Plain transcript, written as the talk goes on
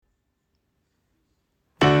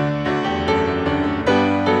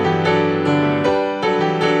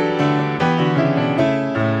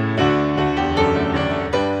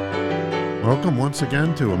once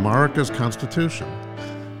again to America's Constitution.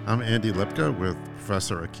 I'm Andy Lipka with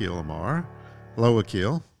Professor Akhil Amar. Hello,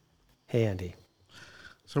 Akhil. Hey, Andy.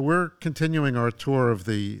 So we're continuing our tour of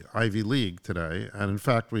the Ivy League today, and in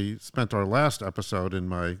fact, we spent our last episode in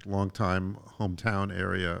my longtime hometown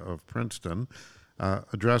area of Princeton,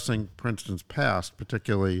 addressing Princeton's past,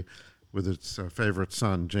 particularly with its favorite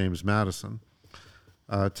son, James Madison.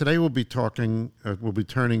 Today we'll be turning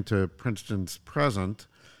to Princeton's present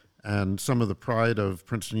and some of the pride of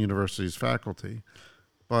Princeton University's faculty.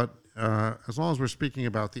 But as long as we're speaking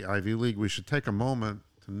about the Ivy League, we should take a moment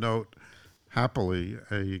to note, happily,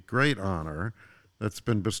 a great honor that's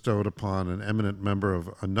been bestowed upon an eminent member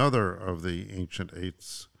of another of the Ancient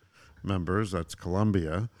Eights members, that's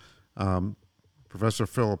Columbia, Professor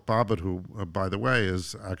Philip Bobbitt, who, by the way,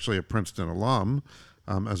 is actually a Princeton alum,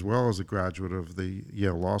 as well as a graduate of the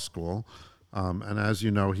Yale Law School. And as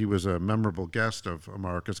you know, he was a memorable guest of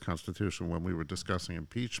America's Constitution when we were discussing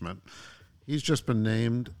impeachment. He's just been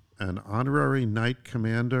named an honorary Knight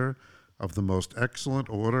Commander of the Most Excellent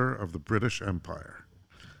Order of the British Empire.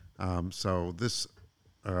 So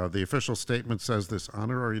the official statement says this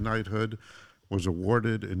honorary knighthood was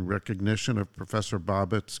awarded in recognition of Professor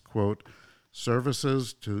Bobbitt's, quote,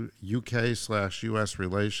 services to UK/US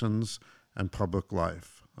relations and public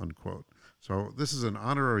life, unquote. So this is an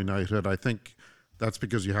honorary knighthood. I think that's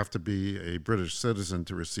because you have to be a British citizen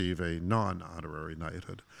to receive a non-honorary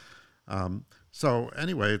knighthood. So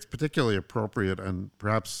anyway, it's particularly appropriate and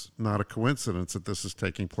perhaps not a coincidence that this is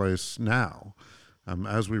taking place now.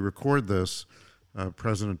 As we record this,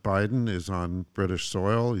 President Biden is on British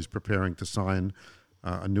soil. He's preparing to sign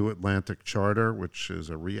a new Atlantic Charter, which is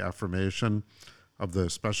a reaffirmation of the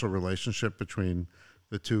special relationship between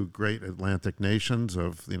the two great Atlantic nations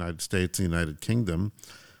of the United States and the United Kingdom.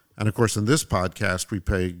 And of course, in this podcast, we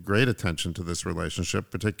pay great attention to this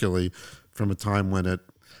relationship, particularly from a time when it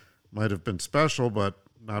might have been special, but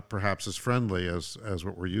not perhaps as friendly as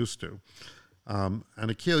what we're used to. And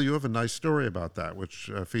Akhil, you have a nice story about that,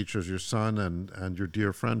 which features your son and your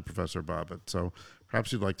dear friend, Professor Bobbitt. So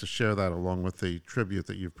perhaps you'd like to share that along with the tribute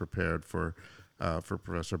that you've prepared for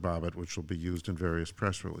Professor Bobbitt, which will be used in various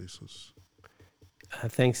press releases.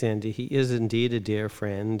 Thanks, Andy. He is indeed a dear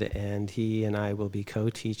friend, and he and I will be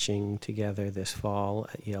co-teaching together this fall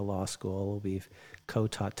at Yale Law School. We've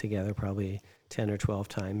co-taught together probably 10 or 12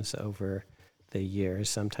 times over the years,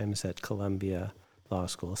 sometimes at Columbia Law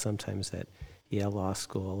School, sometimes at Yale Law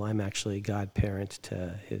School. I'm actually godparent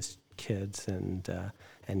to his kids, and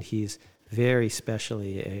he's very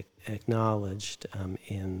specially acknowledged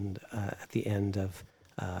at the end of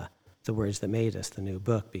The Words That Made Us, the new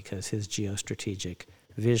book, because his geostrategic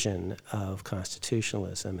vision of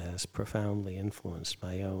constitutionalism has profoundly influenced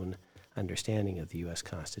my own understanding of the U.S.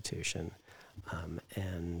 Constitution.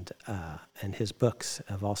 And his books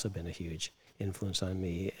have also been a huge influence on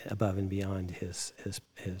me, above and beyond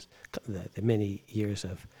the many years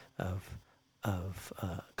of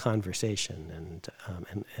conversation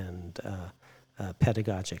and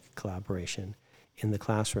pedagogic collaboration in the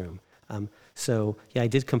classroom. So I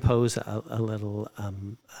did compose a little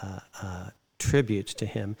tribute to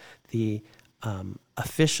him. The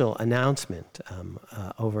official announcement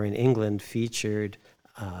over in England featured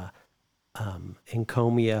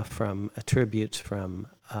encomia from tributes from,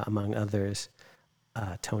 among others,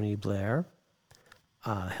 Tony Blair,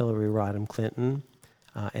 Hillary Rodham Clinton,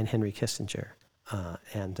 and Henry Kissinger.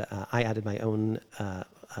 And I added my own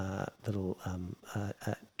little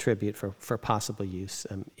tribute for possible use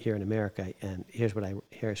here in America, and here's what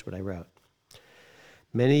I wrote.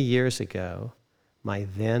 Many years ago, my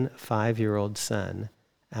then 5-year-old son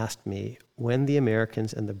asked me when the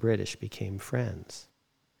Americans and the British became friends.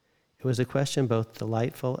 It was a question both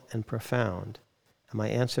delightful and profound, and my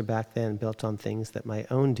answer back then built on things that my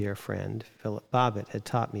own dear friend, Philip Bobbitt, had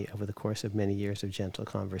taught me over the course of many years of gentle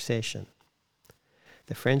conversation.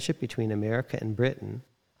 The friendship between America and Britain,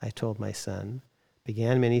 I told my son,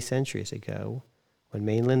 began many centuries ago when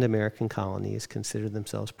mainland American colonies considered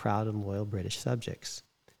themselves proud and loyal British subjects.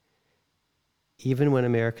 Even when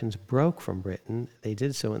Americans broke from Britain, they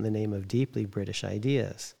did so in the name of deeply British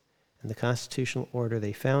ideas, and the constitutional order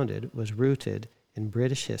they founded was rooted in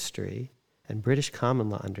British history and British common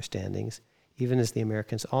law understandings, even as the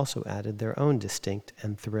Americans also added their own distinct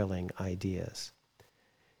and thrilling ideas.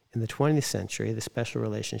 In the 20th century, the special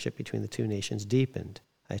relationship between the two nations deepened,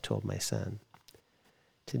 I told my son.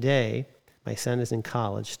 Today, my son is in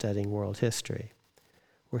college studying world history.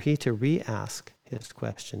 Were he to re-ask his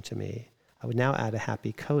question to me, I would now add a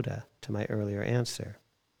happy coda to my earlier answer.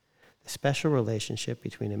 The special relationship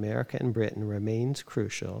between America and Britain remains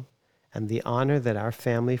crucial, And the honor that our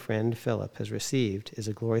family friend Philip has received is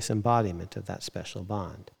a glorious embodiment of that special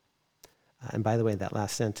bond. And by the way, that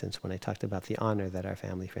last sentence, when I talked about the honor that our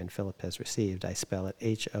family friend Philip has received, I spell it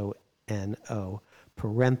H-O-N-O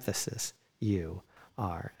parenthesis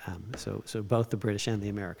U-R. So both the British and the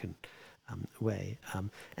American way.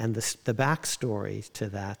 And the backstory to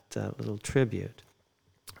that little tribute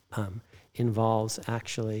involves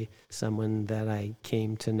actually someone that I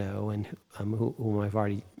came to know and whom I've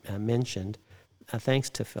already mentioned, thanks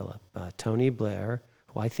to Philip. Tony Blair,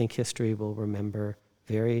 who I think history will remember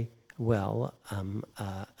very well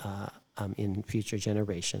in future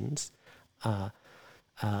generations,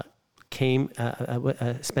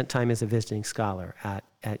 spent time as a visiting scholar at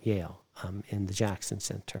Yale in the Jackson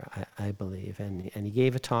Center, I believe. And he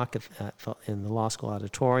gave a talk in the law school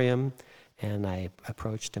auditorium, and I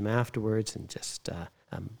approached him afterwards and just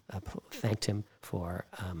thanked him for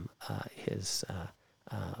his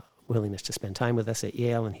willingness to spend time with us at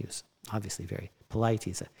Yale, and he was obviously very polite.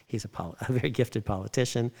 He's a very gifted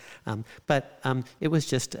politician, but it was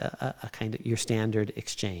just a kind of your standard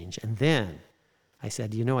exchange. And then I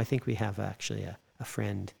said, I think we have actually a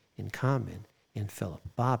friend in common in Philip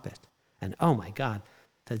Bobbitt. And oh my God,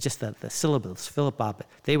 the syllables, Philip Bobbitt,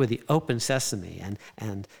 they were the open sesame,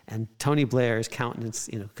 and Tony Blair's countenance,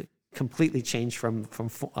 completely changed from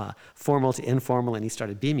formal to informal, and he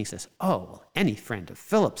started beaming. He says, "Oh, well, any friend of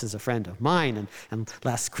Philip's is a friend of mine." And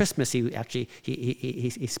last Christmas, he actually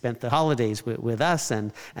he spent the holidays with us,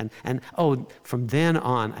 and from then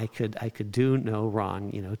on, I could do no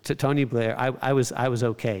wrong. To Tony Blair, I was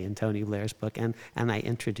okay in Tony Blair's book, and I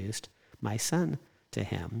introduced my son to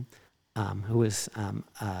him, who was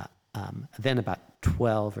then about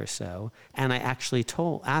 12 or so, and I actually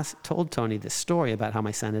told Tony this story about how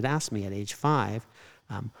my son had asked me at age 5,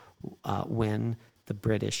 when the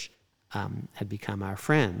British had become our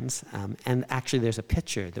friends, and actually there's a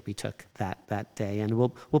picture that we took that day, and we'll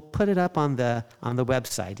put it up on the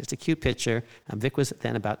website. It's a cute picture. Vic was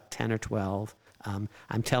then about 10 or 12.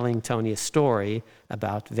 I'm telling Tony a story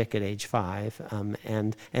about Vic at age 5,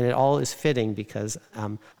 and it all is fitting because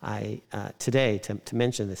I today to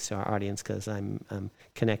mention this to our audience, because I'm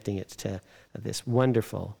connecting it to this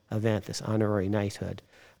wonderful event, this honorary knighthood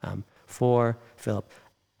for Philip.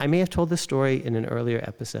 I may have told this story in an earlier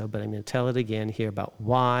episode, but I'm going to tell it again here about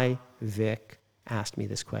why Vic asked me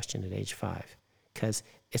this question at age 5, because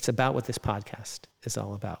it's about what this podcast is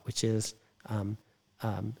all about, which is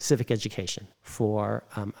civic education for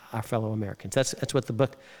our fellow Americans. That's what the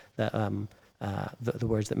book, the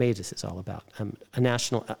Words That Made Us, is all about. A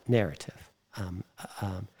national narrative,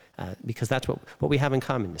 because that's what we have in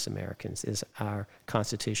common as Americans is our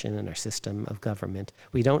Constitution and our system of government.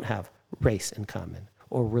 We don't have race in common,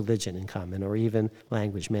 or religion in common, or even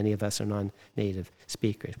language. Many of us are non-native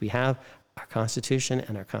speakers. We have our Constitution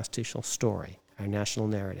and our constitutional story, our national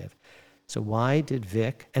narrative. So why did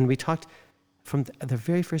Vic, and we talked from the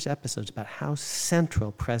very first episodes about how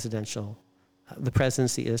central the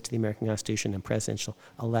presidency is to the American Constitution and presidential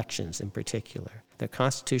elections in particular. They're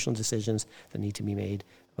constitutional decisions that need to be made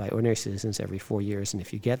by ordinary citizens every 4 years, and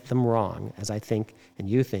if you get them wrong, as I think and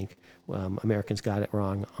you think Americans got it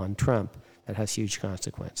wrong on Trump, that has huge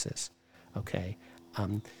consequences. Okay,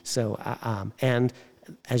 and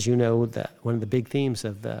as you know, one of the big themes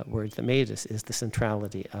of the Words That Made Us is the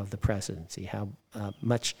centrality of the presidency, how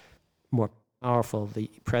much more powerful the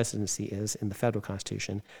presidency is in the federal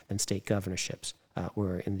constitution than state governorships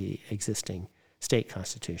were in the existing state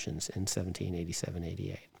constitutions in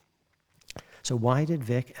 1787-88. So why did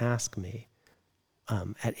Vic ask me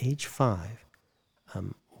at age 5,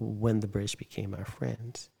 when the British became our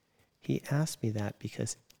friends? He asked me that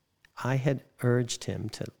because I had urged him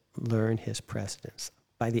to learn his presidents.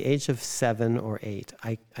 By the age of 7 or 8,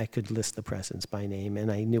 I could list the presidents by name,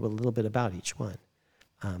 and I knew a little bit about each one.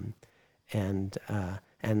 And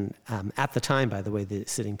at the time, by the way, the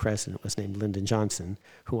sitting president was named Lyndon Johnson,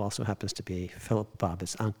 who also happens to be Philip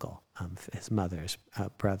Bobbitt's uncle, his mother's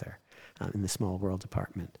brother, in the Small World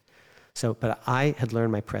Department. But I had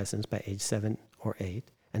learned my presidents by age 7 or 8,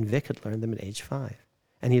 and Vic had learned them at age 5.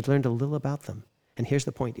 And he'd learned a little about them. And here's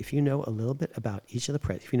the point. If you know a little bit about each of the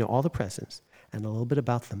presidents, if you know all the presidents and a little bit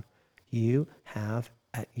about them, you have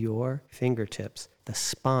at your fingertips the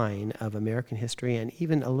spine of American history and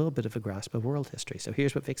even a little bit of a grasp of world history. So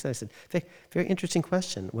here's what Vic said. I said, Vic, very interesting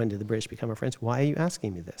question. When did the British become our friends? Why are you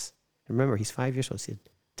asking me this? And remember, he's 5 years old. He said,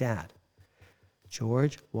 Dad,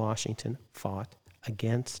 George Washington fought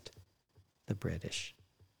against the British,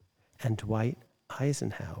 and Dwight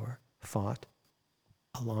Eisenhower fought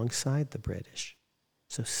alongside the British.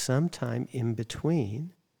 So sometime in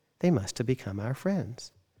between, they must have become our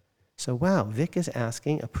friends. So, wow, Vic is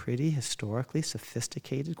asking a pretty historically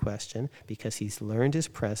sophisticated question because he's learned his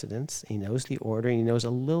presidents, he knows the order, he knows a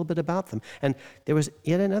little bit about them. And there was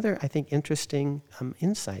yet another, I think, interesting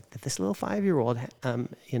insight that this little 5-year-old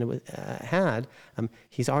had.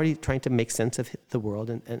 He's already trying to make sense of the world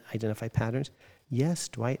and identify patterns. Yes,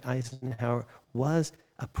 Dwight Eisenhower was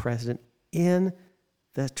a president in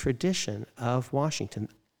the tradition of Washington.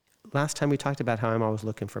 Last time we talked about how I'm always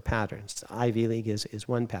looking for patterns. Ivy League is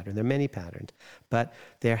one pattern. There are many patterns. But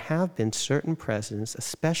there have been certain presidents,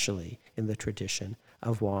 especially in the tradition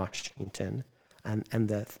of Washington, and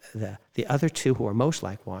the other two who are most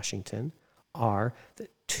like Washington are the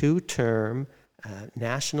two-term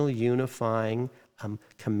national unifying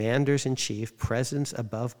commanders-in-chief, presidents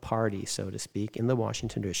above party, so to speak, in the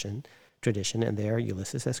Washington tradition, and they are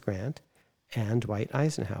Ulysses S. Grant and Dwight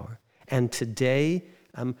Eisenhower. And today,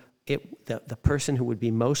 the person who would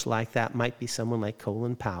be most like that might be someone like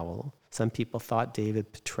Colin Powell. Some people thought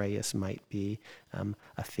David Petraeus might be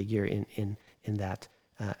a figure in that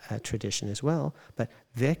tradition as well. But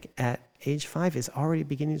Vic, at age 5, is already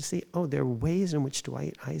beginning to see, there are ways in which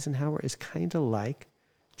Dwight Eisenhower is kind of like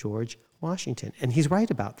George Washington. And he's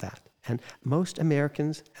right about that. And most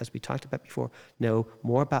Americans, as we talked about before, know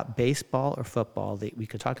more about baseball or football. We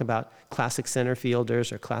could talk about classic center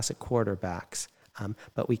fielders or classic quarterbacks.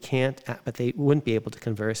 But they wouldn't be able to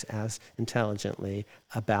converse as intelligently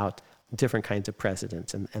about different kinds of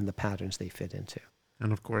presidents and the patterns they fit into.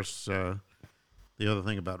 And of course, the other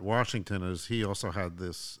thing about Washington is he also had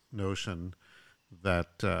this notion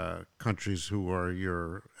that countries who are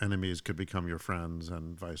your enemies could become your friends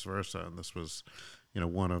and vice versa. And this was,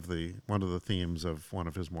 one of the themes of one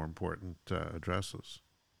of his more important addresses.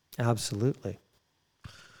 Absolutely.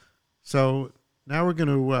 So now we're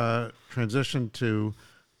going to transition to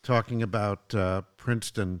talking about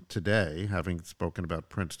Princeton today, having spoken about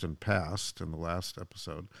Princeton past in the last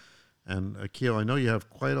episode. And Akhil, I know you have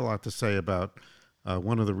quite a lot to say about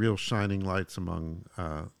one of the real shining lights among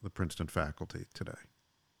the Princeton faculty today.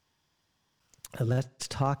 Let's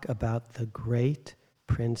talk about the great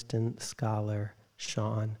Princeton scholar,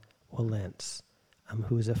 Sean Wilentz,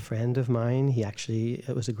 who is a friend of mine. He actually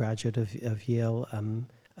was a graduate of Yale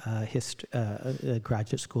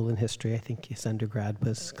graduate school in history. I think his undergrad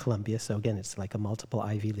was Columbia. So again, it's like a multiple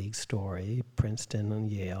Ivy League story, Princeton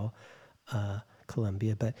and Yale,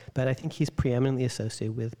 Columbia. But I think he's preeminently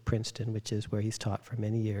associated with Princeton, which is where he's taught for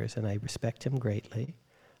many years, and I respect him greatly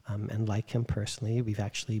and like him personally. We've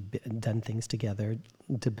actually done things together,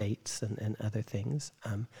 debates and other things,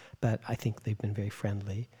 but I think they've been very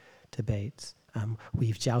friendly debates.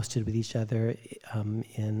 We've jousted with each other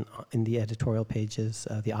in the editorial pages,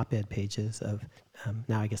 the op-ed pages of,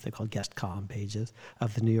 now I guess they're called guest column pages,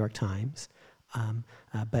 of the New York Times.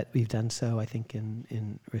 But we've done so, I think,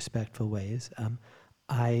 in respectful ways.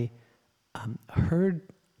 I heard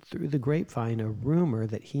through the grapevine a rumor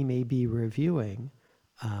that he may be reviewing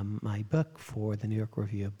my book for the New York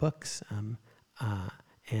Review of Books.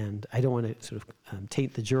 And I don't want to sort of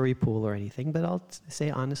taint the jury pool or anything, but I'll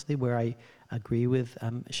say honestly where I agree with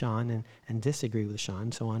Sean and disagree with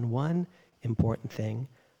Sean. So on one important thing,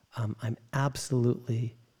 I'm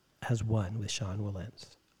absolutely as one with Sean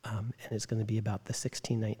Wilentz. And it's going to be about the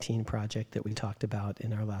 1619 project that we talked about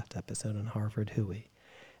in our last episode on Harvard Hui.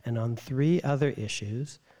 And on 3 other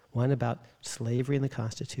issues, one about slavery and the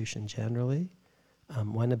Constitution generally,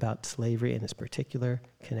 one about slavery and its particular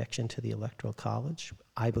connection to the Electoral College.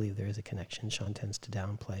 I believe there is a connection. Sean tends to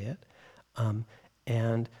downplay it.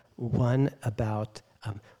 And one about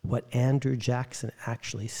what Andrew Jackson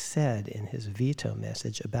actually said in his veto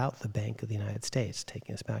message about the Bank of the United States,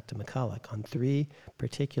 taking us back to McCulloch. On 3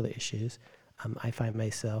 particular issues, I find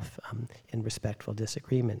myself in respectful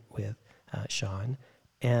disagreement with Sean.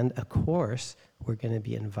 And of course, we're going to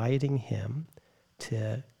be inviting him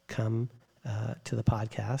to come to the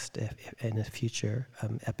podcast in a future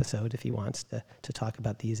episode if he wants to talk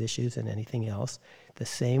about these issues and anything else. The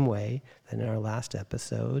same way that in our last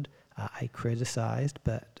episode, I criticized,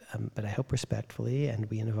 but I hope respectfully, and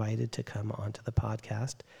we invited to come onto the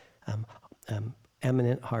podcast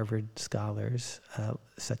eminent Harvard scholars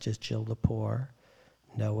such as Jill Lepore,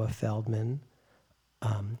 Noah Feldman,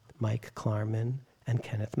 Mike Klarman, and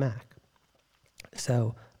Kenneth Mack.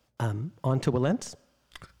 So on to Wilentz.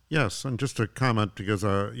 Yes, and just a comment because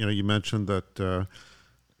you mentioned that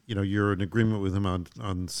you're in agreement with him on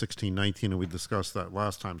 1619, and we discussed that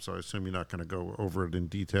last time. So I assume you're not going to go over it in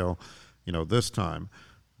detail, this time.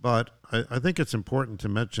 But I think it's important to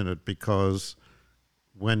mention it because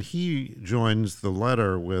when he joins the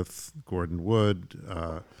letter with Gordon Wood,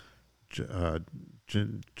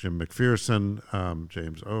 Jim McPherson,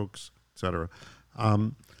 James Oakes, etc.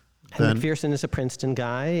 And McPherson is a Princeton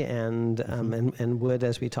guy, and Wood,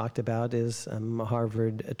 as we talked about, is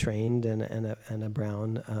Harvard trained and a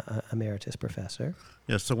Brown emeritus professor.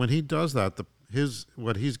 Yes. So when he does that,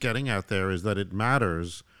 what he's getting at there is that it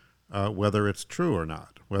matters whether it's true or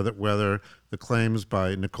not, whether the claims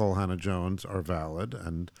by Nicole Hannah-Jones are valid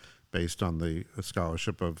and based on the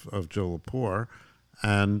scholarship of Jill Lepore,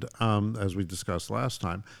 and as we discussed last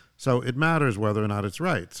time. So it matters whether or not it's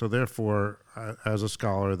right. So therefore, as a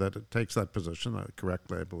scholar that takes that position,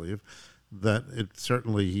 correctly I believe, that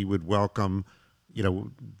he would welcome,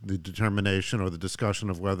 the determination or the discussion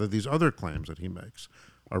of whether these other claims that he makes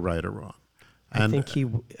are right or wrong. I think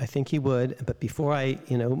he would, but before I,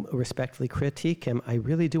 respectfully critique him, I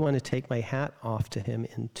really do want to take my hat off to him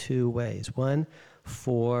in two ways. One,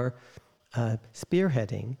 for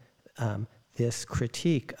spearheading this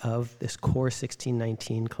critique of this core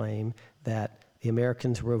 1619 claim that the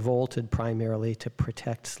Americans revolted primarily to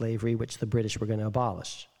protect slavery, which the British were going to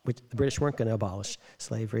abolish. Which the British weren't going to abolish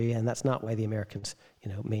slavery, and that's not why the Americans,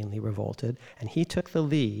 mainly revolted. And he took the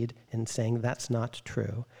lead in saying that's not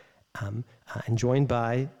true. And joined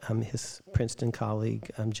by his Princeton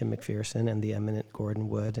colleague, Jim McPherson, and the eminent Gordon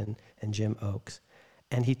Wood and Jim Oakes.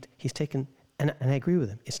 And he's taken, and I agree with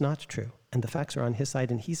him, it's not true. And the facts are on his side,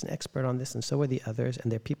 and he's an expert on this, and so are the others, and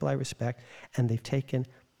they're people I respect, and they've taken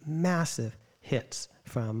massive hits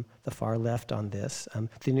from the far left on this.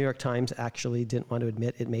 The New York Times actually didn't want to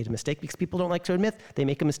admit it made a mistake because people don't like to admit they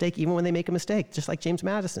make a mistake even when they make a mistake, just like James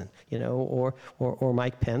Madison, or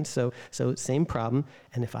Mike Pence. So same problem.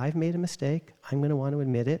 And if I've made a mistake, I'm going to want to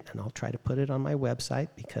admit it, and I'll try to put it on my website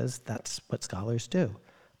because that's what scholars do.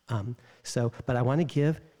 But I want to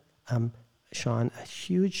give Sean a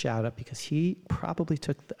huge shout out because he probably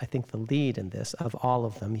took, I think, the lead in this of all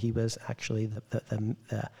of them. He was actually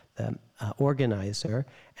the organizer,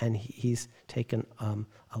 and he's taken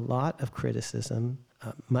a lot of criticism,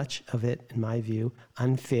 much of it, in my view,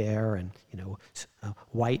 unfair and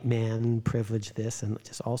white man privilege this and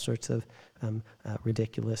just all sorts of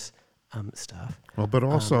ridiculous stuff. Well, but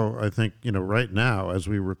also I think right now as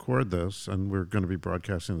we record this, and we're going to be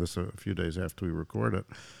broadcasting this a few days after we record it.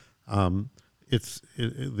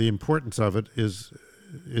 The importance of it is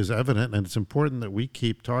evident, and it's important that we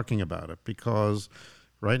keep talking about it because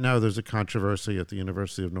right now there's a controversy at the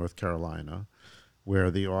University of North Carolina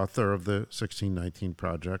where the author of the 1619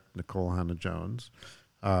 Project, Nicole Hannah-Jones,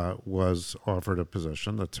 was offered a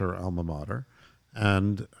position. That's her alma mater.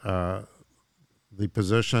 And the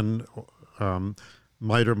position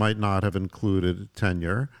might or might not have included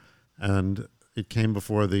tenure, and it came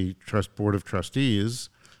before the Board of Trustees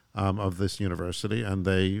of this university, and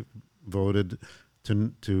they voted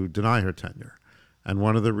to deny her tenure. And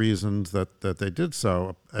one of the reasons that they did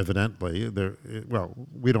so, evidently,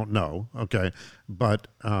 we don't know, okay, but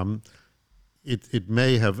it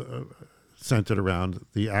may have centered around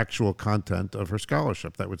the actual content of her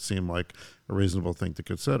scholarship. That would seem like a reasonable thing to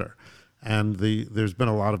consider. And there's been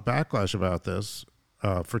a lot of backlash about this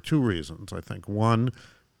for two reasons, I think. One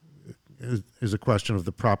is a question of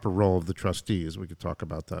the proper role of the trustees. We could talk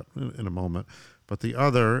about that in a moment. But the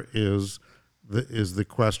other is the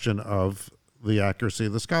question of the accuracy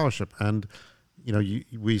of the scholarship. And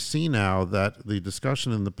we see now that the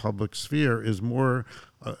discussion in the public sphere is more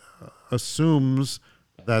assumes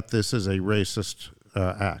that this is a racist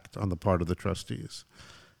act on the part of the trustees.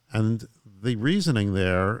 And the reasoning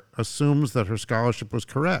there assumes that her scholarship was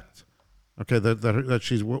correct. Okay, that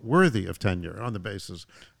she's worthy of tenure on the basis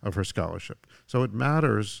of her scholarship. So it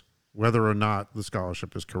matters whether or not the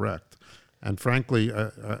scholarship is correct. And frankly,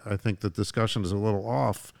 I think the discussion is a little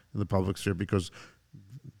off in the public sphere because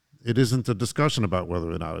it isn't a discussion about whether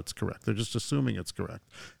or not it's correct. They're just assuming it's correct.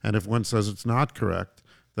 And if one says it's not correct,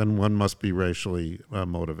 then one must be racially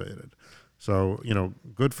motivated. So,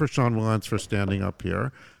 good for Sean Wilentz for standing up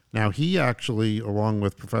here. Now, he actually, along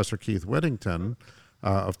with Professor Keith Whittington,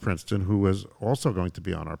 of Princeton, who is also going to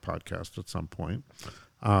be on our podcast at some point,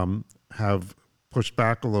 have pushed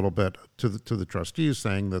back a little bit to the trustees,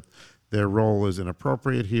 saying that their role is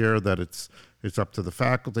inappropriate here, that it's up to the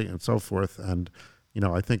faculty and so forth. And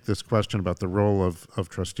I think this question about the role of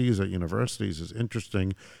trustees at universities is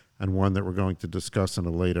interesting, and one that we're going to discuss in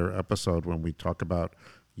a later episode when we talk about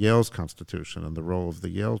Yale's constitution and the role of the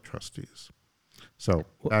Yale trustees. So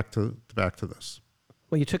back to this.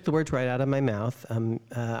 Well, you took the words right out of my mouth.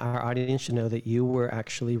 Our audience should know that you were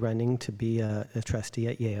actually running to be a trustee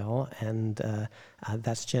at Yale, and and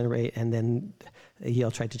then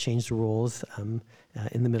Yale tried to change the rules in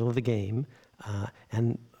the middle of the game.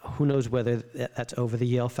 And Who knows whether that's over. The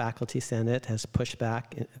Yale Faculty Senate has pushed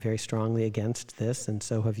back very strongly against this, and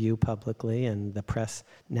so have you publicly, and the press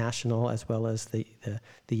national as well as the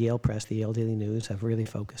Yale press, the Yale Daily News, have really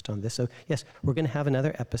focused on this. So yes, we're going to have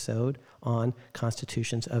another episode on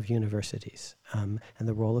constitutions of universities and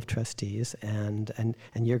the role of trustees, and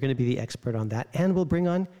you're going to be the expert on that. And we'll bring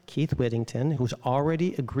on Keith Whittington, who's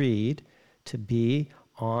already agreed to be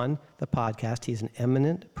on the podcast. He's an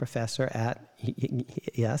eminent professor at,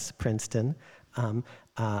 Princeton.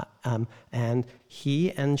 And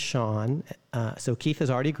he and Sean, so Keith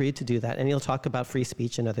has already agreed to do that, and he'll talk about free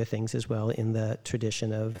speech and other things as well in the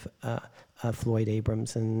tradition of Floyd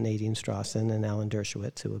Abrams and Nadine Strawson and Alan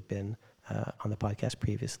Dershowitz, who have been on the podcast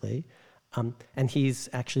previously. And he's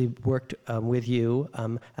actually worked with you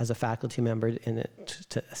as a faculty member in it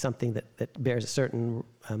to something that bears a certain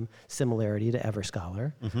similarity to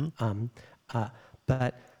EverScholar. Mm-hmm.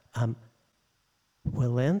 But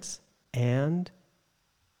Wilentz and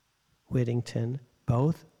Whittington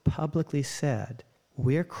both publicly said,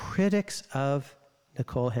 we're critics of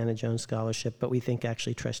Nicole Hannah-Jones Scholarship, but we think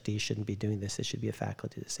actually trustees shouldn't be doing this. It should be a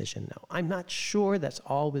faculty decision. No, I'm not sure that's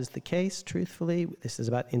always the case, truthfully. This is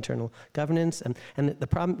about internal governance. And the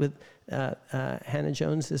problem with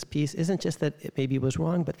Hannah-Jones's piece isn't just that it maybe was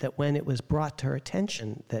wrong, but that when it was brought to her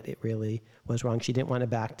attention that it really was wrong, she didn't want to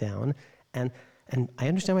back down. And I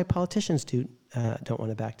understand why politicians don't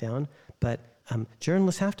want to back down, but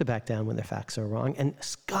journalists have to back down when their facts are wrong, and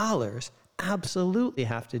scholars absolutely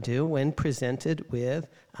have to do when presented with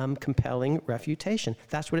compelling refutation.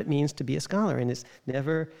 That's what it means to be a scholar, and it's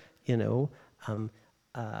never, a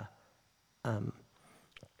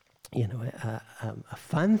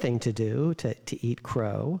fun thing to do to eat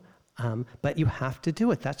crow, but you have to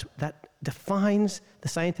do it. That defines the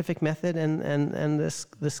scientific method and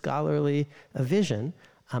the scholarly vision.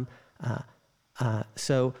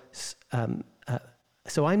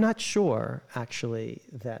 So I'm not sure, actually,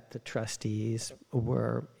 that the trustees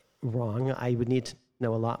were wrong. I would need to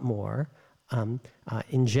know a lot more.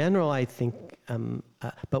 In general, I think,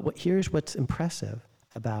 but here's what's impressive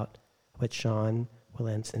about what Sean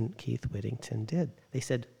Wilentz and Keith Whittington did. They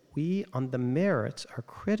said, we, on the merits, are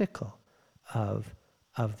critical of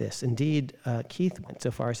this. Indeed, Keith went so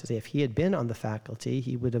far as to say if he had been on the faculty,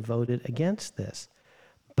 he would have voted against this.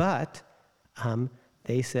 But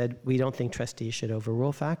they said, we don't think trustees should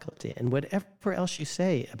overrule faculty. And whatever else you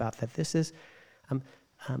say about that, this is,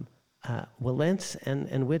 Wilentz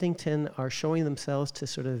and Whittington are showing themselves to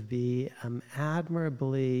sort of be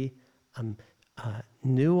admirably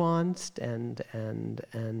nuanced and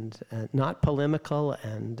not polemical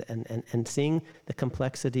and seeing the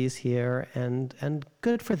complexities here, and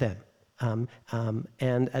good for them.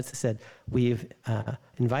 And as I said, we've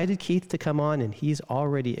invited Keith to come on, and he's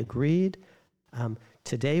already agreed.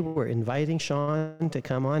 Today we're inviting Sean to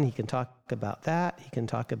come on. He can talk about that. He can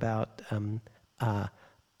talk about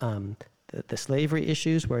the slavery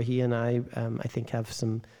issues, where he and I think have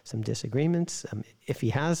some disagreements. If he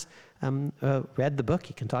has read the book,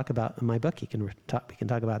 he can talk about my book. We can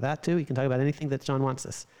talk about that too. He can talk about anything that Sean wants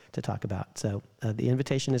us to talk about. So the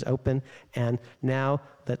invitation is open. And now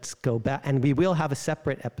let's go back, and we will have a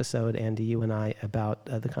separate episode, Andy, you and I, about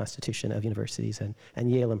the Constitution of universities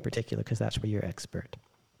and Yale in particular, because that's where you're expert.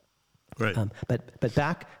 Right. But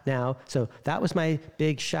back now, so that was my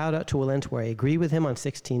big shout out to Wilentz, where I agree with him on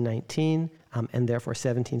 1619 and therefore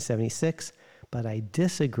 1776, but I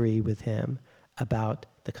disagree with him about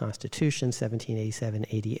the Constitution,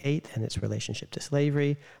 1787-88, and its relationship to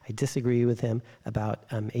slavery. I disagree with him about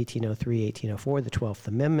 1803, 1804, the 12th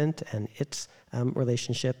Amendment, and its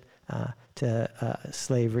relationship to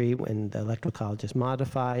slavery when the Electoral College is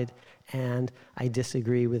modified. And I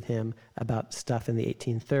disagree with him about stuff in the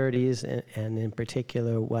 1830s, and in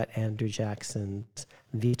particular what Andrew Jackson's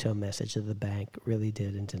veto message of the bank really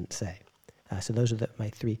did and didn't say. So those are my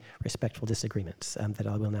three respectful disagreements that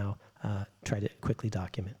I will now try to quickly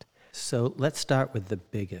document. So let's start with the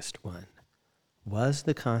biggest one. Was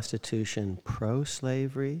the Constitution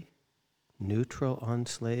pro-slavery, neutral on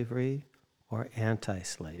slavery, or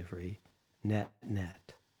anti-slavery, net?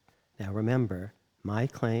 Now remember, my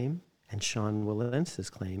claim and Sean Wilentz's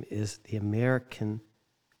claim is the American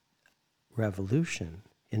Revolution,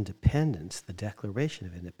 independence, the Declaration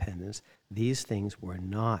of Independence. These things were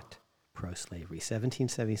not pro-slavery.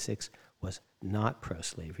 1776 was not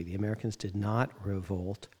pro-slavery. The Americans did not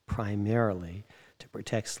revolt primarily to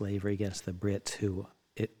protect slavery against the Brits, who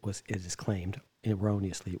it is claimed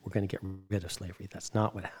erroneously were going to get rid of slavery. That's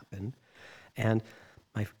not what happened. And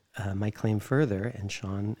my claim further, and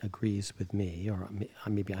Sean agrees with me, or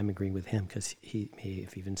maybe I'm agreeing with him because he may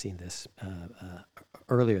have even seen this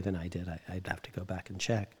earlier than I did. I'd have to go back and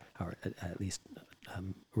check, or at least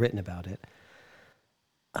written about it.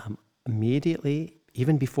 Immediately,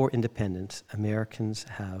 even before independence, Americans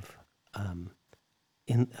have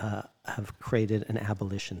created an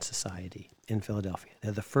abolition society in Philadelphia.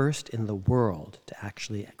 They're the first in the world to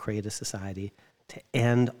actually create a society to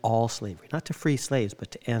end all slavery, not to free slaves,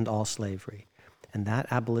 but to end all slavery. And that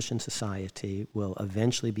abolition society will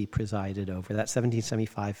eventually be presided over, that's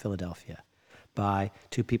 1775 Philadelphia, by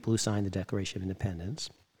two people who signed the Declaration of Independence,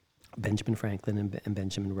 Benjamin Franklin and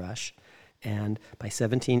Benjamin Rush. And by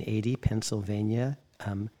 1780, Pennsylvania,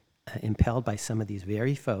 impelled by some of these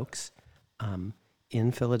very folks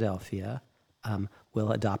in Philadelphia,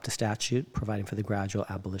 will adopt a statute providing for the gradual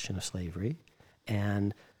abolition of slavery.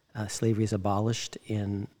 And slavery is abolished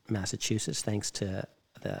in Massachusetts thanks to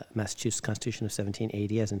the Massachusetts Constitution of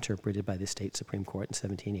 1780 as interpreted by the state Supreme Court in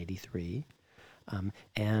 1783.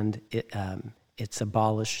 And it's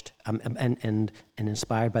abolished and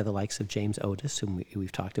inspired by the likes of James Otis, whom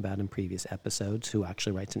we've talked about in previous episodes, who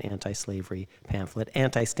actually writes an anti-slavery pamphlet,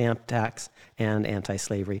 anti-stamp tax and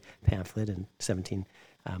anti-slavery pamphlet in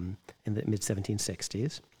the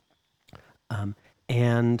mid-1760s.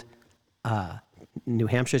 New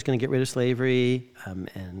Hampshire is going to get rid of slavery,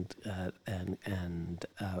 and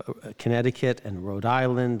Connecticut and Rhode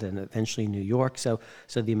Island, and eventually New York. So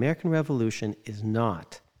the American Revolution is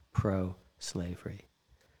not pro-slavery.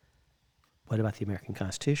 What about the American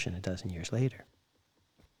Constitution a dozen years later?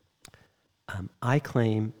 I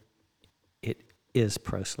claim it is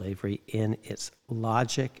pro-slavery in its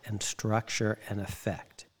logic and structure and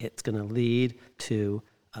effect. It's going to lead to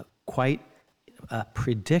quite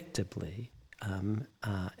predictably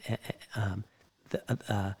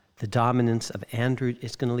the dominance of Andrew.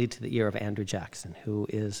 It's going to lead to the era of Andrew Jackson, who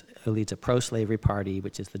leads a pro-slavery party,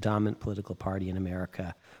 which is the dominant political party in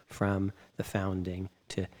America from the founding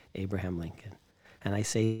to Abraham Lincoln. And I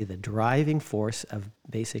say the driving force of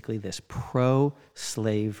basically this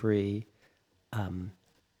pro-slavery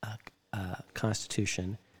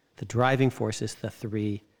Constitution, the driving force is the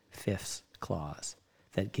 3/5 clause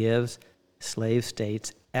that gives slave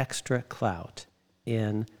states extra clout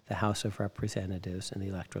in the House of Representatives and the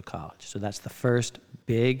Electoral College. So that's the first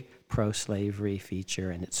big pro-slavery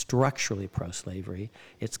feature, and it's structurally pro-slavery.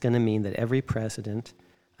 It's going to mean that every president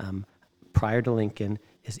prior to Lincoln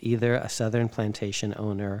is either a Southern plantation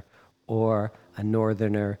owner or a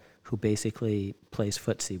Northerner who basically plays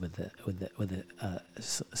footsie with the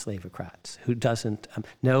slavocrats. Who doesn't?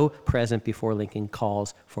 No president before Lincoln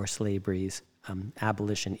calls for slavery's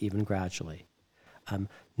abolition even gradually.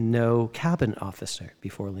 No cabinet officer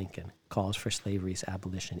before Lincoln calls for slavery's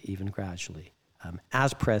abolition even gradually,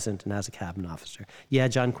 as president and as a cabinet officer. Yeah,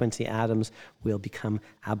 John Quincy Adams will become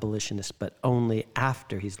abolitionist, but only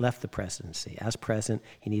after he's left the presidency. As president,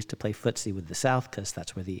 he needs to play footsie with the South because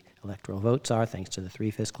that's where the electoral votes are, thanks to the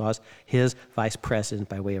 3/5 clause. His vice president,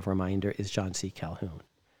 by way of reminder, is John C. Calhoun.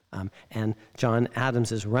 And John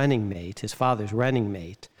Adams's running mate, his father's running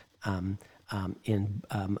mate, in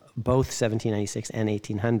both 1796 and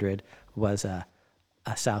 1800 was a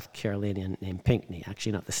South Carolinian named Pinckney.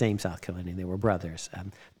 Actually, not the same South Carolinian; they were brothers.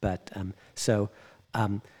 I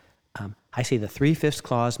say the 3/5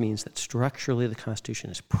 clause means that structurally the Constitution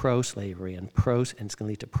is pro-slavery and it's going to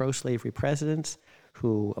lead to pro-slavery presidents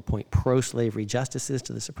who appoint pro-slavery justices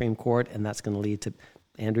to the Supreme Court, and that's going to lead to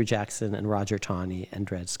Andrew Jackson and Roger Taney and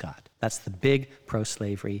Dred Scott. That's the big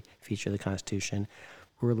pro-slavery feature of the Constitution.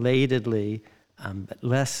 Relatedly, but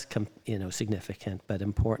less significant, but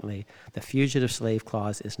importantly, the Fugitive Slave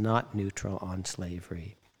Clause is not neutral on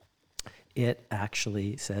slavery. It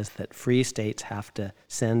actually says that free states have to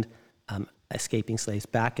send escaping slaves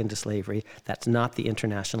back into slavery. That's not the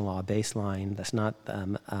international law baseline. That's not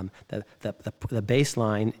the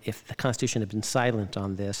baseline. If the Constitution had been silent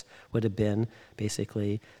on this, would have been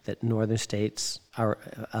basically that northern states are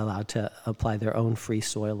allowed to apply their own free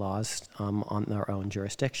soil laws on their own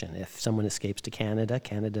jurisdiction. If someone escapes to Canada,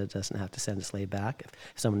 Canada doesn't have to send a slave back.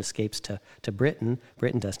 If someone escapes to Britain,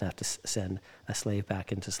 Britain doesn't have to send a slave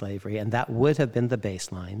back into slavery. And that would have been the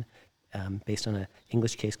baseline based on an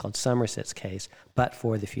English case called Somerset's case, but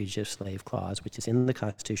for the Fugitive Slave Clause, which is in the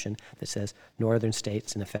Constitution that says northern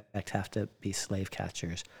states, in effect, have to be slave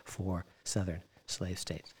catchers for southern slave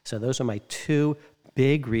states. So those are my two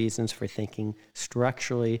big reasons for thinking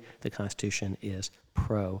structurally the Constitution is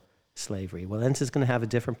pro-slavery. Well, Enns is going to have a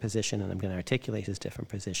different position, and I'm going to articulate his different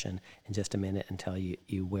position in just a minute and tell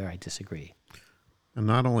you where I disagree. And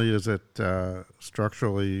not only is it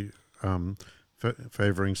structurally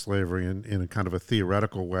favoring slavery in a kind of a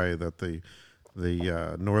theoretical way that the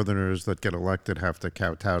Northerners that get elected have to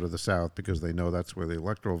kowtow to the South because they know that's where the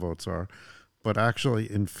electoral votes are. But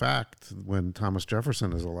actually, in fact, when Thomas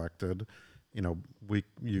Jefferson is elected,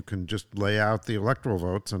 you can just lay out the electoral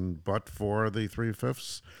votes, and but for the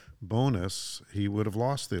 3/5 bonus, he would have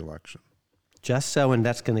lost the election. Just so, and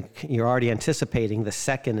you're already anticipating the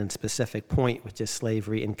second and specific point, which is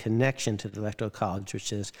slavery in connection to the Electoral College,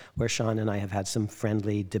 which is where Sean and I have had some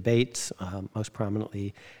friendly debates, most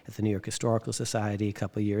prominently at the New York Historical Society a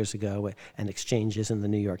couple of years ago, and exchanges in the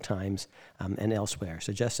New York Times and elsewhere.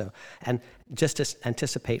 So just to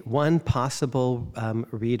anticipate one possible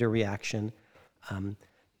reader reaction,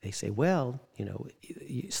 they say, well,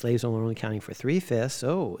 slaves are only counting for 3/5.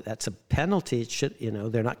 Oh, that's a penalty. It should,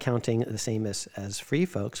 they're not counting the same as free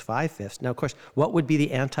folks, 5/5. Now, of course, what would be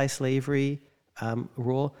the anti-slavery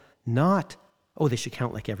rule? Not, they should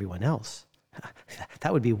count like everyone else.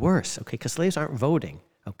 That would be worse, okay, because slaves aren't voting,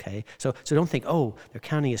 okay? So don't think, they're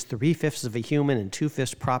counting as 3/5 of a human and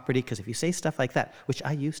 2/5 property, because if you say stuff like that, which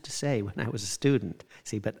I used to say when I was a student,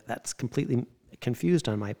 but that's completely confused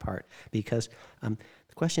on my part, because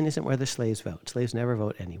the question isn't whether slaves vote. Slaves never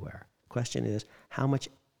vote anywhere. The question is, how much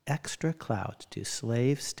extra clout do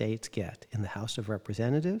slave states get in the House of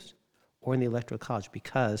Representatives or in the Electoral College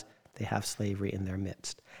because they have slavery in their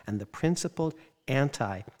midst? And the principled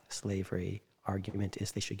anti-slavery argument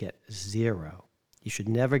is they should get 0. You should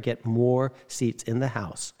never get more seats in the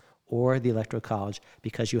House or the Electoral College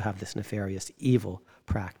because you have this nefarious, evil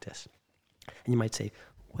practice. And you might say,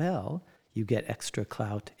 well, you get extra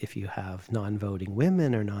clout if you have non-voting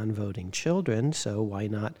women or non-voting children, so why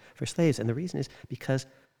not for slaves? And the reason is because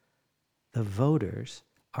the voters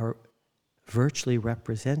are virtually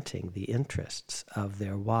representing the interests of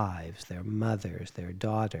their wives, their mothers, their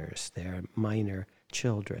daughters, their minor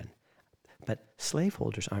children. But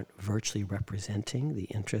slaveholders aren't virtually representing the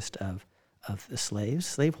interest of the slaves.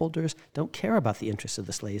 Slaveholders don't care about the interests of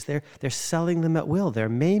the slaves. They're selling them at will. They're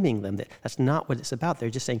maiming them. That's not what it's about. They're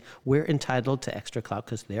just saying, we're entitled to extra clout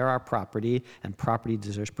because they're our property and property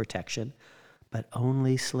deserves protection. But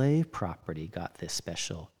only slave property got this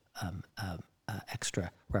special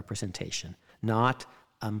extra representation. Not,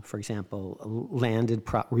 for example,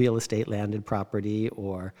 real estate landed property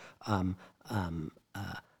or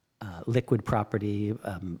liquid property,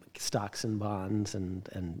 stocks and bonds, and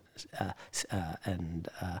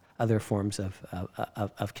other forms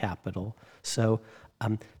of capital. So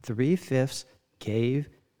 3/5 gave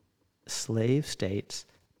slave states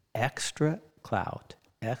extra clout,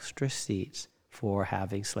 extra seats for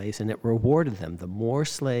having slaves, and it rewarded them. The more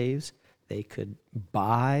slaves they could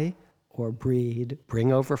buy or breed,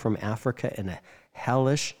 bring over from Africa in a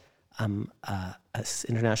hellish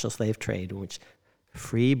international slave trade in which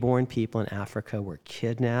free-born people in Africa were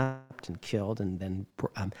kidnapped and killed, and then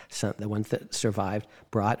the ones that survived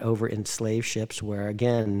brought over in slave ships, where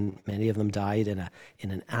again many of them died in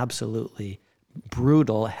an absolutely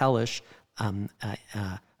brutal, hellish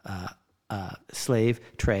slave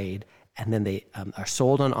trade, and then they are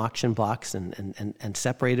sold on auction blocks and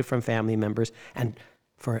separated from family members. And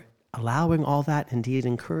for allowing all that, indeed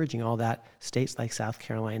encouraging all that, states like South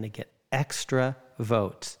Carolina get extra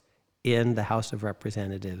votes in the House of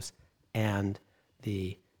Representatives and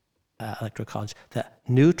the Electoral College. The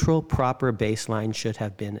neutral, proper baseline should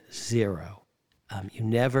have been 0. You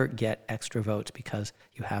never get extra votes because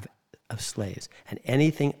you have of slaves. And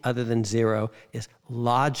anything other than 0 is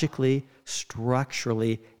logically,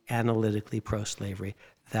 structurally, analytically pro-slavery.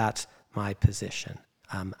 That's my position.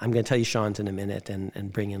 I'm going to tell you Sean's in a minute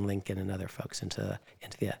and bring in Lincoln and other folks into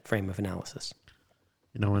the frame of analysis.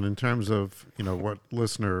 And in terms of, what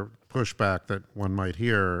listener pushback that one might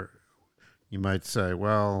hear, you might say,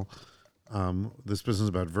 well, this business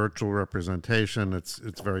about virtual representation, it's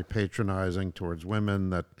very patronizing towards women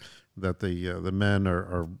that the men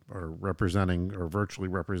are representing or virtually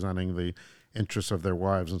representing the interests of their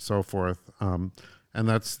wives and so forth. And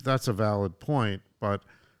that's a valid point, but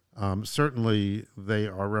certainly they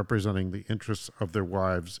are representing the interests of their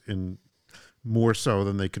wives in more so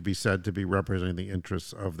than they could be said to be representing the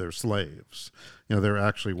interests of their slaves. They're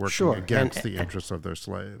actually working against the interests of their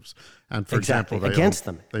slaves. And for example,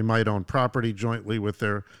 they might own property jointly with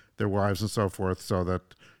their wives and so forth, so that,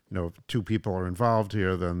 if 2 people are involved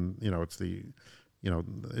here, then,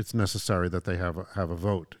 it's necessary that they have a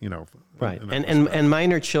vote, Right. And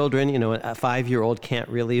minor children, a 5-year-old can't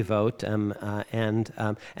really vote. And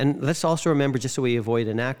let's also remember, just so we avoid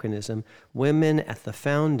anachronism, women at the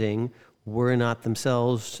founding were not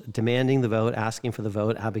themselves demanding the vote, asking for the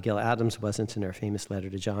vote. Abigail Adams wasn't in her famous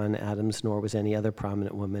letter to John Adams, nor was any other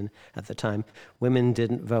prominent woman at the time. Women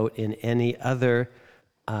didn't vote in any other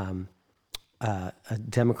a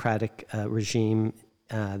democratic regime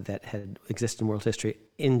that had existed in world history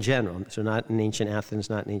in general. So not in ancient Athens,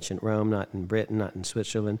 not in ancient Rome, not in Britain, not in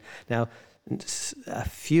Switzerland. Now, a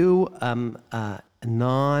few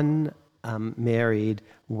non-married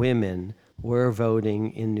women were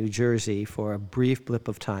voting in New Jersey for a brief blip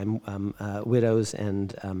of time, widows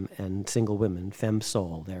and single women, femme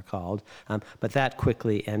sole they're called. But that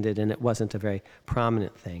quickly ended, and it wasn't a very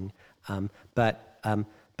prominent thing.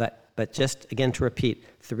 But just again to repeat,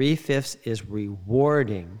 3/5 is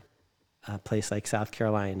rewarding a place like South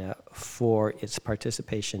Carolina for its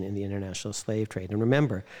participation in the international slave trade. And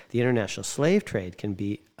remember, the international slave trade can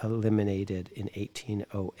be eliminated in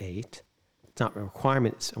 1808. It's not a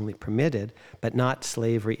requirement, it's only permitted, but not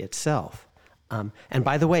slavery itself. And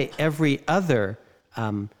by the way, every other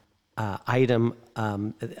item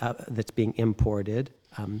that's being imported,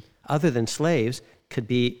 other than slaves, could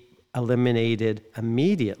be eliminated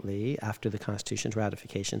immediately after the Constitution's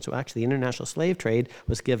ratification. So actually, the international slave trade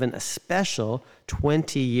was given a special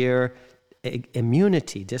 20-year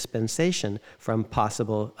immunity dispensation from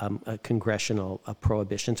possible congressional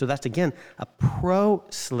prohibition. So that's, again, a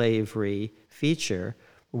pro-slavery feature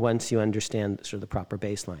once you understand sort of the proper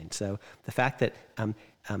baseline. So the fact that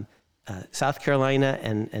South Carolina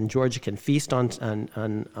and Georgia can feast on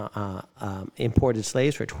imported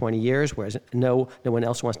slaves for 20 years, whereas no one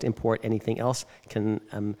else wants to import anything else, can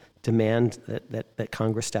demand that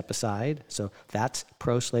Congress step aside. So that's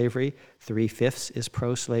pro-slavery. 3/5 is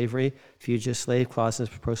pro-slavery. Fugitive slave clauses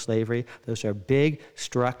pro-slavery. Those are big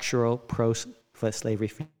structural pro-slavery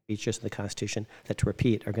features of the Constitution that, to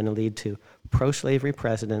repeat, are going to lead to pro-slavery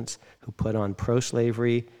presidents who put on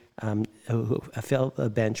pro-slavery who fill a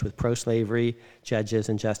bench with pro-slavery judges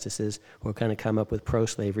and justices who are going to come up with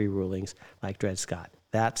pro-slavery rulings like Dred Scott.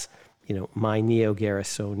 That's, my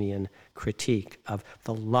neo-Garrisonian critique of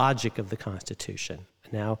the logic of the Constitution.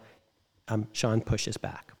 Now, Sean pushes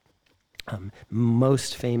back.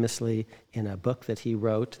 Most famously in a book that he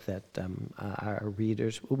wrote that our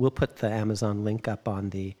readers, we'll put the Amazon link up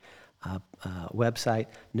on the website,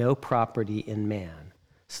 No Property in Man: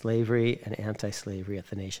 Slavery and Anti-Slavery at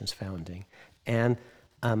the Nation's Founding. And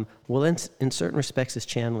in certain respects, is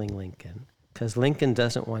channeling Lincoln, because Lincoln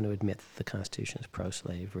doesn't want to admit that the Constitution is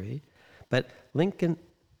pro-slavery, but Lincoln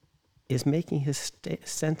is making his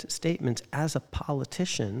statements as a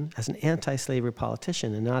politician, as an anti-slavery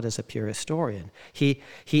politician, and not as a pure historian. He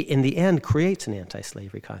in the end, creates an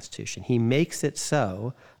anti-slavery Constitution. He makes it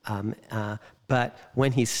so, but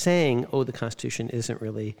when he's saying, the Constitution isn't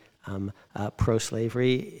really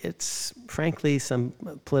pro-slavery, it's frankly some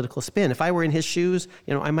political spin. If I were in his shoes,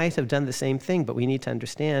 I might have done the same thing, but we need to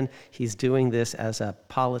understand he's doing this as a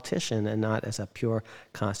politician and not as a pure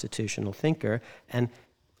constitutional thinker. And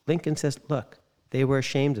Lincoln says, look, they were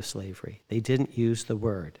ashamed of slavery. They didn't use the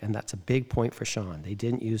word, and that's a big point for Sean. They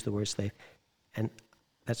didn't use the word slave, and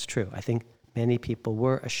that's true. I think many people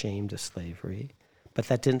were ashamed of slavery, but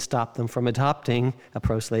that didn't stop them from adopting a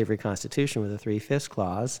pro-slavery Constitution with a 3/5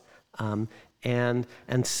 clause, and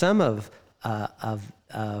some of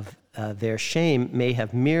their shame may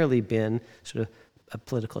have merely been sort of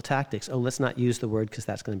political tactics. Let's not use the word because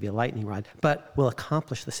that's going to be a lightning rod, but we'll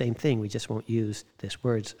accomplish the same thing. We just won't use this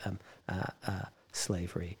word,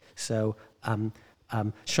 slavery. So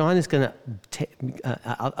Sean is going to.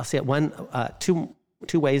 I'll say it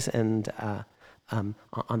two ways, and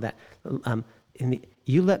on that.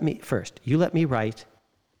 You let me write.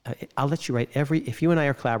 I'll let you write if you and I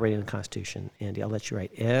are collaborating on the Constitution, Andy, I'll let you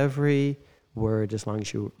write every word as long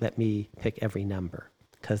as you let me pick every number,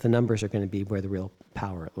 because the numbers are going to be where the real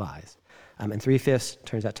power lies. And 3/5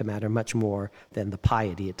 turns out to matter much more than the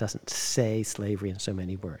piety. It doesn't say slavery in so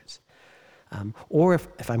many words. Or if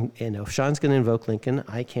Sean's going to invoke Lincoln,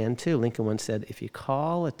 I can too. Lincoln once said, if you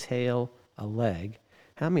call a tail a leg,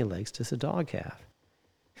 how many legs does a dog have?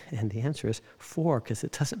 And the answer is 4, because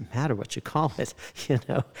it doesn't matter what you call it.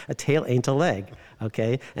 A tail ain't a leg,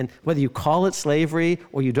 okay? And whether you call it slavery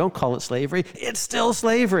or you don't call it slavery, it's still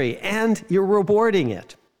slavery, and you're rewarding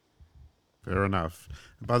it. Fair enough.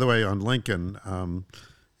 By the way, on Lincoln,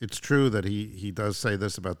 it's true that he does say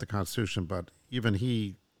this about the Constitution, but even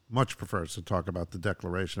he much prefers to talk about the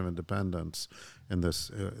Declaration of Independence in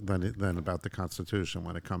this than about the Constitution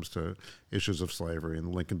when it comes to issues of slavery and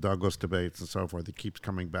the Lincoln-Douglas debates and so forth. He keeps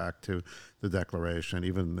coming back to the Declaration,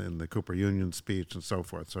 even in the Cooper Union speech and so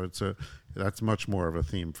forth. So that's much more of a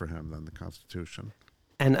theme for him than the Constitution.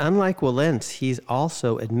 And unlike Wilentz, he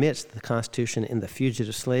also admits the Constitution in the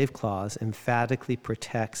Fugitive Slave Clause emphatically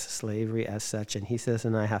protects slavery as such, and he says,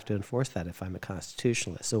 and I have to enforce that if I'm a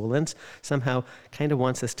constitutionalist. So Wilentz somehow kind of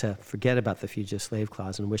wants us to forget about the Fugitive Slave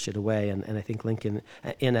Clause and wish it away, and I think Lincoln,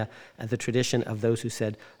 in the tradition of those who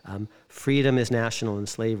said freedom is national and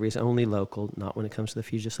slavery is only local, not when it comes to the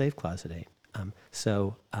Fugitive Slave Clause, it ain't.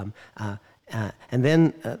 And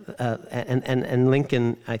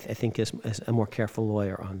Lincoln, I think, is a more careful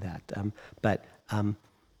lawyer on that.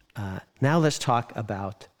 Now let's talk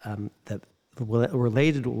about the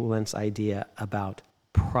related to Wilentz's idea about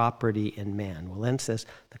property in man. Wilentz says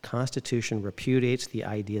the Constitution repudiates the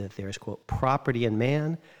idea that there is, quote, property in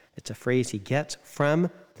man. It's a phrase he gets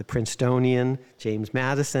from the Princetonian James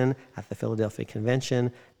Madison at the Philadelphia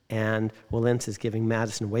Convention. And Wilentz is giving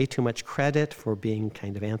Madison way too much credit for being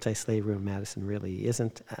kind of anti-slavery when Madison really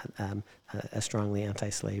isn't as strongly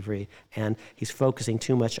anti-slavery. And he's focusing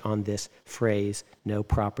too much on this phrase, no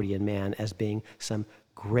property in man, as being some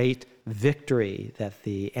great victory that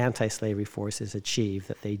the anti-slavery forces achieve,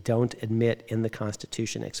 that they don't admit in the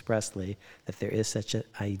Constitution expressly that there is such an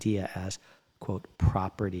idea as, quote,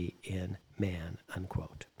 property in man,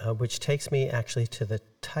 unquote. Which takes me actually to the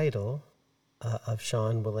title of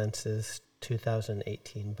Sean Wilentz's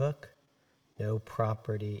 2018 book, No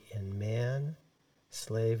Property in Man,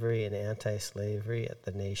 Slavery and Anti-Slavery at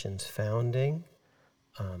the Nation's Founding.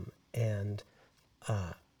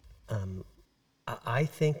 I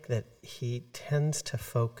think that he tends to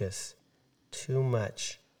focus too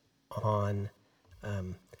much on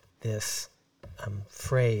this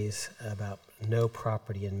phrase about no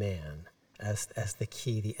property in man as the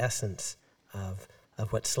key, the essence of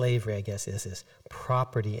what slavery, I guess, is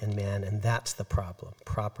property in man, and that's the problem,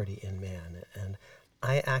 property in man. And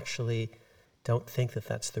I actually don't think that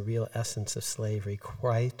that's the real essence of slavery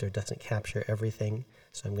quite, or doesn't capture everything.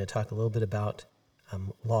 So I'm going to talk a little bit about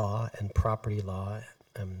law and property law,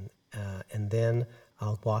 and then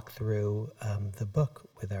I'll walk through the book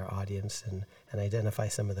with our audience and identify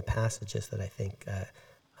some of the passages that I think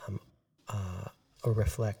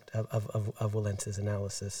reflect of Wilentz's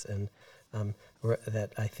analysis, and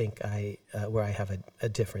that I think where I have a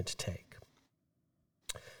different take.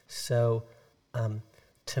 So,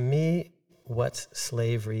 to me, what's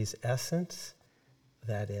slavery's essence?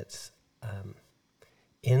 That it's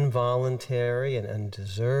involuntary and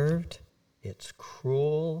undeserved, it's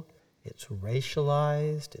cruel, it's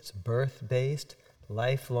racialized, it's birth-based,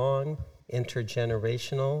 lifelong,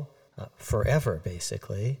 intergenerational, forever,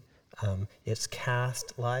 basically. It's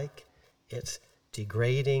caste-like, it's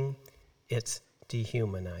degrading, it's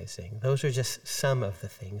dehumanizing. Those are just some of the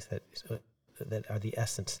things that are the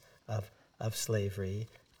essence of slavery.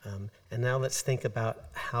 And now let's think about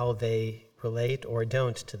how they relate or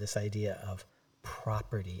don't to this idea of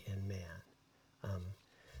property in man.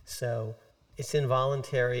 So it's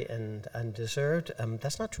involuntary and undeserved.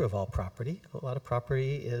 That's not true of all property. A lot of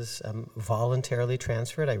property is voluntarily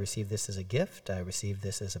transferred. I received this as a gift. I received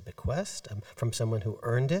this as a bequest from someone who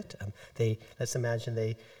earned it. Let's imagine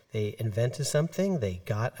they invented something. They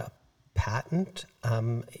got a patent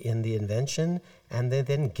in the invention, and they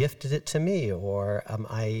then gifted it to me, or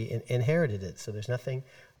I inherited it. So there's nothing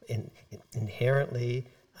inherently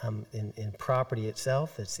in property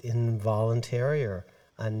itself that's involuntary or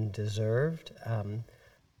undeserved.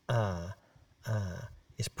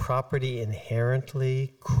 Is property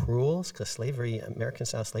inherently cruel? Because slavery,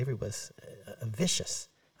 American-style slavery, was a vicious,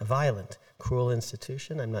 a violent, cruel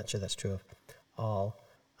institution. I'm not sure that's true of all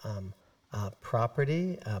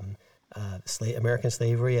property. American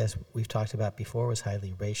slavery, as we've talked about before, was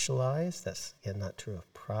highly racialized. That's, again, not true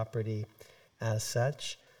of property as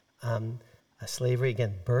such. Slavery,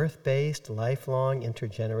 again, birth-based, lifelong,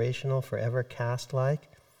 intergenerational, forever caste-like.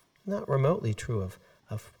 Not remotely true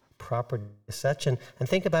of property as such. And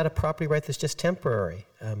think about a property right that's just temporary,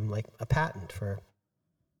 like a patent for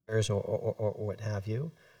years or what have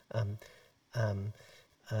you.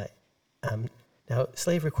 Now,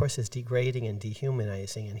 slavery, of course, is degrading and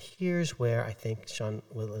dehumanizing, and here's where I think Sean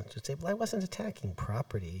Wilentz would say, well, I wasn't attacking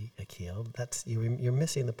property, Akil. You're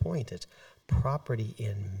missing the point. It's property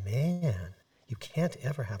in man. You can't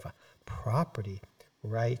ever have a property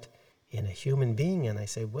right in a human being. And I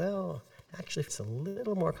say, well, actually, it's a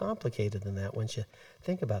little more complicated than that once you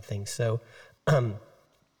think about things. So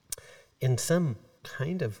in some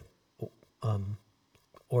kind of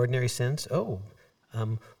ordinary sense,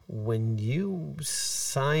 when you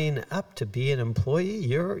sign up to be an employee,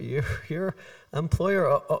 your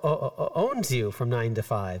employer owns you from 9 to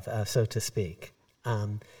 5, so to speak.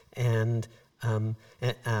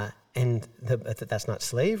 That's not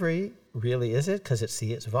slavery, really, is it? Because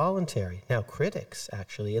it's voluntary. Now, critics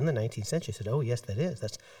actually in the 19th century said, oh, yes, that is.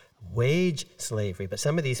 That's wage slavery. But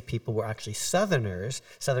some of these people were actually Southerners,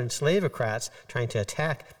 Southern slavocrats, trying to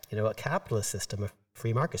attack, a capitalist system, a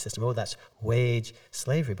free market system. Oh, that's wage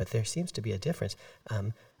slavery. But there seems to be a difference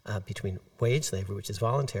between wage slavery, which is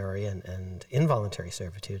voluntary, and involuntary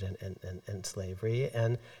servitude and slavery.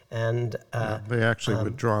 They actually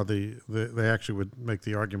would draw they actually would make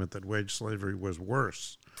the argument that wage slavery was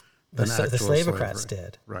worse than actual the slavocrats slavery.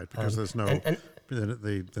 did. Right, because there's no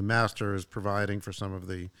the master is providing for some of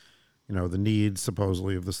the the needs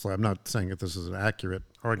supposedly of the slave. I'm not saying that this is an accurate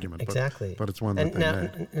argument, exactly, but it's one that they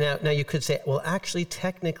make. Now you could say, well, actually,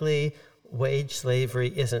 technically, wage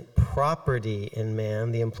slavery isn't property in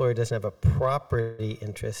man. The employer doesn't have a property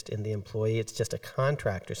interest in the employee. It's just a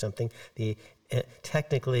contract or something.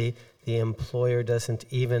 Technically, the employer doesn't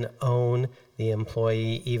even own the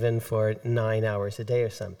employee even for 9 hours a day or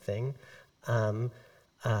something.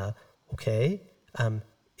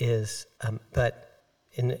 But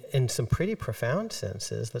in some pretty profound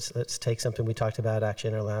senses, let's take something we talked about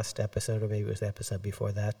actually in our last episode, or maybe it was the episode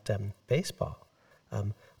before that, baseball.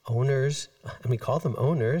 Owners, and we call them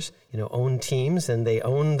owners, own teams, and they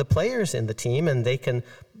own the players in the team, and they can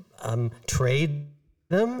trade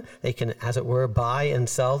them. They can, as it were, buy and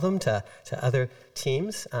sell them to other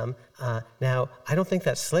teams. Now, I don't think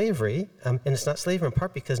that's slavery, and it's not slavery in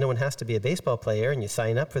part because no one has to be a baseball player, and you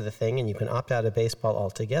sign up for the thing, and you can opt out of baseball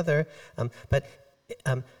altogether. But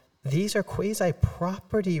these are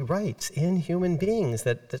quasi-property rights in human beings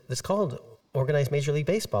that's called organized Major League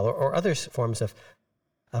Baseball or other forms of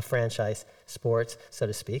franchise sports, so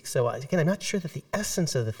to speak. So again, I'm not sure that the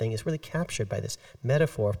essence of the thing is really captured by this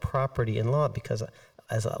metaphor of property in law, because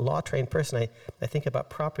as a law-trained person, I think about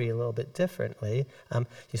property a little bit differently.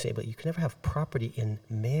 You say, but you can never have property in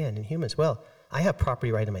man, in humans. Well, I have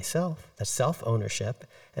property right in myself. That's self-ownership.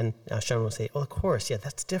 And Sean will say, well, of course, yeah,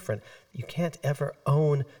 that's different. You can't ever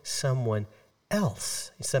own someone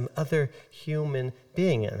else, some other human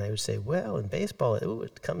being. And I would say, well, in baseball,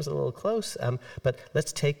 it comes a little close. But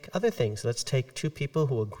let's take other things. Let's take two people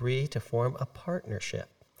who agree to form a partnership.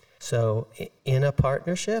 So in a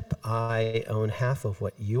partnership, I own half of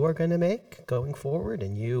what you are going to make going forward,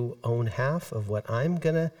 and you own half of what I'm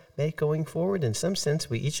going to make going forward. In some sense,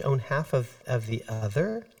 we each own half of the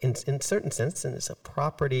other in certain sense, and it's a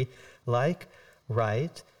property-like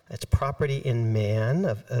right. It's property in man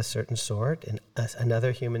of a certain sort, in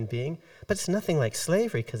another human being. But it's nothing like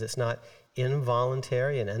slavery, because it's not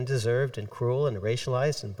involuntary and undeserved and cruel and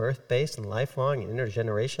racialized and birth-based and lifelong and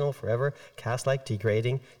intergenerational, forever, caste-like,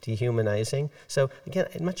 degrading, dehumanizing. So again,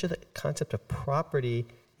 much of the concept of property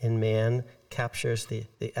in man captures the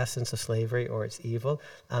essence of slavery or its evil.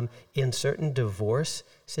 In certain divorce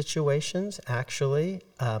situations, actually,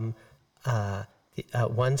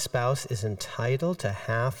 one spouse is entitled to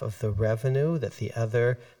half of the revenue that the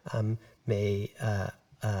other may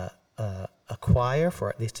acquire for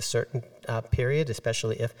at least a certain period,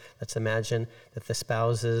 especially if, let's imagine that the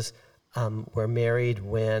spouses were married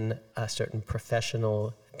when a certain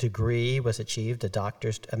professional degree was achieved,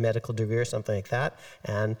 a medical degree or something like that,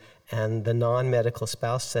 and the non-medical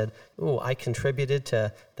spouse said, "Oh, I contributed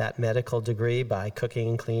to that medical degree by cooking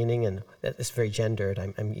and cleaning," and it's very gendered.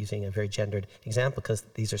 I'm using a very gendered example because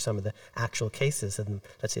these are some of the actual cases in,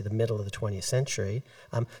 let's say, the middle of the 20th century.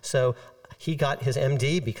 So he got his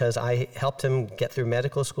MD because I helped him get through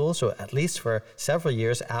medical school, so at least for several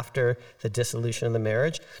years after the dissolution of the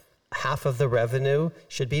marriage, half of the revenue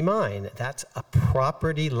should be mine. That's a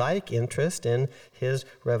property-like interest in his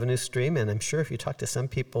revenue stream. And I'm sure if you talk to some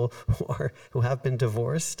people who have been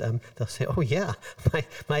divorced, they'll say, "Oh yeah,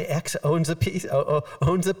 my ex owns a piece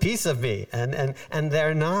of me," and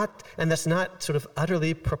they're not, and that's not sort of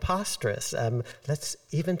utterly preposterous. Let's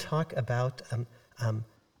even talk about,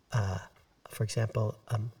 for example,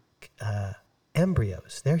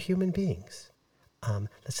 embryos. They're human beings.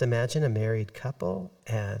 Let's imagine a married couple,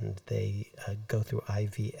 and they go through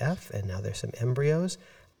IVF, and now there's some embryos,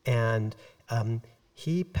 and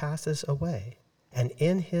he passes away. And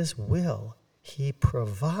in his will, he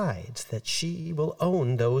provides that she will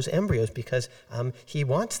own those embryos because he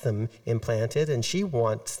wants them implanted, and she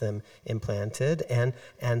wants them implanted, and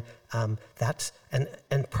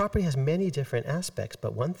property has many different aspects.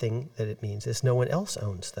 But one thing that it means is no one else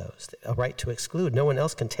owns those. A right to exclude. No one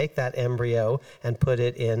else can take that embryo and put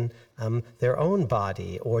it in their own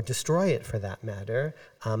body or destroy it, for that matter.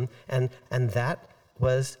 And that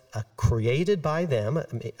was created by them,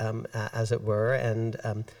 as it were, and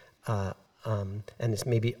it's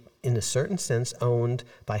maybe in a certain sense, owned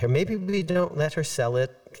by her. Maybe we don't let her sell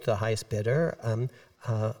it to the highest bidder,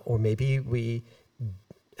 or maybe we,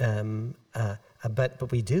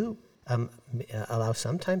 but we do allow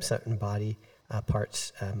sometimes certain body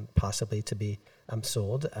parts possibly to be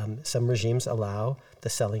sold. Some regimes allow the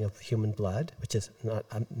selling of human blood, which is not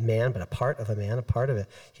a man, but a part of a man, a part of a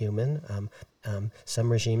human.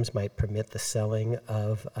 Some regimes might permit the selling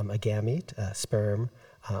of a gamete, sperm,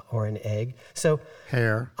 or an egg. So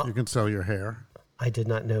hair, you can sell your hair. I did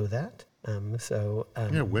not know that.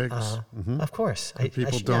 Wigs. Of course.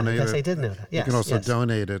 People donate yes, it. I did know that. Yes, you can also yes.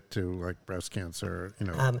 donate it to like breast cancer.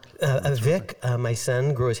 Vic, my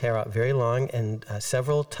son, grew his hair out very long, and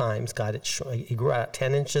several times got it. He grew out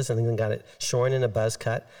 10 inches, and then got it shorn in a buzz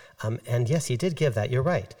cut. And yes, he did give that. You're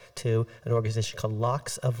right, to an organization called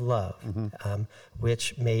Locks of Love,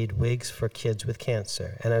 which made wigs for kids with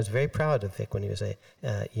cancer. And I was very proud of Vic when he was a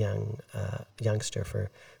youngster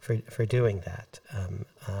for doing that.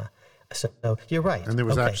 So you're right. And there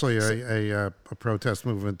was actually a protest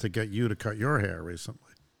movement to get you to cut your hair recently.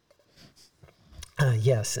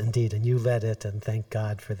 Yes, indeed. And you led it, and thank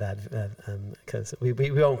God for that, because we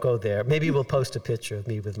won't go there. Maybe we'll post a picture of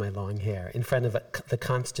me with my long hair in front of the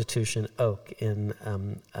Constitution Oak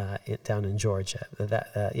down in Georgia.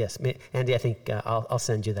 Yes, Andy, I think I'll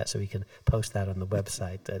send you that so we can post that on the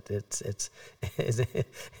website.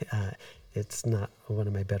 It's not one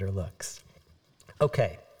of my better looks.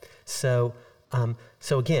 Okay. So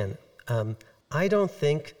again, I don't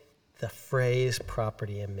think the phrase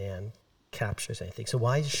 "property in man" captures anything. So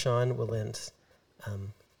why is Sean Wilentz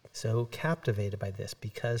so captivated by this?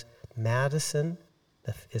 Because Madison,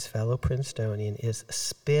 his fellow Princetonian, is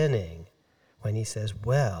spinning when he says,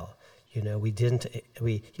 "Well,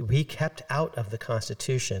 we kept out of the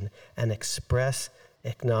Constitution an express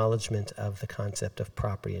acknowledgement of the concept of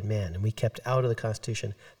property in man. And we kept out of the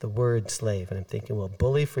Constitution the word slave." And I'm thinking, well,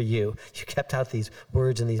 bully for you. You kept out these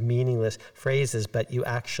words and these meaningless phrases, but you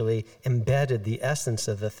actually embedded the essence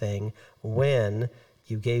of the thing when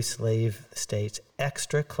you gave slave states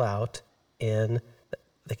extra clout in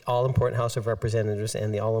the all-important House of Representatives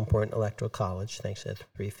and the all-important Electoral College, thanks to the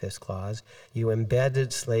 3/5 clause. You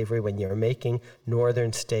embedded slavery when you're making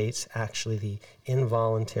northern states actually the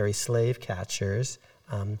involuntary slave catchers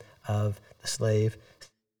of the slave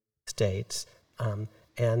states.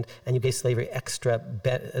 And you gave slavery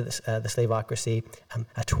the slaveocracy,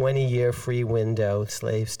 a 20-year free window,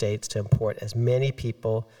 slave states to import as many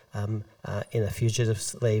people in a fugitive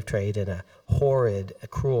slave trade, in a horrid,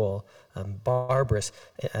 cruel, barbarous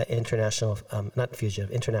international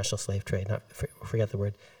slave trade, forget the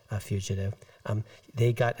word fugitive.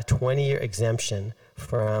 They got a 20-year exemption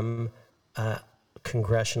from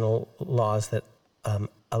congressional laws that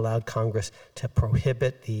allowed Congress to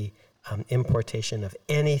prohibit the importation of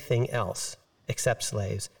anything else except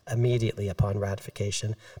slaves immediately upon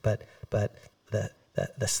ratification, but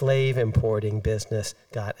the slave importing business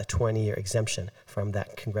got a 20-year exemption from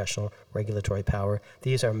that congressional regulatory power.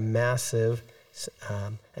 These are massive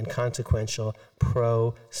and consequential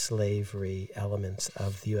pro-slavery elements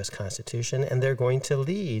of the U.S. Constitution, and they're going to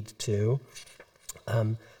lead to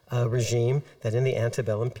a regime that in the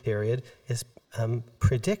antebellum period is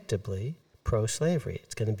predictably pro-slavery.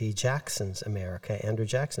 It's going to be Jackson's America, Andrew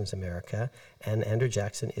Jackson's America, and Andrew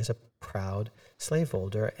Jackson is a proud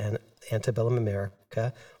slaveholder, and antebellum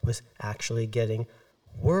America was actually getting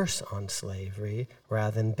worse on slavery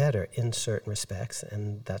rather than better in certain respects,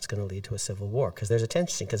 and that's going to lead to a civil war, because there's a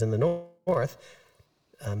tension, because in the North,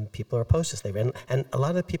 people are opposed to slavery, and a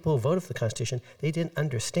lot of the people who voted for the Constitution, they didn't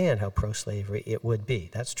understand how pro-slavery it would be.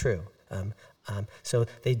 That's true. So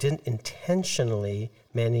they didn't intentionally,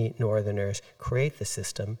 many Northerners, create the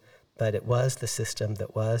system, but it was the system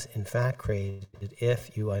that was, in fact, created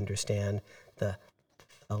if you understand the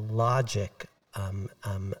logic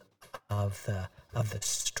of the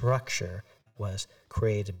structure was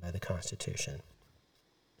created by the Constitution.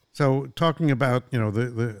 So, talking about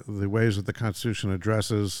the ways that the Constitution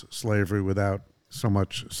addresses slavery without so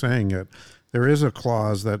much saying it, there is a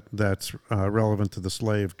clause that's relevant to the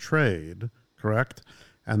slave trade, correct?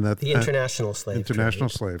 And that the international slave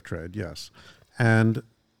slave trade, yes. And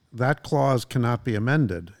that clause cannot be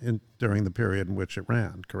amended during the period in which it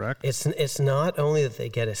ran, correct? It's not only that they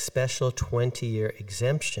get a special 20-year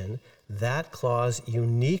exemption. That clause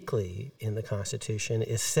uniquely in the Constitution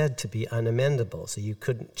is said to be unamendable. So you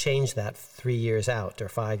couldn't change that 3 years out or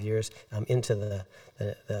 5 years into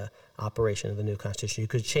the operation of the new Constitution. You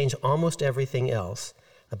could change almost everything else,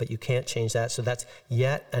 but you can't change that. So that's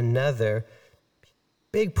yet another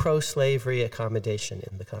big pro-slavery accommodation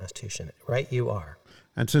in the Constitution. Right, you are.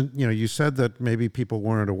 And so, you said that maybe people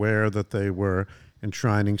weren't aware that they were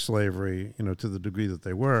enshrining slavery, to the degree that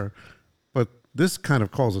they were. But this kind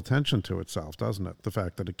of calls attention to itself, doesn't it? The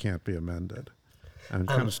fact that it can't be amended. And it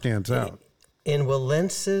kind of stands out. In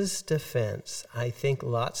Willentz's defense, I think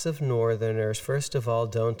lots of Northerners, first of all,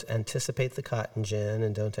 don't anticipate the cotton gin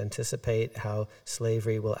and don't anticipate how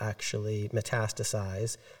slavery will actually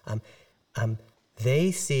metastasize.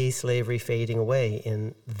 They see slavery fading away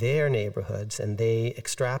in their neighborhoods, and they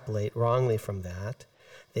extrapolate wrongly from that.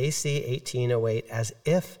 They see 1808 as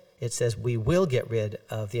if it says we will get rid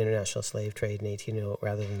of the international slave trade in 1808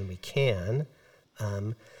 rather than we can.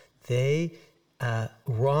 They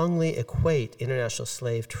wrongly equate international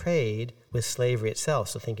slave trade with slavery itself.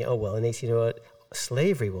 So thinking, in 1808,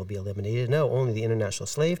 slavery will be eliminated. No, only the international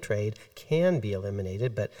slave trade can be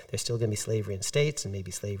eliminated, but there's still going to be slavery in states, and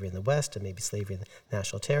maybe slavery in the West, and maybe slavery in the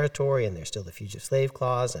national territory, and there's still the Fugitive Slave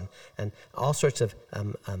Clause, and all sorts of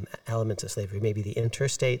elements of slavery, maybe the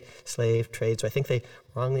interstate slave trade. So I think they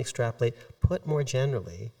wrongly extrapolate. Put more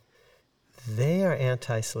generally, they are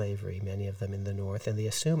anti-slavery, many of them in the North, and they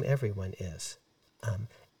assume everyone is.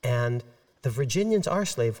 And the Virginians are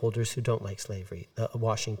slaveholders who don't like slavery.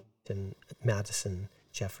 Washington, Madison,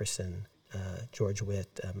 Jefferson, George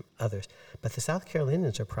Witt, others. But the South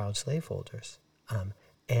Carolinians are proud slaveholders.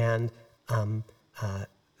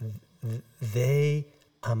 They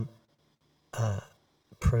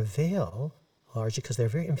prevail largely because they're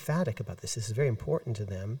very emphatic about this. This is very important to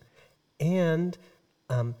them. And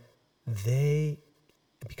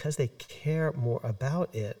because they care more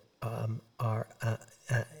about it,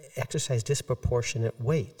 exercise disproportionate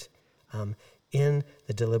weight in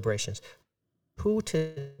the deliberations. Who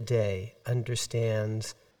today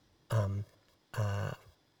understands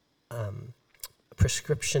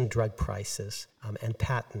prescription drug prices and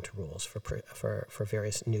patent rules for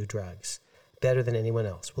various new drugs better than anyone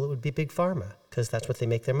else? Well, it would be Big Pharma, because that's what they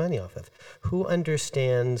make their money off of. Who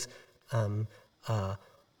understands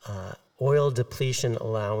oil depletion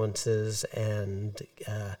allowances and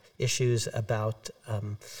issues about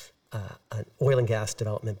oil and gas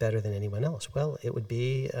development better than anyone else? Well, it would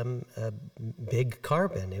be Big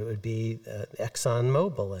Carbon. It would be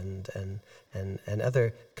ExxonMobil and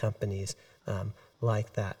other companies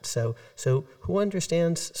like that. So who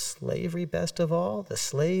understands slavery best of all? The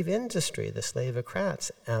slave industry, the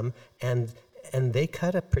slavocrats, and they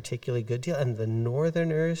cut a particularly good deal. And the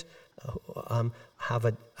Northerners have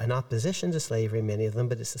an opposition to slavery, many of them,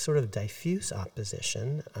 but it's a sort of diffuse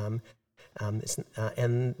opposition.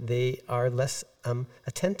 And they are less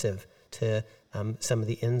attentive to some of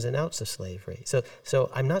the ins and outs of slavery. So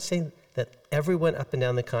I'm not saying that everyone up and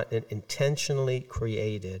down the continent intentionally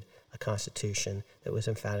created a constitution that was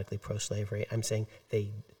emphatically pro-slavery. I'm saying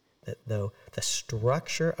that though the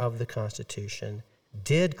structure of the Constitution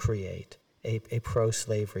did create a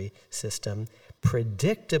pro-slavery system,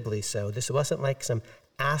 predictably so. This wasn't like some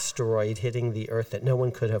asteroid hitting the Earth that no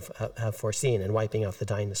one could have foreseen and wiping out the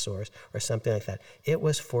dinosaurs or something like that. It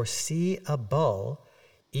was foreseeable,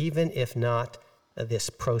 even if not this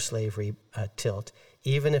pro-slavery tilt,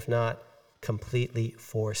 even if not completely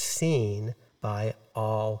foreseen by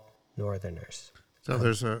all Northerners. So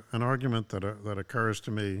there's an argument that occurs to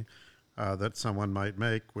me that someone might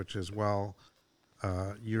make, which is,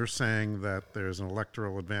 you're saying that there's an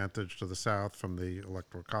electoral advantage to the South from the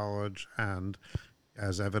Electoral College, and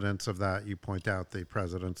as evidence of that, you point out the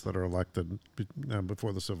presidents that are elected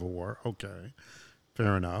before the Civil War. Okay,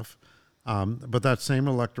 fair enough. But that same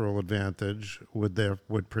electoral advantage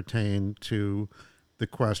would pertain to the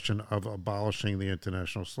question of abolishing the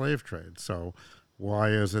international slave trade. So why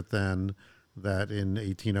is it then that in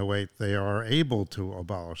 1808 they are able to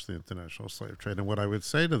abolish the international slave trade? And what I would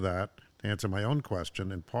say to that, to answer my own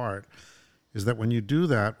question in part, is that when you do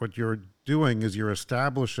that, what you're doing is you're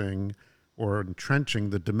establishing or entrenching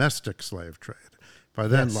the domestic slave trade. By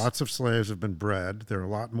then, Yes. Lots of slaves have been bred. There are a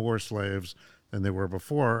lot more slaves than there were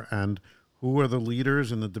before. And who are the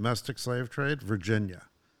leaders in the domestic slave trade? Virginia.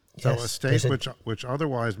 So Yes, a state which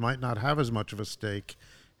otherwise might not have as much of a stake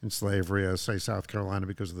in slavery as, say, South Carolina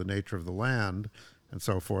because of the nature of the land and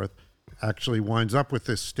so forth, actually winds up with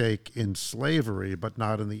this stake in slavery, but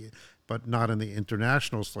not in the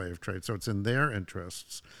international slave trade. So it's in their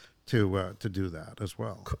interests to do that as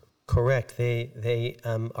well. Correct. They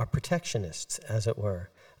are protectionists, as it were.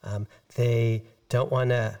 They don't want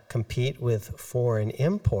to compete with foreign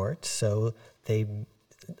imports, so the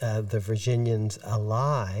Virginians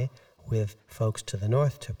ally with folks to the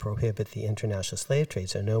north to prohibit the international slave trade.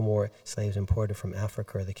 So no more slaves imported from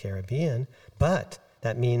Africa or the Caribbean. But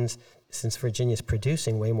that means since Virginia's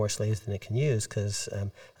producing way more slaves than it can use, because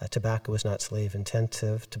tobacco is not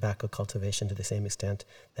slave-intensive, tobacco cultivation to the same extent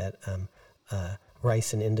that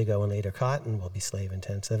rice and indigo and later cotton will be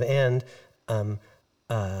slave-intensive, and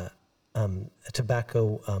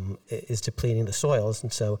tobacco is depleting the soils,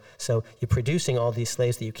 and so you're producing all these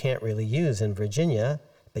slaves that you can't really use in Virginia,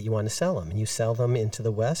 but you want to sell them, and you sell them into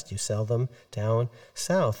the West, you sell them down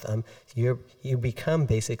South. You become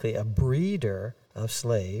basically a breeder of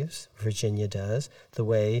slaves, Virginia does, the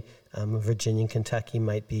way Virginia and Kentucky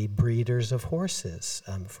might be breeders of horses,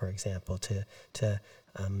 for example, to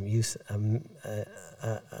use an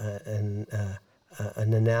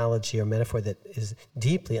analogy or metaphor that is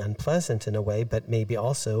deeply unpleasant in a way, but maybe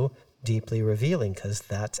also deeply revealing, because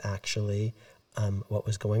that's actually what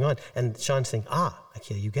was going on. And Sean's saying,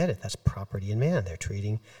 okay, you get it. That's property in man. They're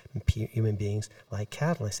treating human beings like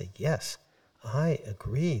cattle. I say, yes, I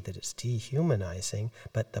agree that it's dehumanizing,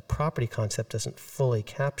 but the property concept doesn't fully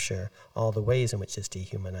capture all the ways in which it's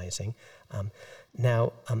dehumanizing.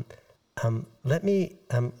 Let me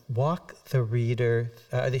walk the reader,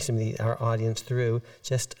 our audience, through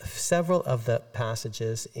just several of the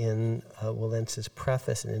passages in Walentz's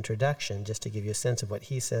preface and introduction, just to give you a sense of what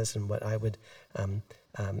he says and what I would,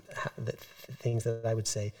 the things that I would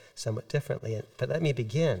say somewhat differently. But let me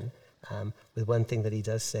begin with one thing that he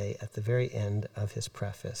does say at the very end of his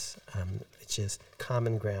preface, which is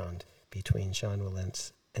common ground between Sean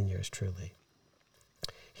Wilentz and yours truly.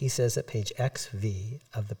 He says at page XV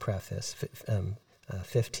of the preface,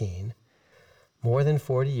 15, more than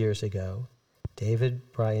 40 years ago,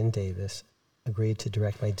 David Bryan Davis agreed to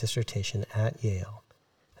direct my dissertation at Yale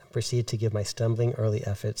and proceed to give my stumbling early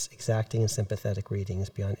efforts exacting and sympathetic readings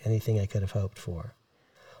beyond anything I could have hoped for.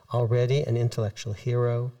 Already an intellectual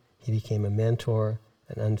hero, he became a mentor,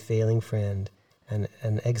 an unfailing friend, and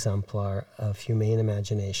an exemplar of humane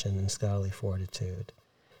imagination and scholarly fortitude.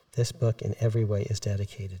 This book in every way is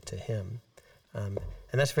dedicated to him. And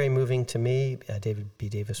that's very moving to me. David B.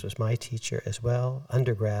 Davis was my teacher as well,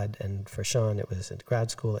 undergrad, and for Sean it was at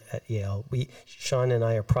grad school at Yale. Sean and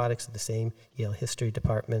I are products of the same Yale history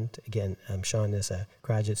department. Again, Sean is a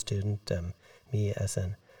graduate student, me as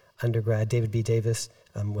an undergrad. David B. Davis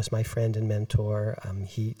was my friend and mentor.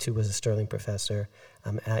 He too was a Sterling professor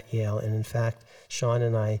at Yale, and in fact, Sean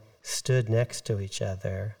and I stood next to each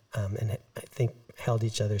other and I think held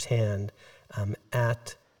each other's hand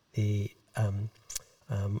at the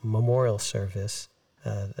memorial service,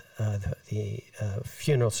 the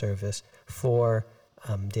funeral service for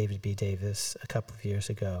David B. Davis a couple of years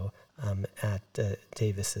ago at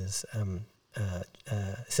Davis's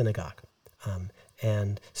synagogue.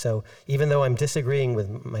 And so even though I'm disagreeing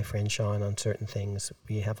with my friend Sean on certain things,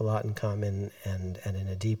 we have a lot in common and in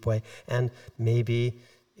a deep way. And maybe,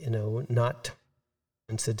 not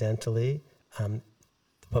incidentally,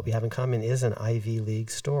 what we have in common is an Ivy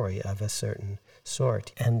League story of a certain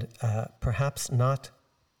sort. And perhaps not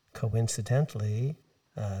coincidentally,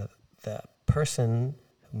 the person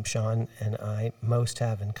whom Sean and I most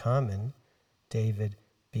have in common, David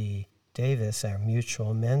B. Davis, our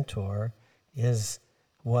mutual mentor,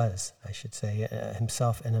 was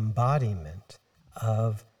himself an embodiment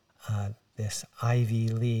of this Ivy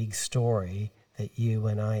League story that you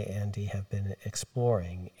and I, Andy, have been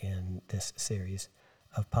exploring in this series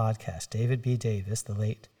of podcasts. David B. Davis, the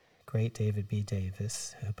late, great David B.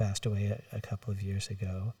 Davis, who passed away a couple of years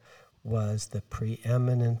ago, was the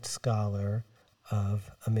preeminent scholar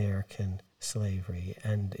of American slavery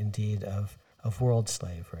and indeed of world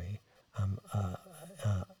slavery,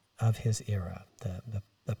 of his era,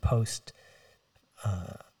 the post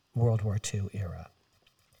World War II era.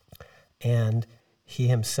 And he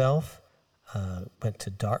himself went to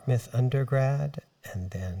Dartmouth undergrad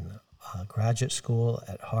and then graduate school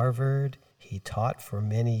at Harvard. He taught for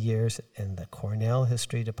many years in the Cornell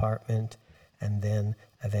History Department and then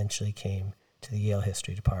eventually came to the Yale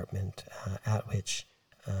History Department, at which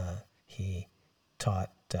he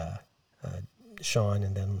taught Sean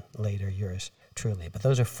and then later yours truly. But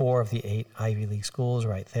those are 4 of the 8 Ivy League schools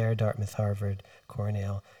right there: Dartmouth, Harvard,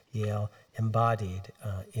 Cornell, Yale, embodied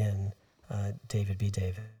in David B.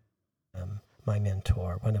 Davis, my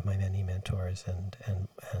mentor, one of my many mentors, and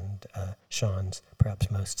Sean's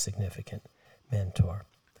perhaps most significant mentor.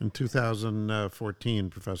 In 2014,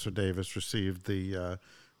 Professor Davis received the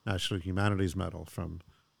National Humanities Medal from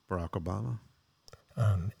Barack Obama.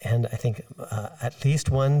 And I think at least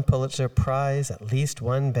one Pulitzer Prize, at least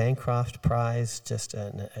one Bancroft Prize, just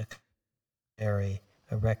a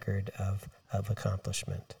record of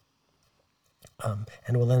accomplishment.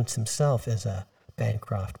 And Wilentz himself is a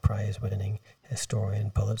Bancroft Prize-winning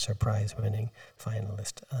historian, Pulitzer Prize-winning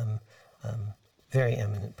finalist. very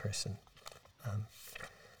eminent person,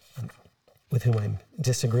 with whom I'm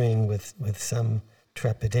disagreeing with some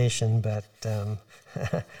trepidation, but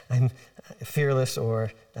I'm fearless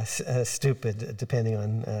or stupid, depending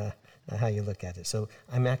on how you look at it. So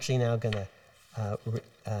I'm actually now going to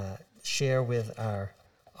share with our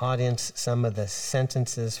audience some of the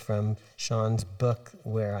sentences from Sean's book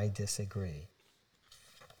where I disagree.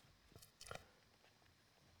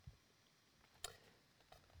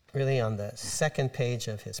 Really, on the second page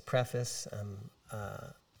of his preface,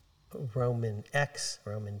 Roman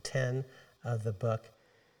 10 of the book,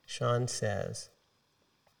 Sean says,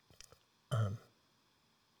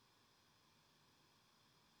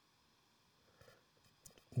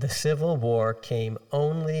 the Civil War came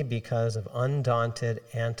only because of undaunted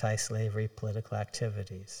anti-slavery political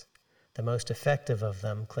activities, the most effective of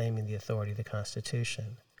them claiming the authority of the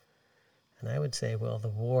Constitution. And I would say, well, the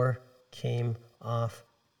war came off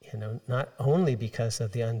not only because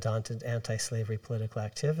of the undaunted anti-slavery political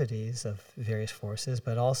activities of various forces,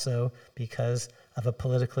 but also because of a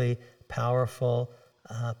politically powerful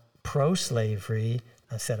pro-slavery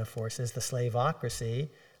set of forces, the slaveocracy,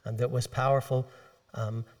 that was powerful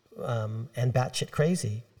and batshit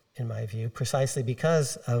crazy, in my view, precisely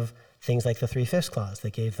because of things like the 3/5 clause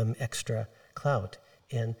that gave them extra clout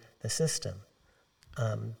in the system.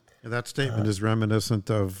 That statement is reminiscent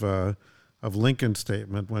of Lincoln's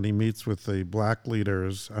statement when he meets with the black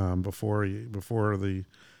leaders before the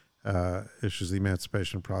issues the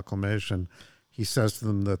Emancipation Proclamation. He says to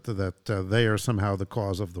them that they are somehow the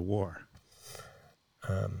cause of the war.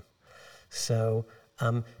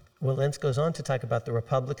 Lentz goes on to talk about the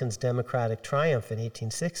Republicans' Democratic triumph in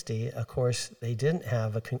 1860. Of course, they didn't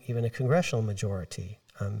have even a congressional majority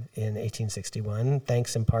in 1861,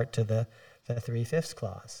 thanks in part to the 3/5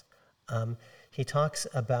 clause. He talks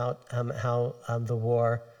about how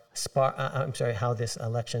how this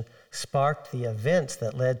election sparked the events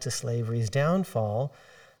that led to slavery's downfall,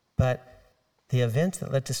 but the events that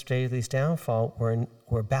led to slavery's downfall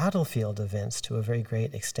were battlefield events to a very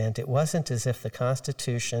great extent. It wasn't as if the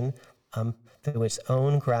Constitution, through its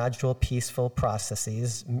own gradual, peaceful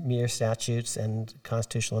processes, mere statutes and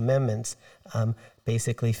constitutional amendments,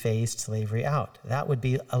 basically phased slavery out. That would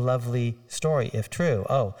be a lovely story if true.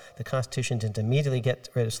 Oh, the Constitution didn't immediately get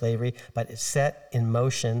rid of slavery, but it set in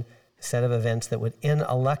motion a set of events that would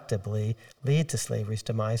ineluctably lead to slavery's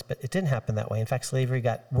demise, but it didn't happen that way. In fact, slavery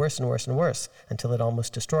got worse and worse and worse until it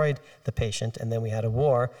almost destroyed the patient, and then we had a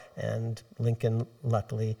war, and Lincoln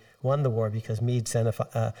luckily won the war because Meade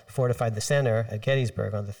fortified the center at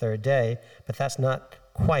Gettysburg on the third day, but that's not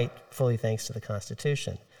quite fully thanks to the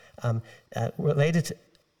Constitution. Related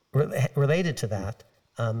to that,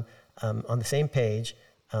 on the same page,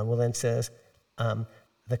 Lentz says,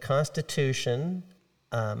 the Constitution,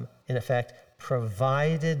 in effect,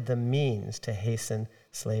 provided the means to hasten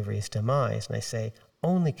slavery's demise. And I say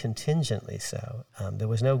only contingently so. There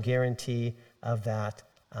was no guarantee of that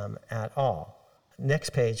at all.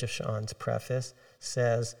 Next page of Sean's preface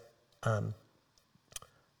says,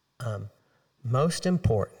 most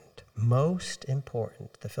important,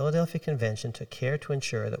 the Philadelphia Convention took care to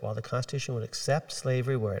ensure that while the Constitution would accept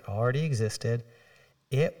slavery where it already existed,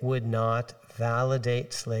 it would not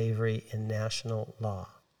validate slavery in national law.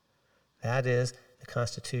 That is, the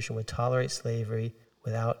Constitution would tolerate slavery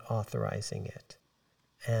without authorizing it.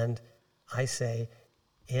 And I say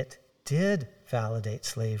it did validate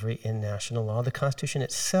slavery in national law. The Constitution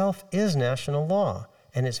itself is national law,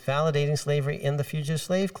 and it's validating slavery in the Fugitive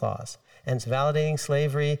Slave Clause, and it's validating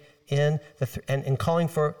slavery in and calling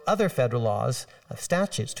for other federal laws,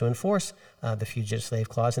 statutes to enforce the Fugitive Slave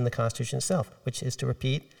Clause in the Constitution itself, which is, to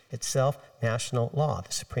repeat, itself national law,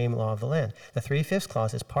 the supreme law of the land. The 3/5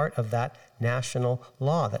 clause is part of that national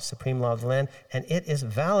law, that supreme law of the land, and it is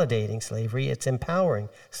validating slavery, it's empowering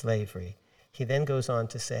slavery. He then goes on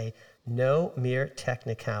to say, no mere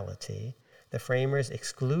technicality, the framers'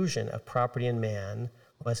 exclusion of property and man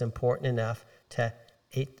was important enough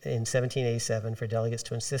in 1787 for delegates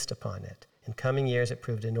to insist upon it. In coming years, it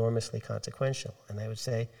proved enormously consequential. And I would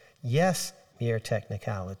say, yes, mere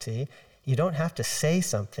technicality. You don't have to say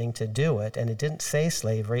something to do it, and it didn't say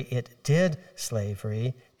slavery, it did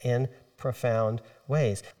slavery in profound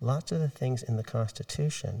ways. Lots of the things in the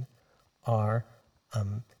Constitution are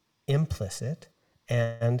implicit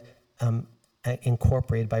and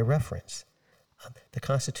incorporated by reference. The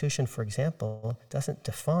Constitution, for example, doesn't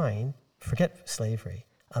define, forget slavery,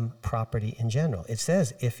 property in general. It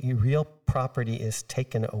says if real property is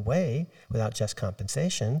taken away without just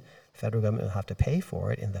compensation, the federal government will have to pay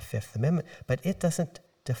for it in the Fifth Amendment, but it doesn't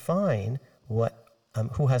define what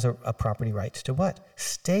who has a property right to what?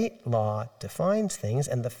 State law defines things,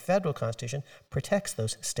 and the federal Constitution protects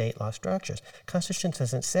those state law structures. Constitution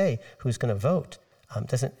doesn't say who's going to vote,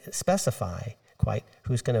 doesn't specify quite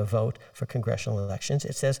who's going to vote for congressional elections.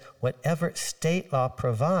 It says whatever state law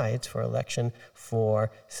provides for election for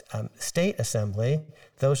state assembly,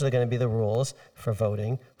 those are going to be the rules for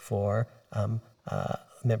voting for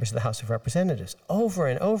members of the House of Representatives. Over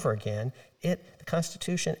and over again, the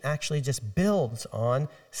Constitution actually just builds on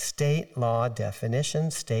state law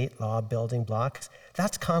definitions, state law building blocks.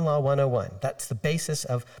 That's Con Law 101. That's the basis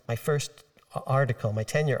of my first article, my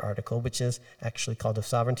tenure article, which is actually called Of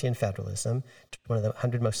Sovereignty and Federalism, one of the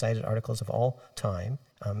 100 most cited articles of all time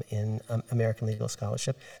in American legal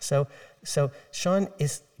scholarship. So Sean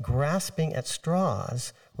is grasping at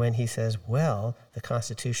straws when he says, well, the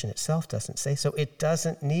Constitution itself doesn't say so. It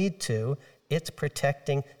doesn't need to. It's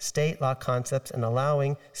protecting state law concepts and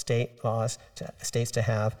allowing states to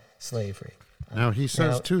have slavery. Now, he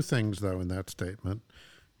says two things, though, in that statement.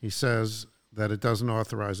 He says that it doesn't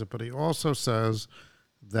authorize it, but he also says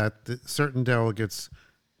that certain delegates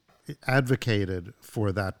advocated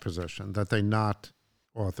for that position, that they not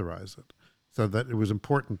authorize it, so that it was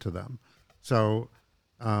important to them. So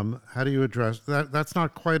how do you address that? That's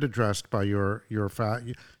not quite addressed by your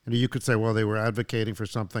fact. You could say, well, they were advocating for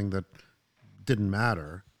something that didn't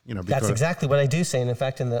matter. That's exactly what I do say. And in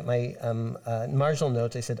fact, in my marginal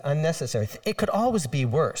notes, I said unnecessary. It could always be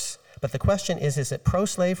worse. But the question is it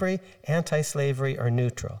pro-slavery, anti-slavery, or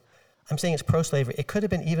neutral? I'm saying it's pro-slavery. It could have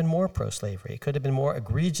been even more pro-slavery. It could have been more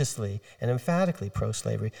egregiously and emphatically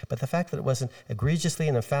pro-slavery. But the fact that it wasn't egregiously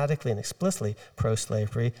and emphatically and explicitly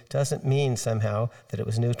pro-slavery doesn't mean somehow that it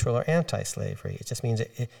was neutral or anti-slavery. It just means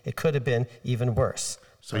it could have been even worse.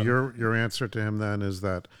 So your answer to him then is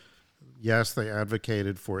that, yes, they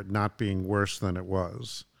advocated for it not being worse than it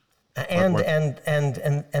was. And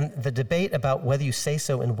the debate about whether you say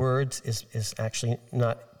so in words is actually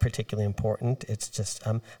not particularly important. It's just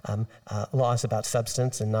laws about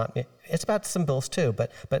substance and not. It's about symbols too.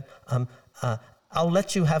 But I'll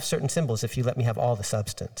let you have certain symbols if you let me have all the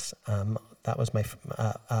substance. That was my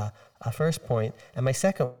first point. And my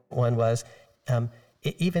second one was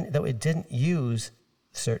even though it didn't use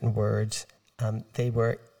certain words,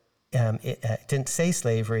 it didn't say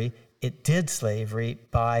slavery. It did slavery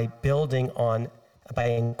by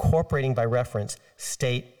incorporating by reference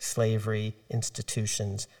state slavery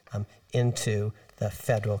institutions into the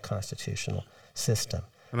federal constitutional system.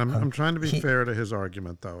 And I'm trying to be fair to his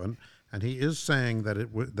argument, though, and he is saying that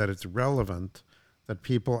that it's relevant that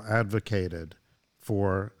people advocated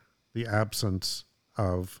for the absence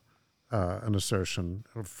of an assertion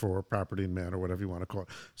for property in man, or whatever you want to call it.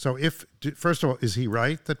 So first of all, is he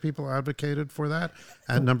right that people advocated for that?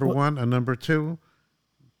 And number one, and number two,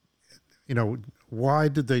 why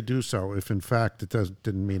did they do so if in fact it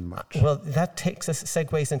didn't mean much? Well, that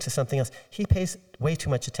segues into something else. He pays way too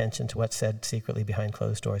much attention to what's said secretly behind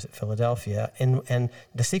closed doors at Philadelphia, and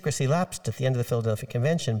the secrecy lapsed at the end of the Philadelphia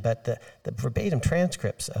Convention, but the verbatim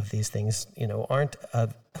transcripts of these things, aren't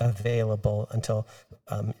available until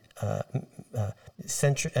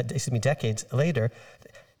decades later.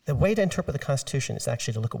 The way to interpret the Constitution is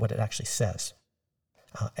actually to look at what it actually says.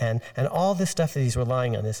 And all this stuff that he's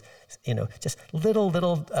relying on is, just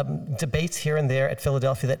little debates here and there at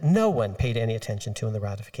Philadelphia that no one paid any attention to in the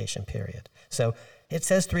ratification period. So it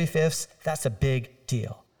says 3/5. That's a big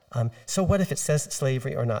deal. So what if it says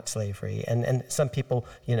slavery or not slavery? And some people,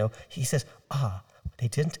 he says, they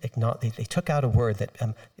didn't acknowledge. They took out a word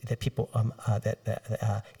that people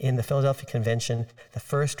in the Philadelphia Convention, the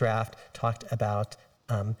first draft talked about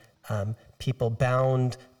people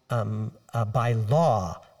bound by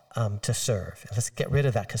law to serve. Let's get rid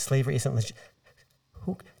of that because slavery isn't legit.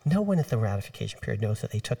 No one at the ratification period knows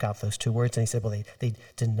that they took out those two words, and he said, well, they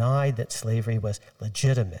denied that slavery was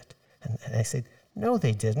legitimate. And I said, no,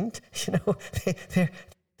 they didn't.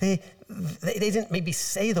 They didn't maybe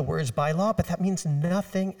say the words by law, but that means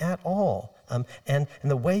nothing at all. And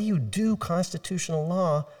the way you do constitutional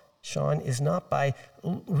law, Sean, is not by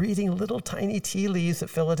reading little tiny tea leaves at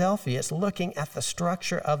Philadelphia. It's looking at the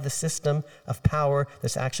structure of the system of power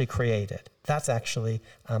that's actually created. That's actually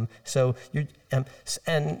so you're and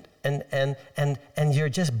you're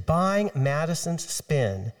just buying Madison's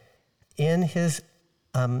spin in his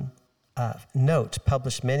note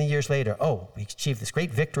published many years later. Oh, we achieved this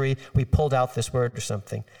great victory. We pulled out this word or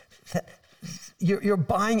something. You're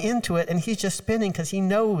buying into it, and he's just spinning because he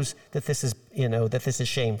knows that this is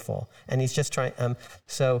shameful, and he's just trying. And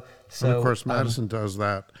of course, Madison does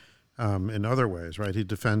that in other ways, right? He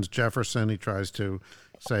defends Jefferson. He tries to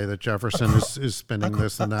say that Jefferson is spinning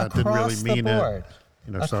this and that, didn't really mean it.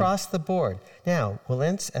 Across the board. Now,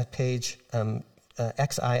 Wilentz at page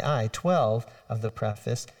XII 12 of the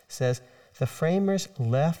preface says, the framers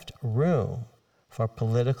left room for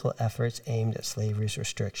political efforts aimed at slavery's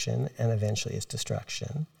restriction and eventually its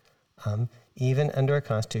destruction, even under a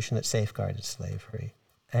constitution that safeguarded slavery.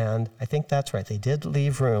 And I think that's right. They did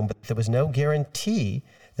leave room, but there was no guarantee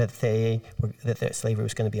that that slavery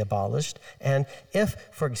was going to be abolished. And if,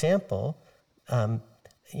 for example,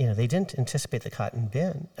 they didn't anticipate the cotton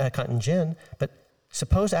gin, but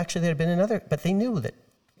suppose actually there had been another, but they knew that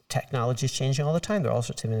technology is changing all the time. There are all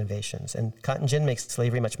sorts of innovations, and cotton gin makes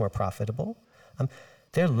slavery much more profitable.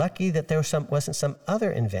 They're lucky that there wasn't some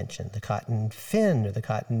other invention, the cotton fin or the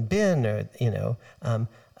cotton bin, or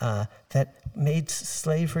that made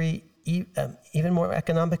slavery even more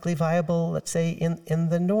economically viable. Let's say in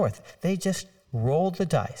the North, they just rolled the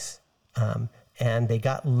dice, and they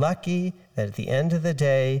got lucky that at the end of the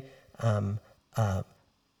day, the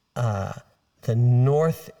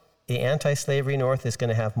North, the anti-slavery North, is going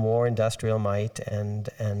to have more industrial might and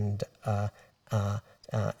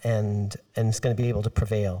it's going to be able to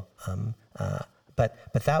prevail.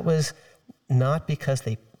 But that was not because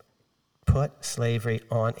they put slavery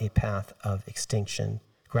on a path of extinction,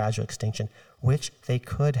 gradual extinction, which they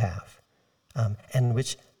could have, and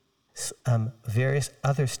which various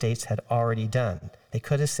other states had already done. They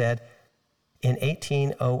could have said, in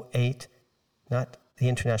 1808, not the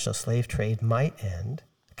international slave trade might end,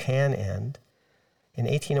 can end. In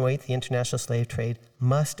 1808, the international slave trade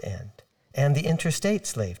must end. And the interstate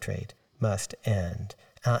slave trade must end.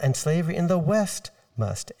 And slavery in the West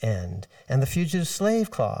must end. And the Fugitive Slave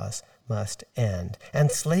Clause must end. And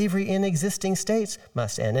slavery in existing states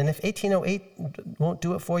must end. And if 1808 won't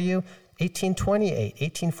do it for you, 1828,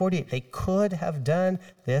 1848, they could have done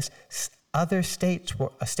this. Other states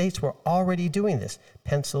were already doing this.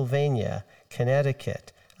 Pennsylvania,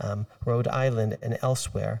 Connecticut, Rhode Island, and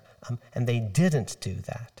elsewhere. And they didn't do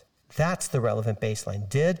that. That's the relevant baseline.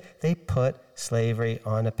 Did they put slavery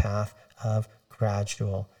on a path of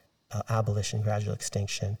gradual abolition, gradual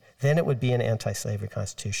extinction? Then it would be an anti-slavery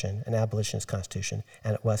constitution, an abolitionist constitution,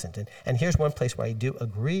 and it wasn't. And here's one place where I do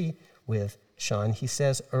agree with Sean. He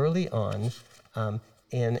says early on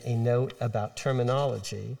in a note about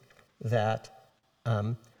terminology that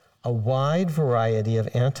a wide variety of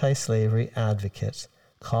anti-slavery advocates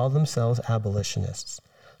call themselves abolitionists,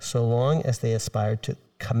 so long as they aspired to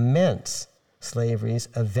commence slavery's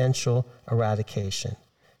eventual eradication.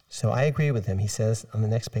 So I agree with him. He says on the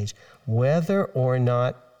next page, whether or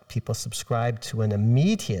not people subscribe to an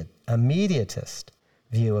immediatist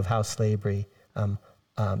view of how slavery,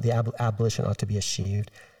 the abolition ought to be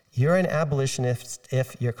achieved, you're an abolitionist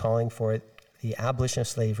if you're calling for the abolition of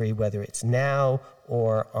slavery, whether it's now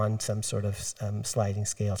or on some sort of sliding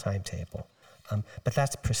scale timetable. But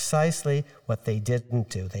that's precisely what they didn't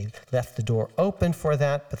do. They left the door open for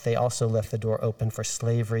that, but they also left the door open for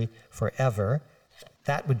slavery forever.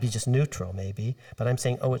 That would be just neutral, maybe. But I'm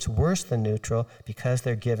saying, it's worse than neutral because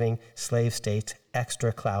they're giving slave states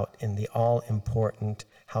extra clout in the all-important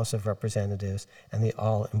House of Representatives and the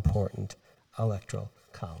all-important Electoral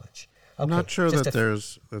College. I'm not sure that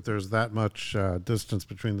there's that much distance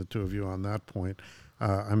between the two of you on that point.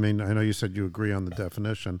 I mean, I know you said you agree on the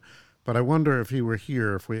definition, but I wonder if he were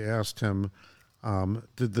here, if we asked him,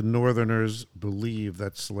 did the Northerners believe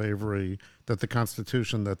that slavery, that the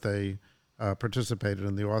Constitution that they participated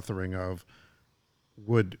in the authoring of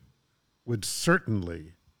would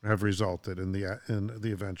certainly have resulted in the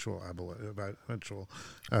eventual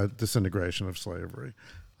disintegration of slavery?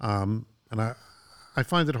 And I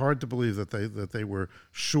find it hard to believe that they were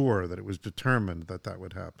sure that it was determined that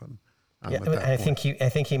would happen. I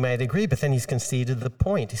think he might agree, but then he's conceded the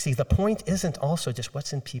point. You see, the point isn't also just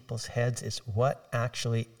what's in people's heads; it's what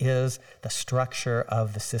actually is the structure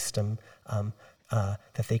of the system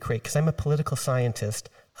that they create. Because I'm a political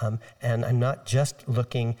scientist, and I'm not just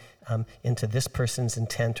looking into this person's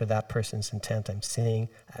intent or that person's intent. I'm seeing,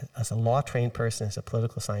 as a law-trained person, as a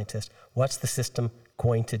political scientist, what's the system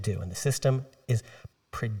going to do? And the system is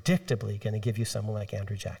predictably going to give you someone like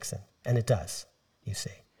Andrew Jackson, and it does. You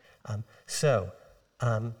see.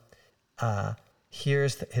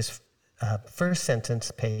 Here's his first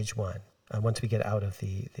sentence, page 1. Once we get out of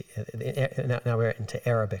now we're into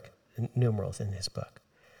Arabic numerals in his book.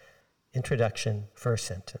 Introduction, first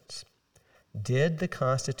sentence. Did the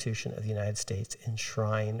Constitution of the United States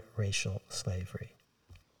enshrine racial slavery?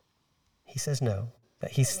 He says no.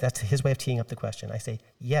 That's his way of teeing up the question. I say,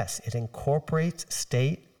 yes, it incorporates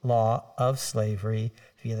state law of slavery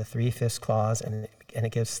via the 3/5 clause, and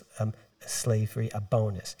it gives slavery a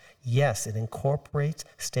bonus. Yes, it incorporates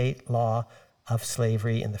state law of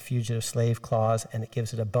slavery in the Fugitive Slave Clause, and it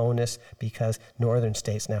gives it a bonus because northern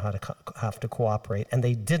states now have to cooperate, and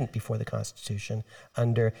they didn't before the Constitution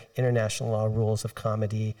under international law rules of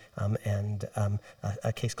comity and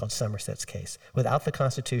a case called Somerset's case. Without the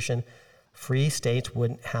Constitution, free states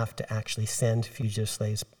wouldn't have to actually send fugitive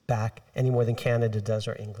slaves back any more than Canada does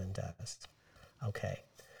or England does. Okay.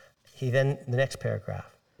 The next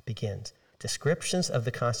paragraph begins. Descriptions of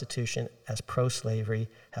the Constitution as pro-slavery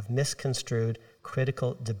have misconstrued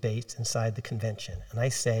critical debates inside the convention. And I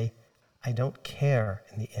say, I don't care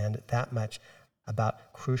in the end that much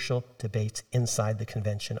about crucial debates inside the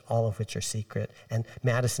convention, all of which are secret. And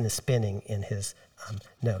Madison is spinning in his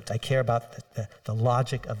notes. I care about the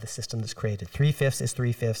logic of the system that's created. 3/5 is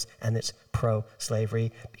 3/5, and it's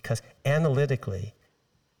pro-slavery because analytically,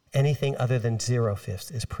 anything other than 0/5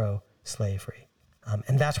 is pro-slavery.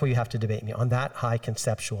 And that's where you have to debate me, on that high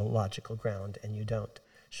conceptual logical ground, and you don't,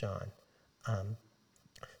 Sean.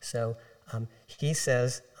 So he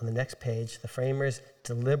says on the next page, the framers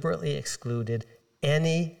deliberately excluded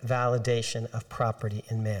any validation of property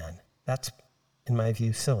in man. That's, in my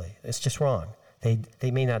view, silly. It's just wrong.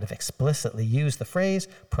 They may not have explicitly used the phrase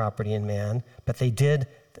property in man, but they did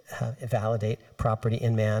validate property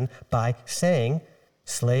in man by saying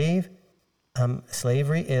slavery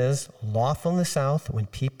is lawful in the South. When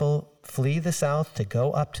people flee the South to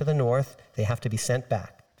go up to the North, they have to be sent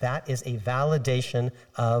back. That is a validation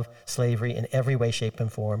of slavery in every way, shape,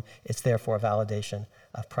 and form. It's therefore a validation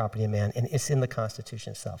of property in man, and it's in the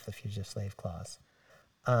Constitution itself, the Fugitive Slave Clause.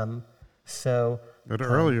 But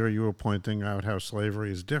earlier you were pointing out how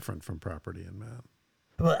slavery is different from property in man.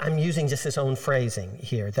 Well, I'm using just his own phrasing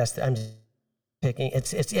here. I'm just picking.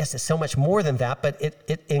 It's so much more than that, but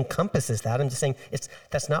it encompasses that. I'm just saying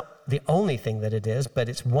that's not the only thing that it is, but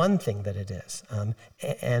it's one thing that it is.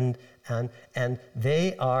 And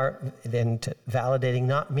they are then validating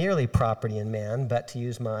not merely property in man, but to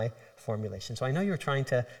use my formulation. So I know you're trying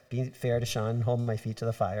to be fair to Sean and hold my feet to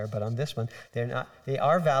the fire, but on this one, they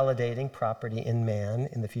are validating property in man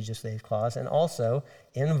in the Fugitive Slave Clause, and also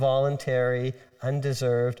involuntary,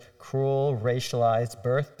 undeserved, cruel, racialized,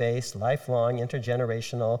 birth-based, lifelong,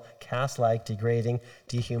 intergenerational, caste-like, degrading,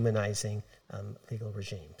 dehumanizing legal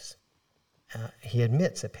regimes. He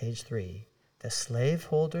admits at page 3, the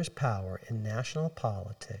slaveholders' power in national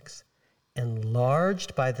politics,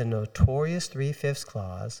 enlarged by the notorious 3/5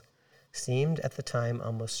 clause, seemed at the time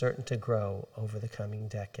almost certain to grow over the coming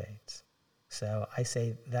decades. So I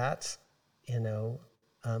say that's,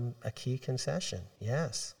 a key concession,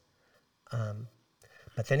 yes.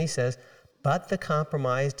 But then he says, but the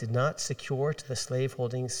compromise did not secure to the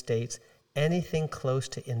slaveholding states anything close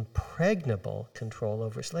to impregnable control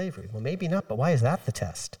over slavery. Well, maybe not, but why is that the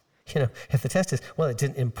test? If the test is, well, it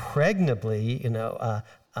didn't impregnably,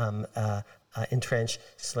 entrench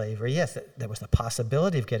slavery. Yes, there was the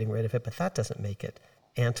possibility of getting rid of it, but that doesn't make it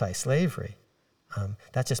anti-slavery.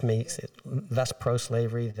 That just makes it less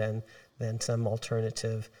pro-slavery than some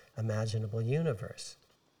alternative imaginable universe.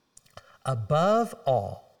 Above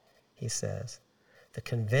all, he says, the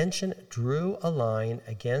convention drew a line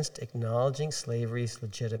against acknowledging slavery's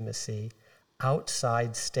legitimacy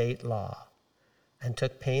outside state law and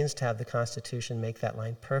took pains to have the Constitution make that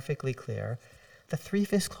line perfectly clear. The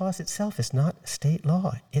 3/5 clause itself is not state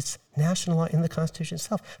law. It's national law in the Constitution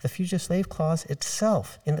itself. The Fugitive Slave Clause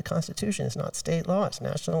itself in the Constitution is not state law. It's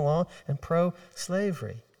national law and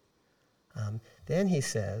pro-slavery. Then he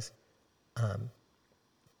says,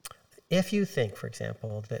 if you think, for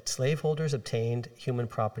example, that slaveholders obtained human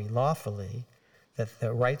property lawfully, that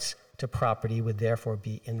the rights to property would therefore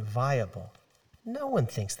be inviolable. No one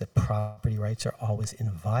thinks that property rights are always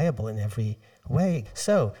inviolable in every way.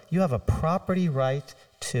 So you have a property right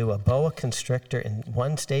to a boa constrictor in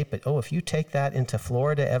one state, but if you take that into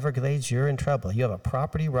Florida Everglades, you're in trouble. You have a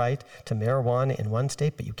property right to marijuana in one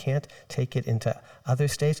state, but you can't take it into other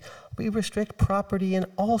states. We restrict property in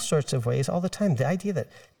all sorts of ways all the time. The idea that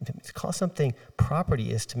to call something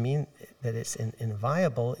property is to mean that it's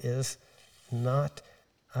inviolable is not.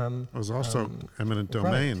 There's also eminent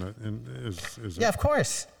domain. Right. Yeah, of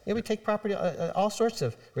course. Yeah, we take property, all sorts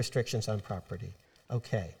of restrictions on property.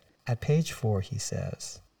 Okay. At page 4, he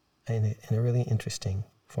says, in a really interesting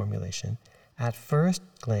formulation, at first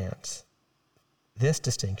glance, this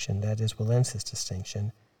distinction, that is Wallence's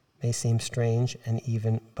distinction, may seem strange and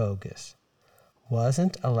even bogus.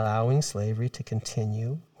 Wasn't allowing slavery to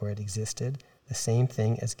continue where it existed the same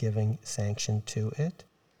thing as giving sanction to it?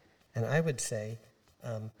 And I would say,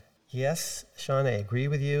 Yes, Sean, I agree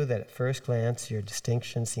with you that at first glance your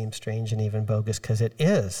distinction seems strange and even bogus, because it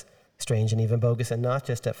is strange and even bogus, and not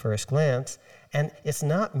just at first glance. And it's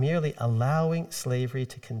not merely allowing slavery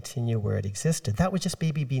to continue where it existed. That would just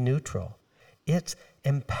maybe be neutral. It's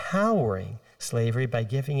empowering slavery by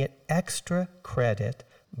giving it extra credit,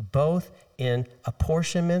 both in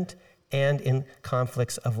apportionment and in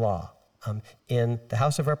conflicts of law. In the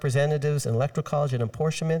House of Representatives and Electoral College and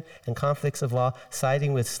apportionment and conflicts of law,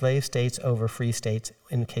 siding with slave states over free states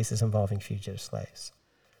in cases involving fugitive slaves.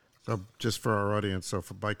 So just for our audience, so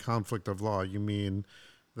by conflict of law, you mean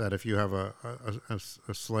that if you have a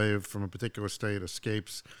slave from a particular state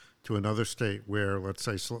escapes to another state where, let's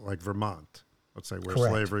say, like Vermont, let's say where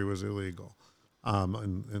Correct. slavery was illegal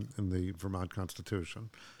in the Vermont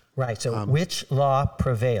Constitution. Right, so which law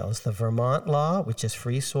prevails? The Vermont law, which is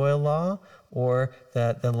free soil law, or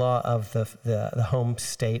the law of the home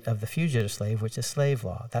state of the fugitive slave, which is slave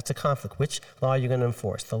law? That's a conflict. Which law are you going to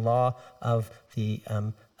enforce? The law of the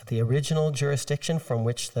original jurisdiction from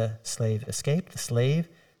which the slave escaped, the slave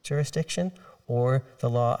jurisdiction, or the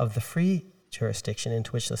law of the free jurisdiction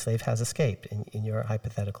into which the slave has escaped, in your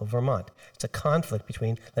hypothetical Vermont? It's a conflict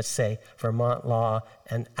between, let's say, Vermont law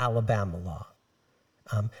and Alabama law.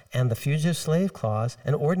 And the Fugitive Slave Clause,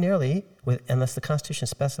 and ordinarily, unless the Constitution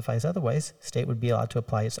specifies otherwise, state would be allowed to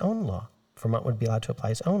apply its own law. Vermont would be allowed to apply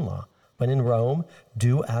its own law. When in Rome,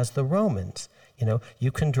 do as the Romans.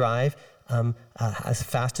 You can drive as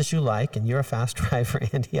fast as you like, and you're a fast driver,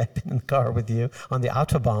 Andy. I've been in the car with you on the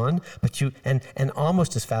Autobahn, but and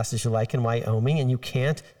almost as fast as you like in Wyoming, and you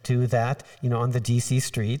can't do that, on the DC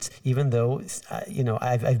streets, even though,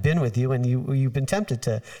 I've been with you, and you've been tempted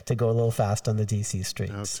to go a little fast on the DC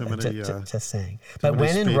streets. Just saying. But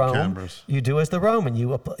when in Rome, cameras. You do as the Roman.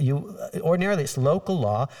 You ordinarily it's local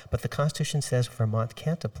law, but the Constitution says Vermont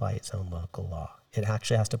can't apply its own local law. It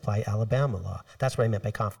actually has to apply Alabama law. That's what I meant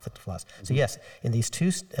by conflict of laws. Mm-hmm. So yes, in these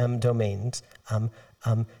two domains,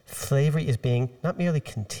 slavery is being not merely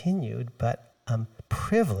continued, but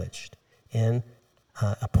privileged in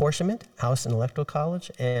apportionment, House and Electoral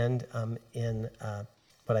College, and in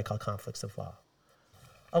what I call conflicts of law.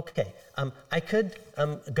 Okay, I could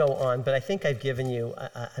go on, but I think I've given you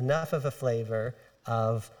enough of a flavor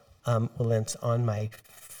of Wilentz on my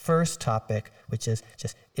first topic, which is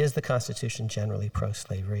the Constitution generally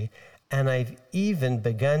pro-slavery? And I've even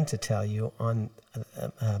begun to tell you on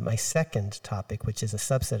my second topic, which is a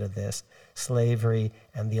subset of this, slavery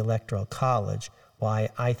and the Electoral College, why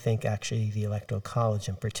I think actually the Electoral College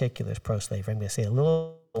in particular is pro-slavery. I'm going to say a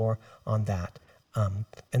little more on that. And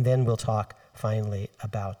then we'll talk finally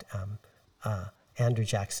about Andrew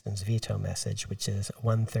Jackson's veto message, which is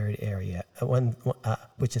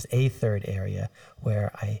which is a third area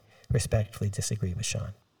where I respectfully disagree with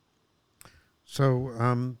Sean. So,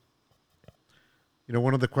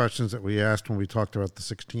 one of the questions that we asked when we talked about the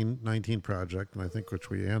 1619 project, and I think which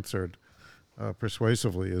we answered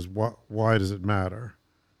persuasively, is why does it matter?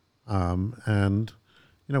 And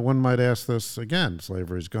one might ask this again: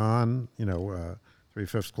 slavery's gone.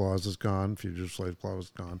 3/5 clause is gone. Fugitive slave clause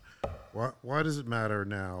is gone. Why does it matter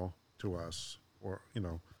now to us? Or,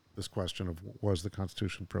 this question of was the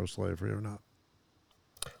Constitution pro-slavery or not?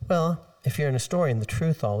 Well, if you're an historian, the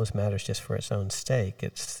truth always matters just for its own sake.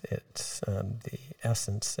 It's the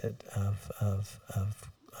essence of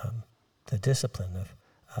the discipline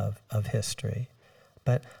of history.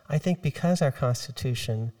 But I think because our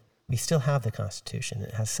Constitution, we still have the Constitution.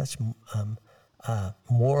 It has such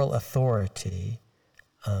moral authority.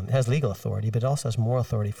 It has legal authority, but it also has moral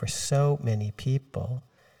authority for so many people.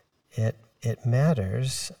 It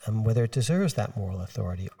matters whether it deserves that moral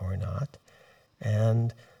authority or not.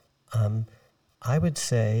 And I would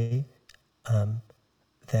say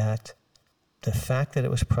that the fact that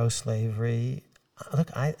it was pro-slavery,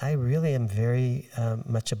 look, I really am very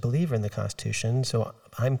much a believer in the Constitution, so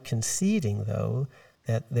I'm conceding, though,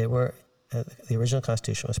 that the original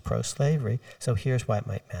Constitution was pro-slavery, so here's why it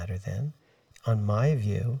might matter then. On my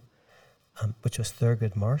view, which was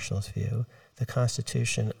Thurgood Marshall's view, the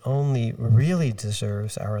Constitution only really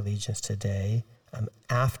deserves our allegiance today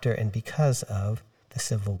after and because of the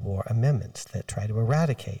Civil War amendments that try to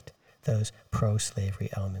eradicate those pro-slavery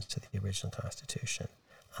elements to the original Constitution.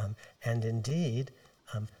 And indeed,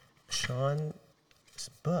 Sean's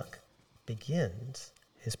book begins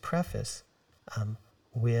his preface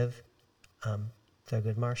with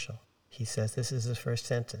Thurgood Marshall. He says, this is his first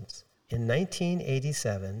sentence: in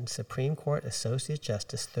 1987, Supreme Court Associate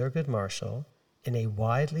Justice Thurgood Marshall, in a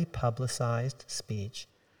widely publicized speech,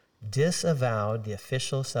 disavowed the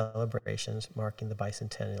official celebrations marking the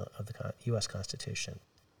bicentennial of the U.S. Constitution.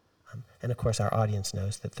 And of course, our audience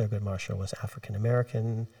knows that Thurgood Marshall was African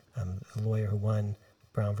American, the lawyer who won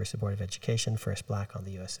Brown versus Board of Education, first black on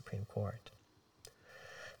the U.S. Supreme Court.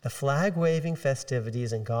 The flag-waving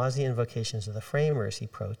festivities and gauzy invocations of the framers, he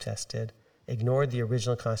protested, ignored the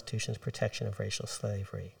original Constitution's protection of racial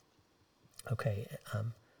slavery. Okay,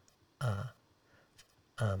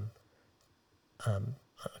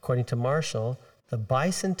 according to Marshall, the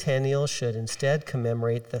bicentennial should instead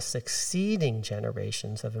commemorate the succeeding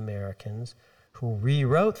generations of Americans who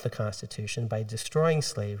rewrote the Constitution by destroying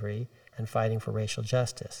slavery and fighting for racial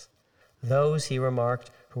justice. Those, he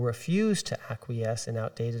remarked, who refused to acquiesce in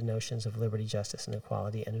outdated notions of liberty, justice, and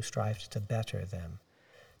equality, and who strived to better them.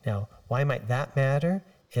 Now, why might that matter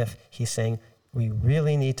if he's saying we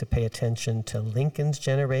really need to pay attention to Lincoln's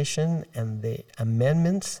generation and the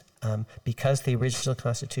amendments because the original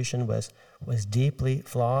Constitution was deeply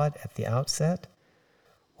flawed at the outset?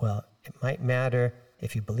 Well, it might matter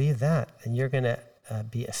if you believe that, then you're going to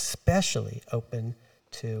be especially open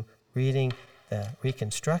to reading the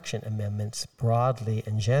Reconstruction amendments broadly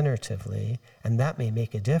and generatively, and that may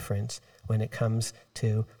make a difference when it comes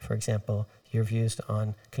to, for example, your views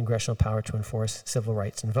on congressional power to enforce civil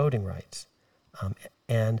rights and voting rights.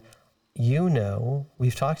 And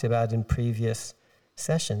we've talked about in previous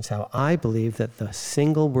sessions how I believe that the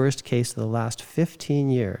single worst case of the last 15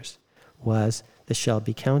 years was the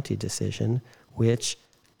Shelby County decision, which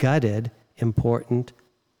gutted important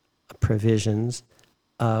provisions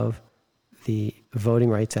of the Voting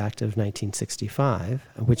Rights Act of 1965,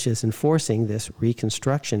 which is enforcing this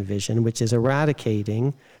Reconstruction vision, which is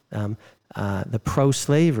eradicating the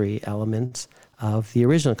pro-slavery elements of the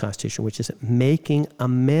original Constitution, which is making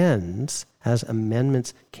amends, as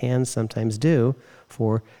amendments can sometimes do,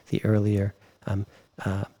 for the earlier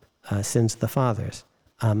sins of the fathers.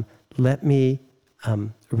 Let me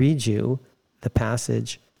read you the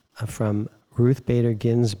passage from Ruth Bader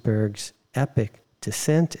Ginsburg's epic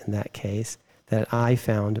dissent in that case that I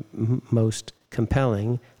found most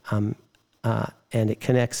compelling, and it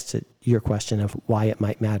connects to your question of why it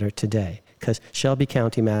might matter today. Because Shelby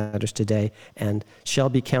County matters today, and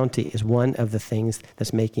Shelby County is one of the things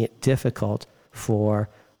that's making it difficult for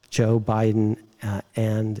Joe Biden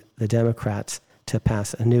and the Democrats to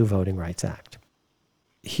pass a new Voting Rights Act.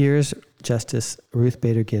 Here's Justice Ruth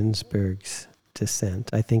Bader Ginsburg's dissent.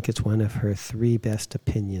 I think it's one of her three best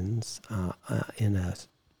opinions in a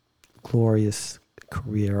glorious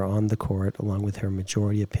career on the court, along with her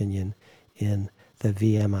majority opinion in the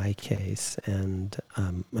VMI case and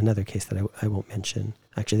another case that I won't mention.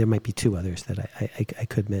 Actually, there might be two others that I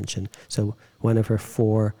could mention. So one of her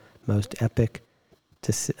four most epic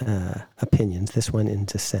opinions, this one in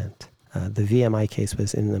dissent. The VMI case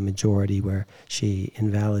was in the majority, where she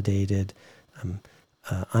invalidated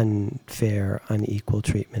unfair, unequal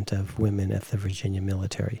treatment of women at the Virginia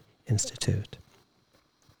Military Institute.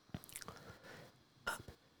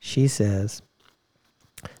 She says,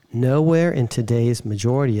 nowhere in today's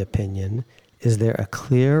majority opinion is there a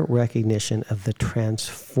clear recognition of the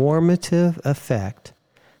transformative effect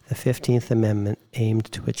the 15th Amendment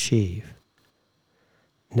aimed to achieve.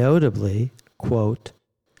 Notably, quote,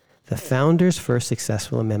 the founders' first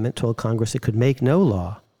successful amendment told Congress it could make no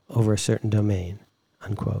law over a certain domain,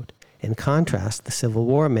 unquote. In contrast, the Civil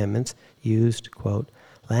War amendments used, quote,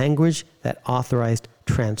 language that authorized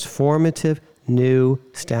transformative new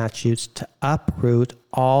statutes to uproot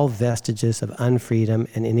all vestiges of unfreedom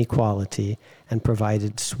and inequality, and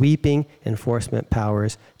provided sweeping enforcement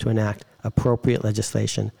powers to enact appropriate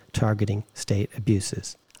legislation targeting state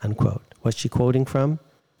abuses, unquote. What's she quoting from?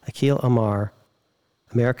 Akhil Amar,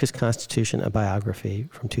 America's Constitution, a Biography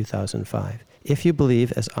from 2005. If you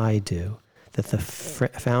believe, as I do, that the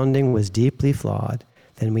founding was deeply flawed,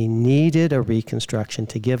 then we needed a Reconstruction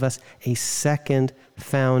to give us a second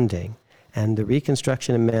founding. And the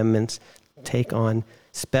Reconstruction amendments take on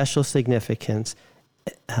special significance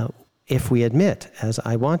if we admit, as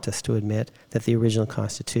I want us to admit, that the original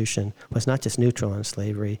Constitution was not just neutral on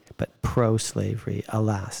slavery, but pro-slavery,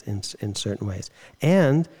 alas, in certain ways.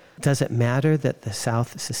 And does it matter that the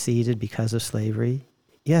South seceded because of slavery?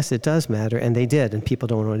 Yes, it does matter, and they did, and people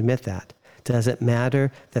don't want to admit that. Does it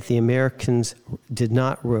matter that the Americans did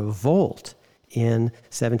not revolt in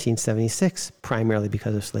 1776 primarily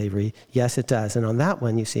because of slavery? Yes, it does. And on that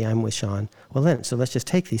one, you see, I'm with Sean Wilent. So let's just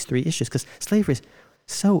take these three issues, because slavery is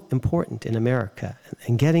so important in America,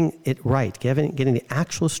 and getting it right, getting the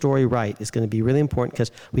actual story right is going to be really important,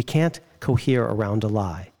 because we can't cohere around a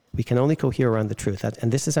lie. We can only cohere around the truth.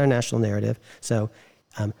 And this is our national narrative. So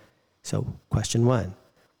question one,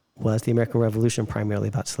 was the American Revolution primarily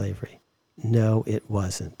about slavery? No, it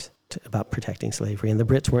wasn't. about protecting slavery, and the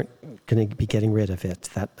Brits weren't going to be getting rid of it.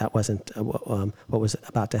 That wasn't what was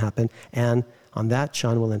about to happen. And on that,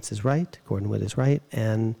 Sean Wilentz is right, Gordon Wood is right,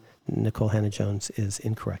 and Nicole Hannah-Jones is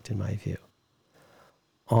incorrect in my view.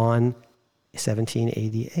 On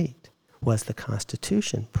 1788, was the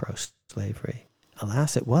Constitution pro-slavery?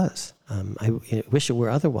 Alas, it was. I wish it were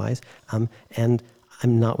otherwise, and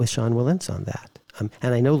I'm not with Sean Wilentz on that.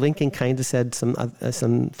 And I know Lincoln kind of said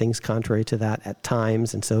some things contrary to that at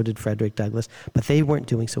times, and so did Frederick Douglass, but they weren't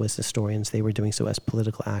doing so as historians, they were doing so as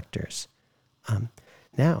political actors.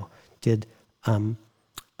 Now, did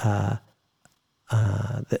the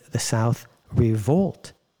South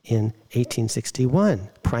revolt in 1861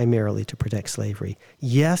 primarily to protect slavery?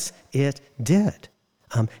 Yes, it did.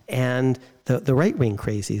 And the right-wing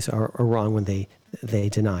crazies are wrong when they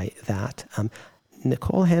deny that.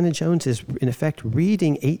 Nicole Hannah-Jones is, in effect,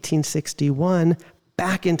 reading 1861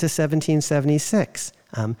 back into 1776.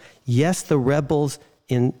 Yes, the rebels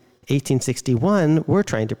in 1861 were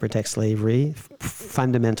trying to protect slavery,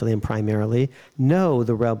 fundamentally and primarily. No,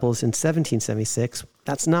 the rebels in 1776,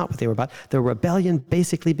 that's not what they were about. The rebellion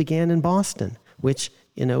basically began in Boston, which,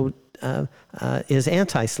 is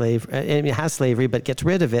anti-slave. It has slavery, but gets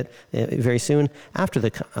rid of it very soon after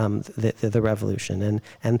the revolution.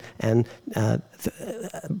 And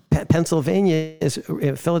Pennsylvania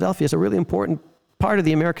Philadelphia is a really important part of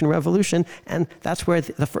the American Revolution, and that's where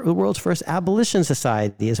the world's first abolition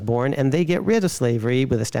society is born, and they get rid of slavery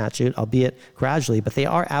with a statute, albeit gradually, but they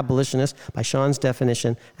are abolitionists by Sean's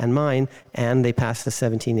definition and mine, and they passed the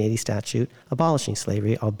 1780 statute abolishing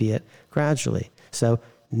slavery, albeit gradually. So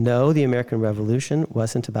no, the American Revolution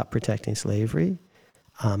wasn't about protecting slavery.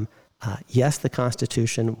 Yes, the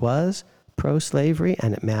Constitution was pro-slavery,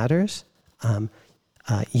 and it matters.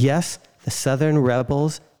 Yes, the Southern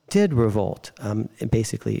rebels did revolt,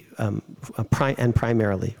 basically, and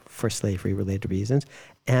primarily for slavery-related reasons.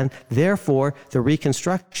 And therefore, the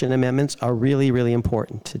Reconstruction Amendments are really, really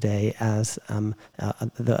important today as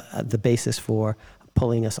the basis for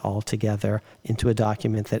pulling us all together into a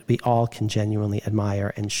document that we all can genuinely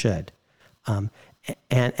admire and should. And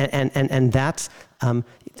that's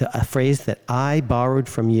a phrase that I borrowed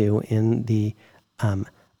from you in the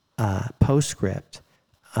postscript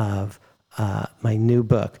of my new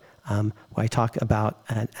book, where I talk about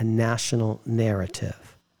a national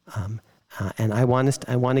narrative. And I want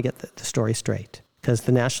to get the story straight, because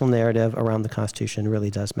the national narrative around the Constitution really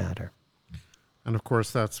does matter. And of course,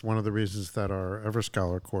 that's one of the reasons that our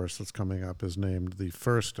EverScholar course that's coming up is named the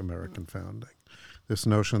First American Founding. This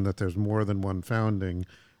notion that there's more than one founding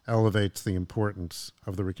elevates the importance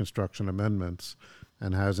of the Reconstruction Amendments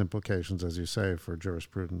and has implications, as you say, for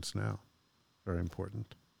jurisprudence now. Very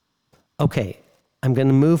important. Okay, I'm going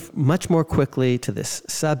to move much more quickly to this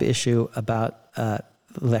sub-issue about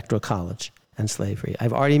electoral college and slavery.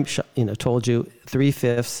 I've already told you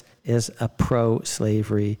 3/5 is a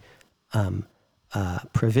pro-slavery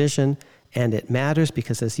provision, and it matters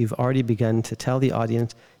because, as you've already begun to tell the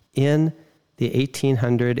audience, in the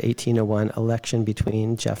 1800-1801 election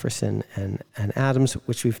between Jefferson and Adams,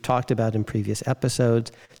 which we've talked about in previous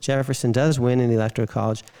episodes, Jefferson does win in the Electoral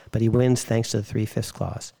College, but he wins thanks to the 3/5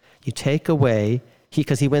 clause. You take away,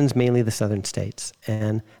 because he wins mainly the southern states,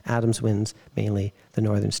 and Adams wins mainly the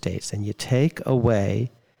northern states, and you take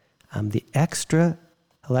away the extra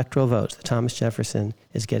electoral votes that Thomas Jefferson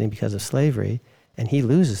is getting because of slavery, and he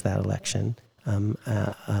loses that election. So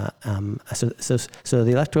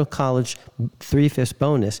the Electoral College 3/5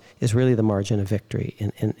 bonus is really the margin of victory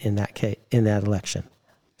in that case, in that election.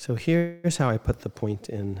 So here's how I put the point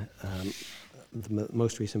in the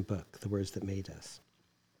most recent book, The Words That Made Us.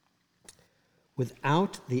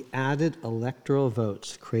 Without the added electoral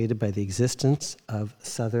votes created by the existence of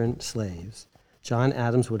Southern slaves, John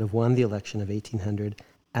Adams would have won the election of 1800,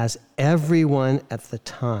 as everyone at the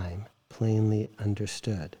time plainly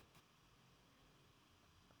understood.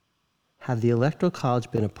 Had the Electoral College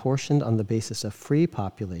been apportioned on the basis of free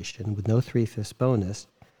population with no 3/5 bonus,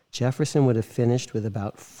 Jefferson would have finished with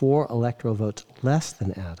about 4 electoral votes less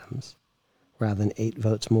than Adams, rather than 8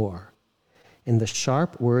 votes more. In the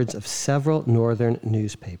sharp words of several northern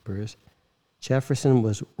newspapers, Jefferson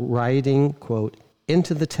was riding, quote,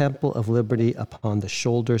 into the temple of liberty upon the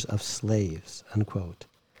shoulders of slaves, unquote.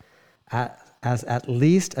 As at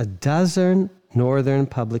least a dozen northern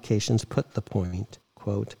publications put the point,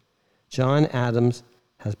 quote, John Adams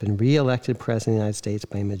has been re-elected President of the United States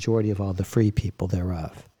by a majority of all the free people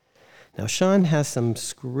thereof. Now, Sean has some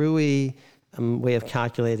screwy way of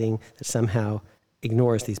calculating that somehow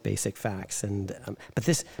ignores these basic facts. And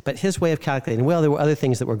but his way of calculating, well, there were other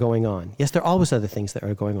things that were going on. Yes, there are always other things that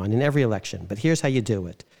are going on in every election, but here's how you do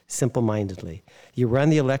it, simple-mindedly. You run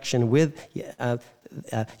the election with,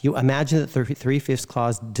 you imagine that the three-fifths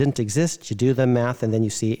clause didn't exist, you do the math, and then you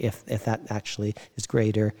see if that actually is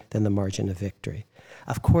greater than the margin of victory.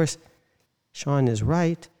 Of course, Sean is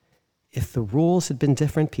right. If the rules had been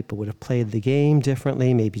different, people would have played the game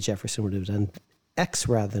differently. Maybe Jefferson would have done X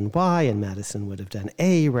rather than Y, and Madison would have done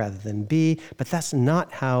A rather than B, but that's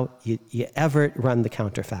not how you ever run the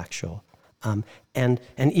counterfactual. And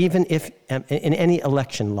even if, in any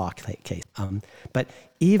election law case, but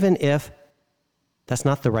even if that's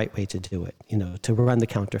not the right way to do it, to run the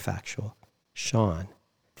counterfactual, Sean,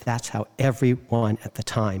 that's how everyone at the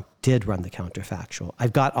time did run the counterfactual.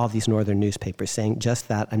 I've got all these northern newspapers saying just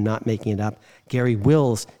that. I'm not making it up. Gary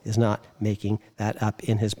Wills is not making that up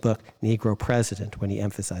in his book, Negro President, when he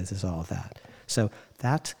emphasizes all that. So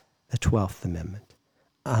that's the 12th Amendment.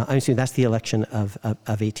 That's the election of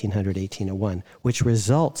 1801, which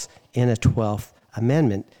results in a 12th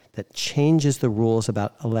Amendment that changes the rules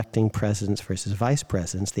about electing presidents versus vice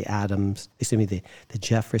presidents, the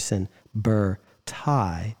Jefferson-Burr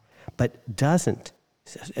tie, but doesn't,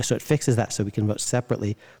 so it fixes that so we can vote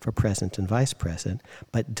separately for president and vice president,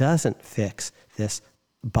 but doesn't fix this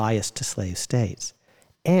bias to slave states.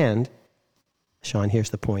 And, Sean, here's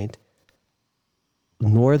the point,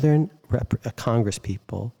 northern Congress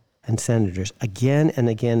people and senators again and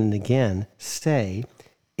again and again say,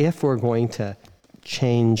 if we're going to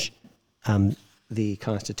change the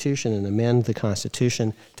Constitution and amend the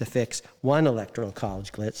Constitution to fix one electoral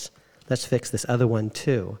college glitch, let's fix this other one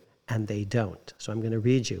too, and they don't. So I'm going to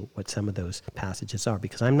read you what some of those passages are,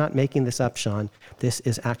 because I'm not making this up, Sean. This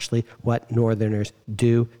is actually what Northerners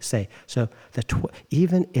do say. So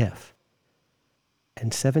even if in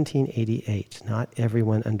 1788, not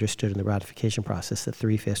everyone understood in the ratification process that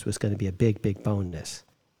three-fifths was going to be a big, big bonus,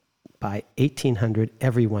 by 1800,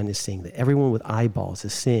 everyone is seeing that. Everyone with eyeballs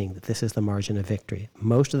is seeing that this is the margin of victory.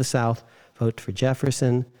 Most of the South vote for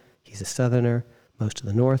Jefferson. He's a Southerner. Most of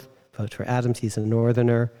the North vote for Adams. He's a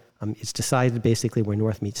Northerner. It's decided basically where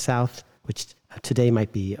North meets South, which today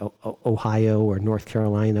might be Ohio or North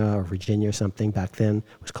Carolina or Virginia or something. Back then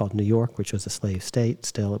it was called New York, which was a slave state.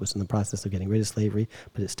 Still, it was in the process of getting rid of slavery,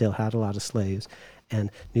 but it still had a lot of slaves. And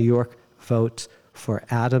New York votes for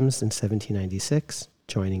Adams in 1796,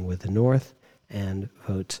 joining with the North, and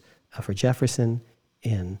votes for Jefferson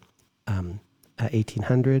in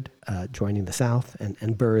 1800, joining the South.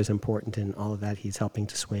 And Burr is important in all of that. He's helping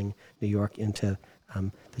to swing New York into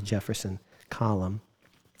the Jefferson column.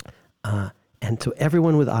 And so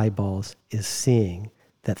everyone with eyeballs is seeing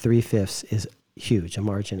that three-fifths is huge, a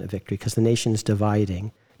margin of victory, because the nation is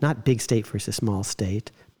dividing, not big state versus small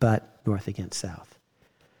state, but North against South.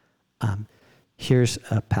 Here's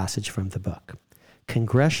a passage from the book.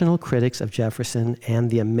 Congressional critics of Jefferson and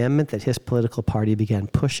the amendment that his political party began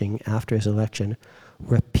pushing after his election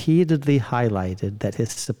repeatedly highlighted that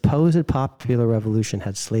his supposed popular revolution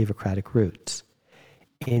had slavocratic roots.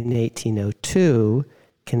 In 1802,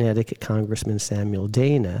 Connecticut Congressman Samuel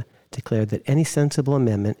Dana declared that any sensible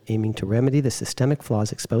amendment aiming to remedy the systemic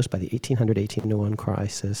flaws exposed by the 1800-1801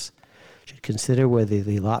 crisis should consider whether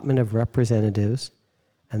the allotment of representatives,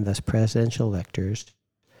 and thus presidential electors,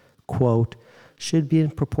 quote, should be in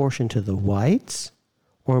proportion to the whites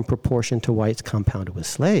or in proportion to whites compounded with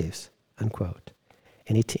slaves, unquote.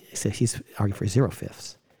 So he's arguing for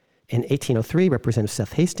 0/5. In 1803, Representative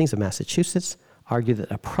Seth Hastings of Massachusetts argued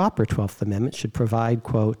that a proper 12th Amendment should provide,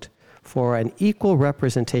 quote, for an equal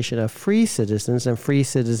representation of free citizens and free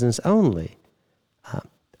citizens only,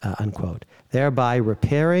 unquote, thereby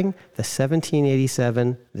repairing the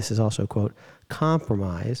 1787, this is also, quote,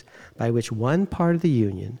 compromise by which one part of the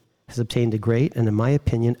Union has obtained a great and, in my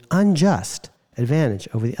opinion, unjust advantage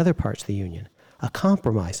over the other parts of the Union. A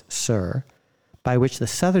compromise, sir, by which the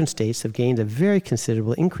southern states have gained a very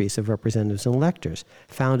considerable increase of representatives and electors,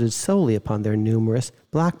 founded solely upon their numerous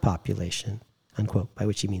black population, unquote, by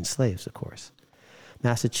which he means slaves, of course.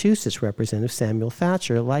 Massachusetts Representative Samuel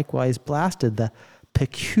Thatcher likewise blasted the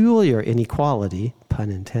peculiar inequality, pun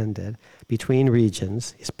intended, between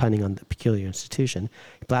regions. He's punning on the peculiar institution.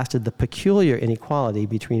 He blasted the peculiar inequality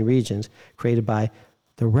between regions created by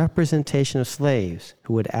the representation of slaves,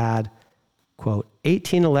 who would add, quote,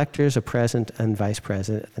 18 electors of president and vice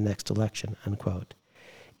president at the next election, unquote.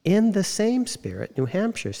 In the same spirit, New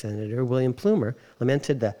Hampshire Senator William Plumer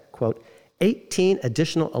lamented the, quote, 18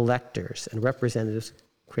 additional electors and representatives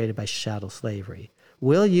created by chattel slavery.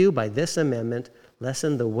 Will you, by this amendment,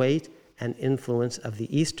 lessen the weight and influence of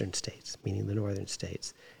the eastern states, meaning the northern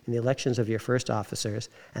states, in the elections of your first officers,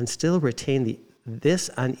 and still retain this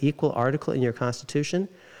unequal article in your Constitution,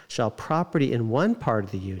 shall property in one part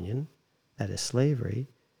of the Union, that is slavery,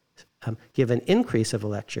 give an increase of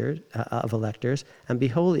electors and be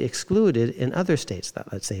wholly excluded in other states,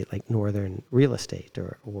 that, let's say, like northern real estate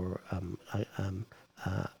or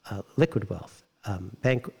liquid wealth,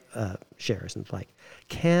 bank shares and the like.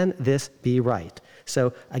 Can this be right?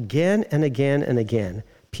 So again and again and again,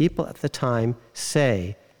 people at the time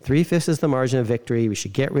say 3/5 is the margin of victory, we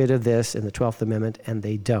should get rid of this in the 12th Amendment, and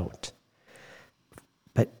they don't.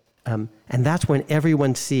 But and that's when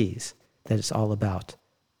everyone sees that it's all about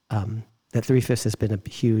that 3/5 has been a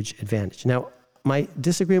huge advantage. Now, my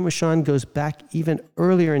disagreement with Sean goes back even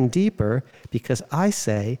earlier and deeper, because I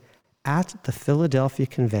say at the Philadelphia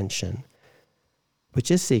Convention, which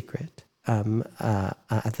is secret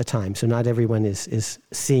at the time, so not everyone is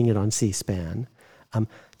seeing it on C-SPAN,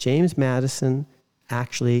 James Madison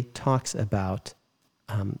actually talks about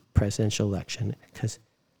presidential election, because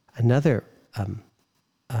another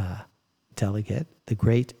delegate, the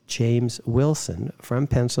great James Wilson from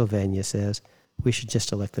Pennsylvania, says we should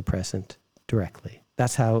just elect the president directly.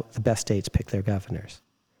 That's how the best states pick their governors,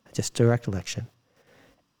 just direct election.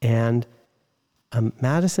 And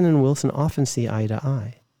Madison and Wilson often see eye to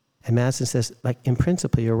eye. And Madison says, like, in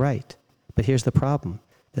principle, you're right, but here's the problem.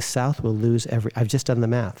 The South will lose I've just done the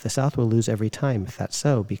math, the South will lose every time if that's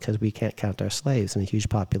so, because we can't count our slaves, and a huge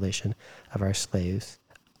population of our slaves,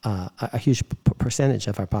 a huge percentage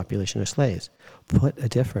of our population are slaves. Put a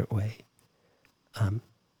different way,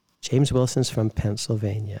 James Wilson's from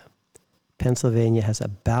Pennsylvania. Pennsylvania has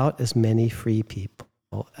about as many free people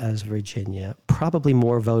as Virginia, probably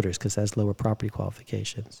more voters because it has lower property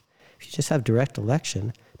qualifications. If you just have direct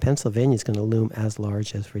election, Pennsylvania is going to loom as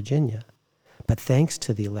large as Virginia. But thanks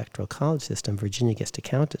to the electoral college system, Virginia gets to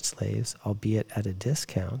count its slaves, albeit at a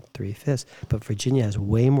discount, 3/5. But Virginia has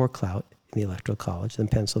way more clout in the electoral college than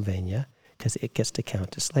Pennsylvania because it gets to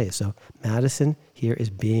count its slaves. So Madison here is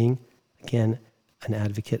being, again, an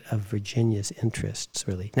advocate of Virginia's interests,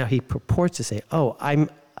 really. Now, he purports to say, oh, I'm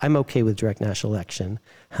okay with direct national election,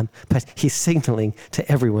 but he's signaling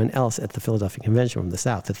to everyone else at the Philadelphia Convention from the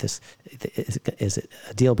South that this is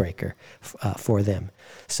a deal breaker for them.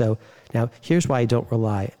 So now here's why I don't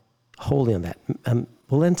rely wholly on that.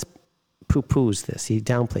 Wilentz poo-poos this. He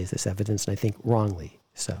downplays this evidence, and I think wrongly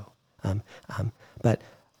so. And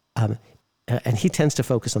he tends to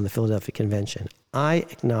focus on the Philadelphia Convention. I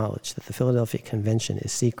acknowledge that the Philadelphia Convention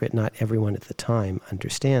is secret. Not everyone at the time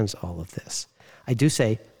understands all of this. I do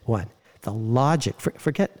say, one, the logic,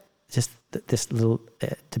 forget just this little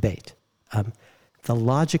debate. The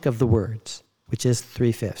logic of the words, which is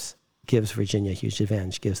 3/5, gives Virginia a huge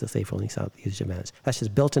advantage, gives the slave-holding South a huge advantage. That's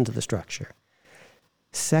just built into the structure.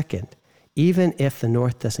 Second, even if the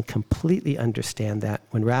North doesn't completely understand that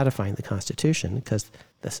when ratifying the Constitution, because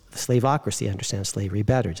the slaveocracy understands slavery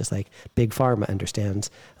better, just like Big Pharma understands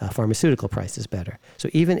pharmaceutical prices better. So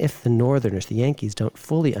even if the Northerners, the Yankees, don't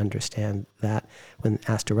fully understand that when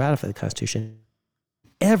asked to ratify the Constitution,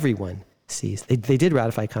 everyone sees. They did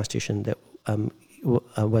ratify a Constitution that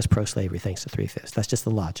was pro-slavery thanks to 3/5. That's just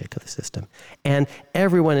the logic of the system. And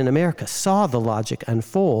everyone in America saw the logic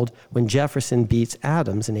unfold when Jefferson beats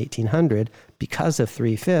Adams in 1800 because of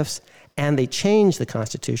 3/5, and they changed the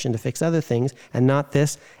Constitution to fix other things and not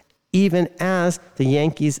this, even as the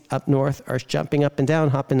Yankees up north are jumping up and down,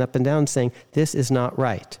 hopping up and down, saying, this is not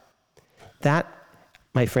right. That,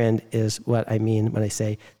 my friend, is what I mean when I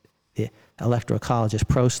say the Electoral College is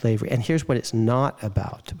pro-slavery. And here's what it's not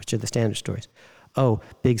about, which are the standard stories. Oh,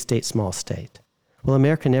 big state, small state. Well,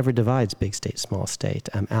 America never divides big state, small state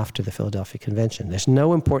after the Philadelphia Convention. There's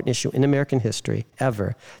no important issue in American history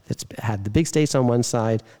ever that's had the big states on one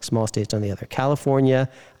side, small states on the other. California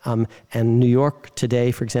and New York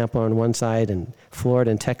today, for example, are on one side, and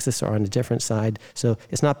Florida and Texas are on a different side. So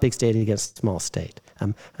it's not big state against small state.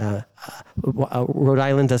 Rhode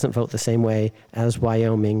Island doesn't vote the same way as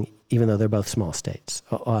Wyoming, even though they're both small states.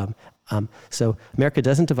 So America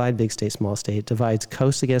doesn't divide big state, small state. It divides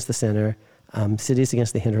coast against the center, cities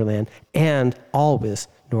against the hinterland, and always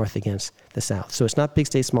north against the south. So it's not big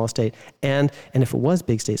state, small state. And if it was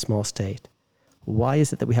big state, small state, why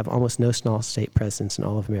is it that we have almost no small state presence in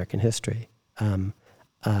all of American history?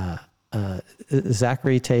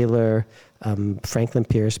 Zachary Taylor, Franklin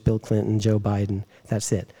Pierce, Bill Clinton, Joe Biden,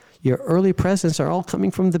 that's it. Your early presidents are all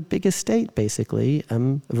coming from the biggest state, basically.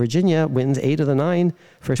 Virginia wins 8 of the 9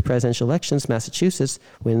 first presidential elections. Massachusetts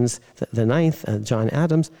wins the 9th, John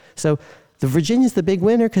Adams. So The Virginia's the big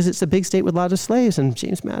winner because it's a big state with a lot of slaves, and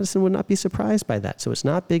James Madison would not be surprised by that. So it's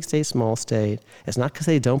not big state, small state. It's not because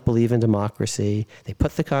they don't believe in democracy. They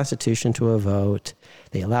put the Constitution to a vote.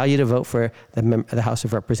 They allow you to vote for the House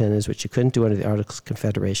of Representatives, which you couldn't do under the Articles of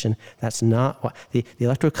Confederation. That's not what the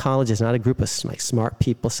Electoral College is. Not a group of smart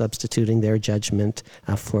people substituting their judgment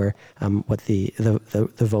for what the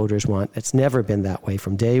voters want. It's never been that way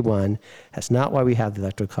from day one. That's not why we have the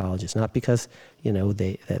Electoral College. It's not because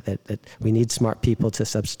that we need smart people to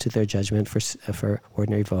substitute their judgment for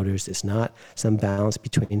ordinary voters. It's not some balance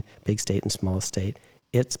between big state and small state.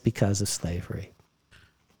 It's because of slavery.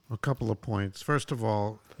 A couple of points. First of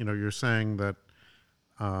all, you're saying that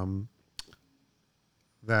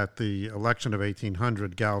that the election of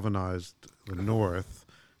 1800 galvanized the North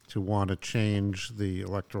to want to change the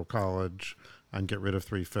Electoral College and get rid of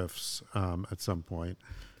 3/5 at some point.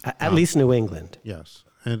 At least New England. Yes.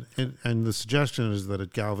 And the suggestion is that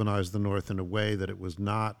it galvanized the North in a way that it was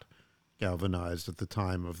not galvanized at the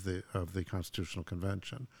time of the Constitutional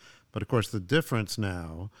Convention. But of course, the difference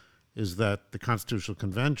now is that the Constitutional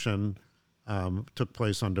Convention took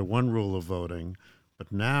place under one rule of voting,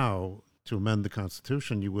 but now to amend the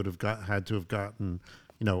Constitution, you would have had to have gotten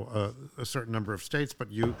a certain number of states, but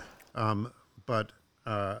to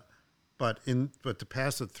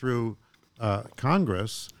pass it through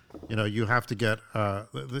Congress. You have to get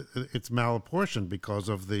it's malapportioned because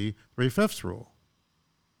of the 3/5 rule.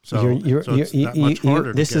 So it's that much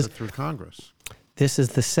harder to get it through Congress. This is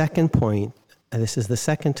the second point. This is the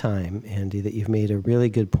second time, Andy, that you've made a really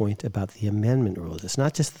good point about the amendment rules. It's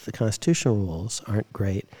not just that the constitutional rules aren't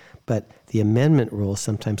great, but the amendment rules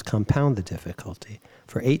sometimes compound the difficulty.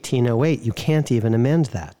 For 1808, you can't even amend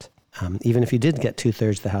that. Even if you did get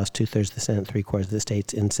 2/3 of the House, 2/3 of the Senate, 3/4 of the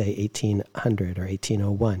states in, say, 1800 or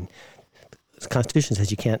 1801, the Constitution says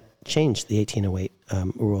you can't change the 1808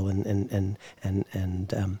 rule and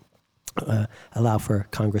allow for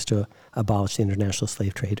Congress to abolish the international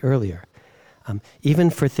slave trade earlier. Even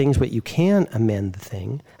for things where you can amend the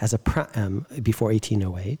thing before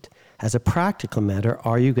 1808, as a practical matter,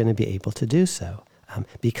 are you going to be able to do so?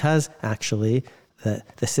 Because actually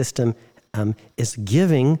the system is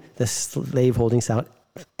giving the slaveholding South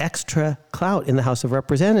extra clout in the House of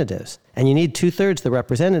Representatives. And you need 2/3 of the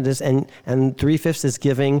representatives, and 3/5 is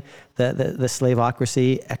giving the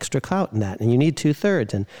slaveocracy extra clout in that. And you need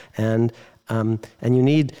 2/3, and you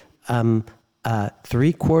need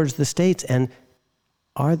 3/4 of the states. And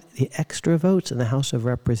are the extra votes in the House of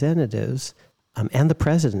Representatives and the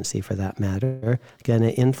presidency, for that matter, going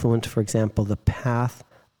to influence, for example, the path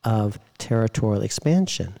of territorial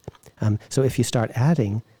expansion? So if you start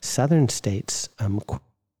adding southern states, and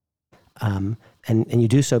you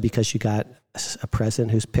do so because you got a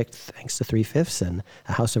president who's picked thanks to 3/5 and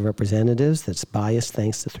a House of Representatives that's biased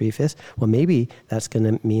thanks to 3/5, well, maybe that's going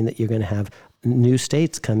to mean that you're going to have new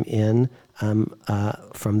states come in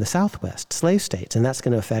from the Southwest, slave states, and that's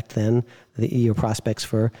going to affect then your prospects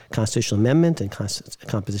for constitutional amendment and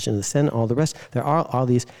composition of the Senate, all the rest. There are all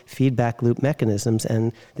these feedback loop mechanisms,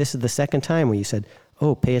 and this is the second time where you said,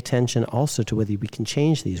 pay attention also to whether we can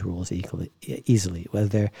change these rules easily,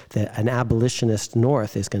 whether an abolitionist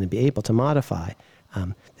North is going to be able to modify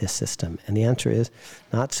this system. And the answer is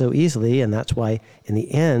not so easily, and that's why in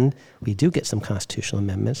the end we do get some constitutional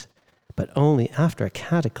amendments, but only after a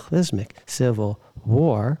cataclysmic civil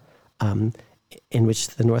war in which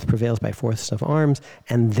the North prevails by force of arms,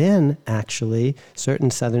 and then actually certain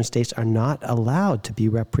southern states are not allowed to be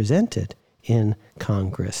represented in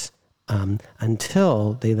Congress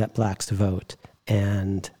until they let blacks vote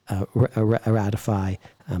and ratify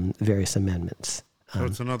various amendments. So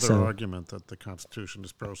it's another argument that the Constitution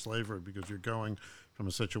is pro-slavery because you're going from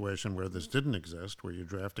a situation where this didn't exist, where you're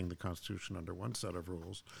drafting the Constitution under one set of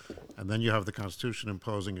rules, and then you have the Constitution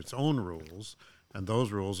imposing its own rules, and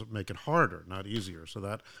those rules make it harder, not easier. So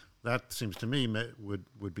that seems to me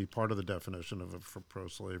would be part of the definition of a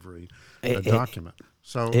pro-slavery document.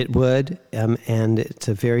 So it would, and it's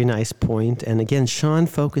a very nice point. And again, Sean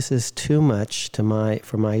focuses too much,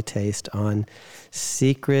 for my taste, on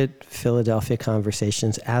secret Philadelphia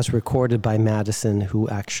conversations as recorded by Madison, who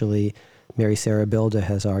actually, Mary Sarah Bilda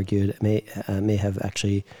has argued, may have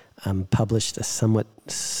actually published a somewhat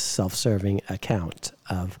self-serving account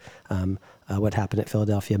of what happened at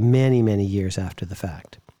Philadelphia many, many years after the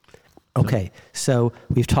fact. Okay, so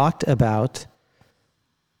we've talked about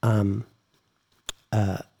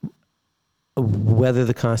whether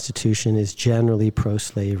the Constitution is generally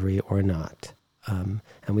pro-slavery or not. And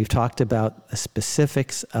we've talked about the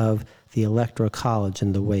specifics of the Electoral College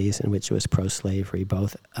and the ways in which it was pro-slavery,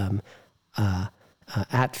 both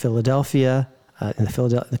at Philadelphia in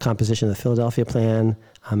the composition of the Philadelphia Plan,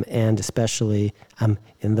 and especially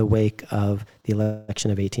in the wake of the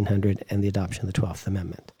election of 1800 and the adoption of the 12th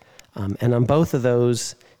Amendment. And on both of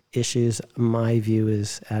those issues, my view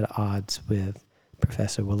is at odds with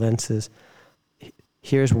Professor Willentz's.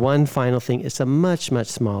 Here's one final thing. It's a much, much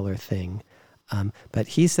smaller thing. But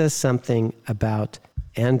he says something about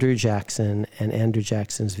Andrew Jackson and Andrew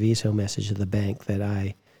Jackson's veto message to the bank that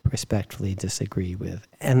I respectfully disagree with.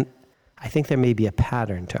 And I think there may be a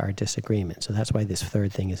pattern to our disagreement. So that's why this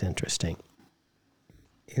third thing is interesting.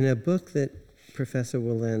 In a book that Professor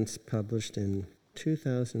Willentz published in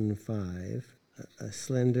 2005, a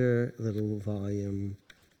slender little volume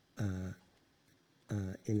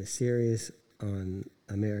in a series on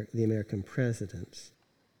the American presidents,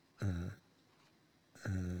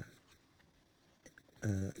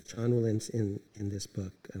 John Willentz in this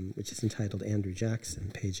book, which is entitled Andrew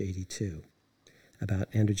Jackson, page 82, about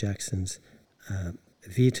Andrew Jackson's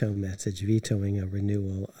veto message vetoing a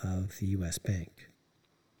renewal of the U.S. Bank.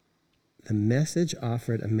 The message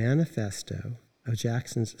offered a manifesto of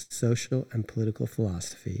Jackson's social and political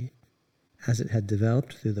philosophy as it had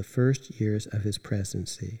developed through the first years of his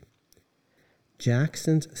presidency.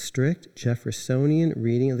 Jackson's strict Jeffersonian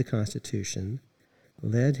reading of the Constitution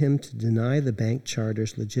led him to deny the bank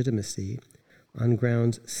charter's legitimacy on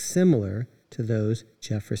grounds similar to those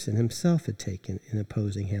Jefferson himself had taken in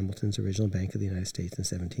opposing Hamilton's original Bank of the United States in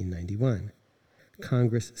 1791.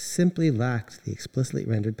 Congress simply lacked the explicitly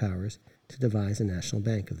rendered powers to devise a national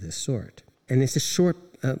bank of this sort. And it's a short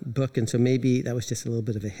book, and so maybe that was just a little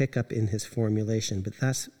bit of a hiccup in his formulation, but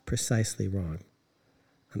that's precisely wrong.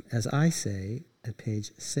 As I say at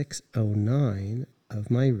page 609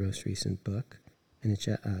 of my most recent book, in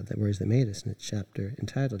The Words That Made Us, in a chapter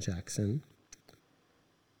entitled Jackson,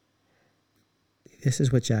 this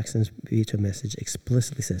is what Jackson's veto message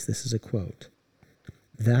explicitly says. This is a quote.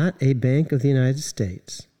 That a Bank of the United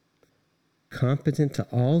States, competent to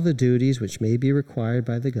all the duties which may be required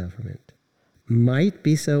by the government, might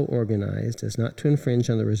be so organized as not to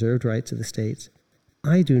infringe on the reserved rights of the states,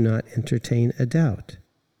 I do not entertain a doubt.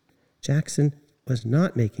 Jackson was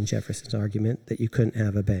not making Jefferson's argument that you couldn't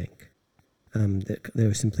have a bank, that there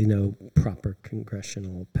was simply no proper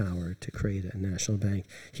congressional power to create a national bank.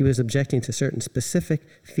 He was objecting to certain specific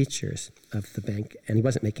features of the bank, and he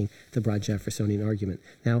wasn't making the broad Jeffersonian argument.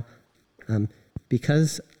 Now,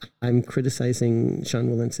 because I'm criticizing Sean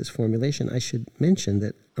Willentz's formulation, I should mention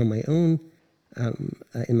that on my own,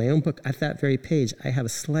 in my own book, at that very page, I have a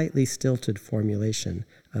slightly stilted formulation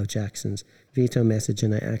of Jackson's veto message,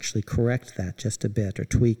 and I actually correct that just a bit or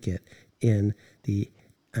tweak it in the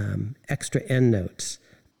extra endnotes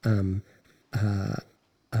to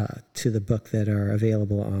the book that are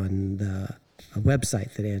available on the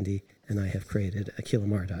website that Andy and I have created,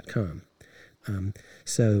 aquilamar.com.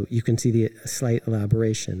 So you can see the slight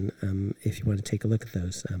elaboration if you want to take a look at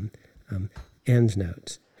those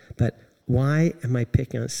endnotes. But why am I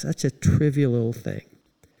picking on such a trivial little thing?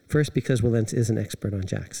 First, because Willentz is an expert on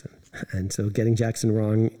Jackson. And so getting Jackson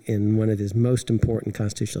wrong in one of his most important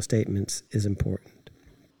constitutional statements is important.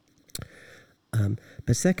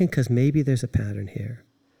 But second, because maybe there's a pattern here.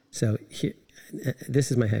 So here,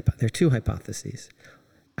 this is my hypothesis. There are two hypotheses.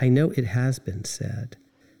 I know it has been said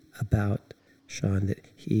about Sean that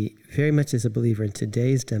he very much is a believer in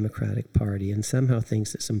today's Democratic Party and somehow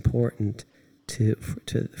thinks it's important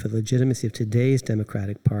for the legitimacy of today's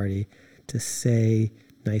Democratic Party to say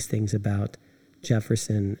nice things about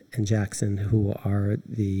Jefferson and Jackson, who are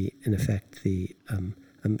in effect,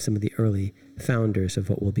 some of the early founders of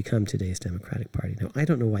what will become today's Democratic Party. Now, I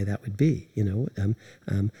don't know why that would be.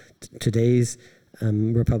 Today's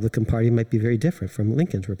Republican Party might be very different from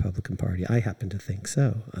Lincoln's Republican Party. I happen to think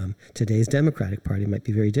so. Today's Democratic Party might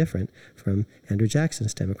be very different from Andrew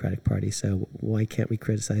Jackson's Democratic Party. So why can't we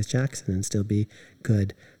criticize Jackson and still be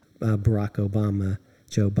good Barack Obama,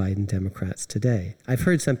 Joe Biden Democrats today? I've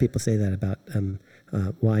heard some people say that about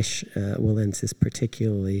why Willentz is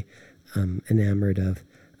particularly enamored of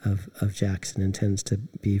Jackson and tends to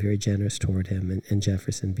be very generous toward him and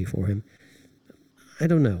Jefferson before him. I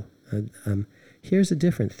don't know. Here's a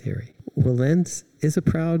different theory. Willentz is a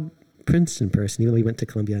proud Princeton person. He only went to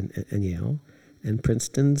Columbia and Yale. And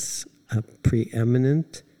Princeton's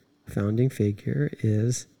preeminent founding figure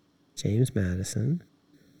is James Madison.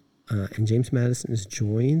 And James Madison is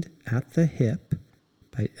joined at the hip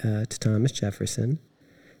to Thomas Jefferson.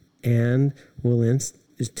 And Willentz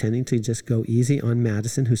is tending to just go easy on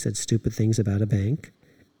Madison, who said stupid things about a bank,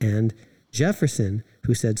 and Jefferson,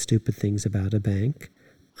 who said stupid things about a bank.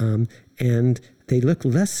 And they look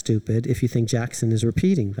less stupid if you think Jackson is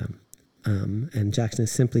repeating them. And Jackson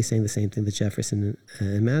is simply saying the same thing that Jefferson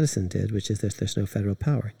and Madison did, which is there's no federal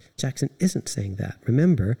power. Jackson isn't saying that.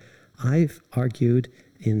 Remember, I've argued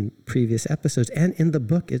in previous episodes and in the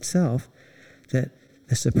book itself that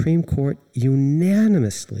the Supreme Court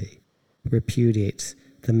unanimously repudiates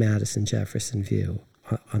the Madison-Jefferson view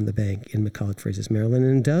on the bank in McCulloch versus Maryland,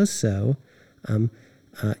 and does so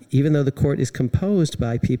even though the court is composed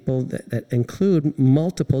by people that include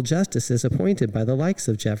multiple justices appointed by the likes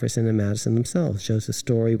of Jefferson and Madison themselves, Joseph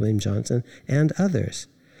Story, William Johnson, and others.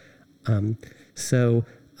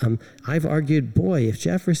 I've argued, boy, if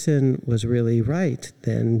Jefferson was really right,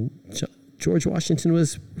 then George Washington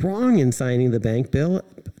was wrong in signing the bank bill,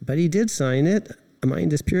 but he did sign it, a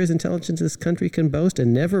mind as pure as intelligence this country can boast,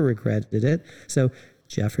 and never regretted it. So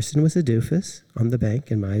Jefferson was a doofus on the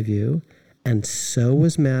bank, in my view, and so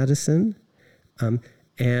was Madison,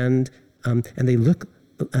 and they look,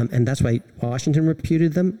 and that's why Washington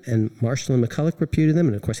repudiated them, and Marshall and McCulloch repudiated them,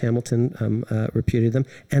 and of course Hamilton repudiated them,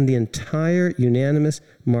 and the entire unanimous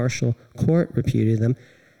Marshall court repudiated them,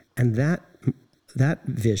 and that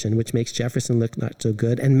vision, which makes Jefferson look not so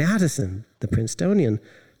good, and Madison, the Princetonian,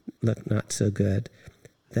 look not so good,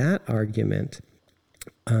 that argument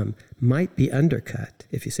might be undercut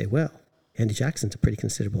if you say, well, Andy Jackson's a pretty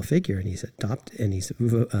considerable figure, and he's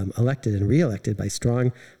elected and reelected by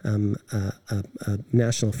strong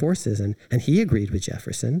national forces, and he agreed with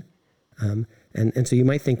Jefferson. And so you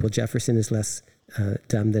might think, well, Jefferson is less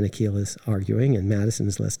dumb than Akil is arguing, and Madison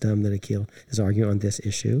is less dumb than Akil is arguing on this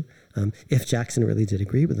issue, if Jackson really did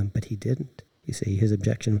agree with them, but he didn't. You see, his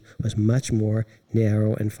objection was much more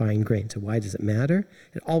narrow and fine-grained. So why does it matter?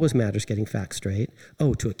 It always matters getting facts straight.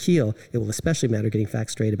 Oh, to Akil, it will especially matter getting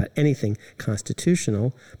facts straight about anything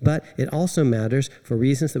constitutional, but it also matters for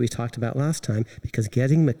reasons that we talked about last time, because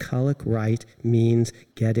getting McCulloch right means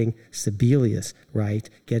getting Sebelius right,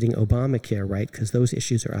 getting Obamacare right, because those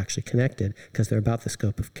issues are actually connected, because they're about the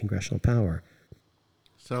scope of congressional power.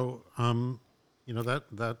 So,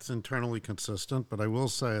 that's internally consistent, but I will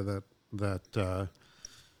say that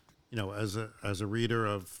as a reader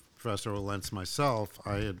of Professor Olentz myself,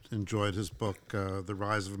 I had enjoyed his book, The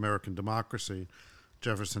Rise of American Democracy,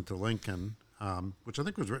 Jefferson to Lincoln, which I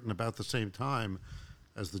think was written about the same time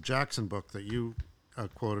as the Jackson book that you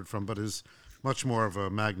quoted from, but is much more of a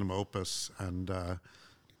magnum opus. And, I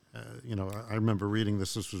remember reading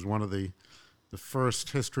this. This was one of the first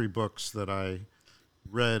history books that I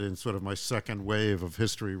read in sort of my second wave of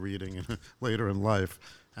history reading later in life.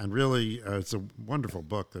 And really, it's a wonderful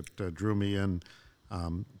book that drew me in.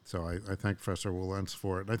 So I thank Professor Olentz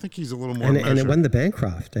for it. I think he's a little more measured. And it won the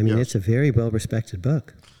Bancroft. I mean, It's a very well-respected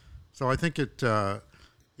book. So I think it's a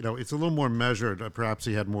little more measured. Perhaps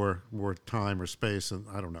he had more time or space, and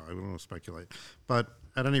I don't know. I don't want to speculate. But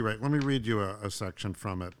at any rate, let me read you a section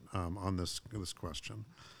from it on this question.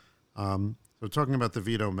 So talking about the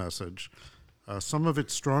veto message, some of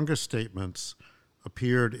its strongest statements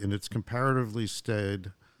appeared in its comparatively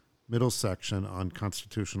staid middle section on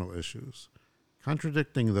constitutional issues,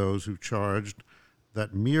 contradicting those who charged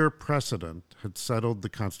that mere precedent had settled the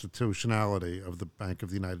constitutionality of the Bank of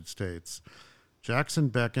the United States. Jackson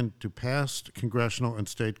beckoned to past congressional and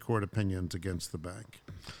state court opinions against the bank.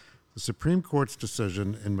 The Supreme Court's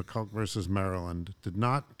decision in McCulloch versus Maryland did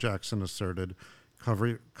not, Jackson asserted,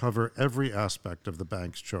 cover every aspect of the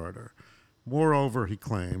bank's charter. Moreover, he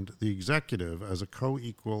claimed, the executive, as a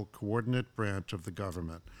co-equal, coordinate branch of the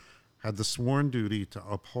government, had the sworn duty to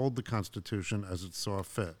uphold the Constitution as it saw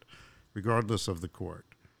fit, regardless of the court.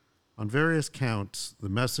 On various counts, the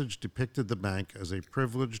message depicted the bank as a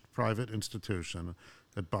privileged private institution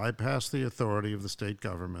that bypassed the authority of the state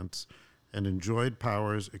governments and enjoyed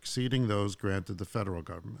powers exceeding those granted the federal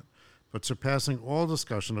government, but surpassing all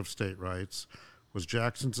discussion of state rights was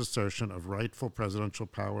Jackson's assertion of rightful presidential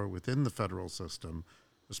power within the federal system,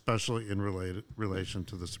 especially in relation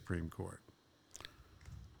to the Supreme Court.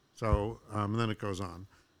 So, and then it goes on.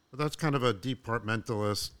 But that's kind of a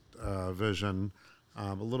departmentalist vision,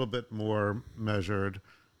 a little bit more measured.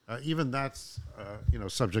 Even that's,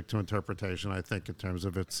 subject to interpretation, I think, in terms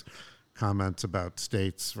of its comments about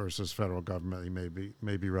states versus federal government. He may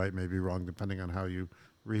be right, may be wrong, depending on how you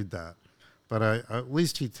read that. But at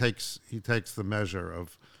least he takes the measure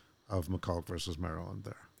of McCulloch versus Maryland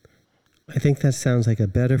there. I think that sounds like a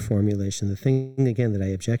better formulation. The thing, again, that I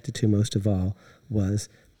objected to most of all was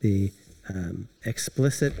the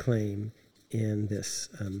explicit claim in this,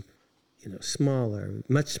 smaller,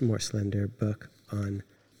 much more slender book on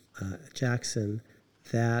Jackson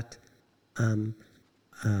that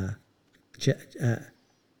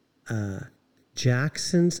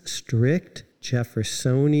Jackson's strict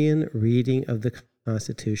Jeffersonian reading of the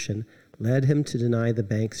Constitution led him to deny the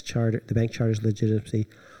bank charter's legitimacy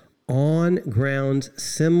on grounds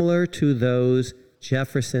similar to those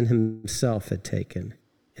Jefferson himself had taken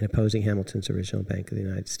in opposing Hamilton's original Bank of the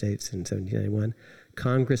United States in 1791.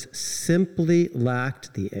 Congress simply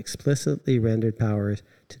lacked the explicitly rendered powers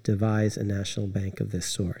to devise a national bank of this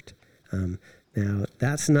sort. Now,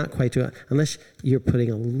 that's not quite true, unless you're putting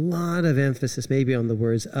a lot of emphasis maybe on the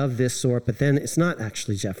words "of this sort," but then it's not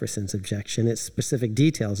actually Jefferson's objection. It's specific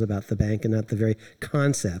details about the bank and not the very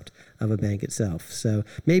concept of a bank itself. So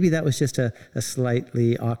maybe that was just a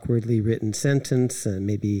slightly awkwardly written sentence.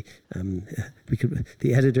 Maybe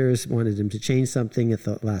the editors wanted him to change something at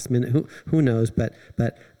the last minute. Who knows? But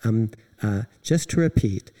just to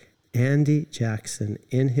repeat, Andy Jackson,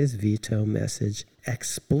 in his veto message,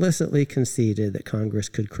 explicitly conceded that Congress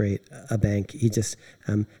could create a bank. He just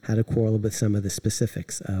had a quarrel with some of the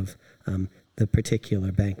specifics of the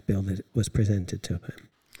particular bank bill that was presented to him.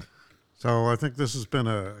 So I think this has been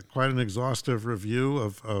quite an exhaustive review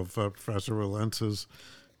of Professor Willentz's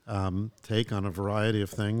take on a variety of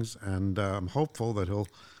things, and I'm hopeful that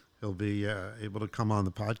he'll be able to come on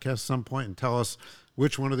the podcast at some point and tell us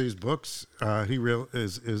which one of these books he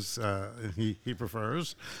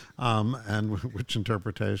prefers, and which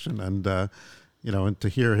interpretation, and and to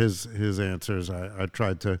hear his answers. I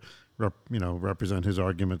tried to represent his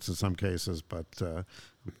arguments in some cases, but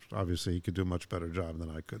obviously he could do a much better job than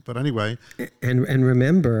I could. But anyway, and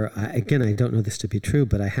remember, again, I don't know this to be true,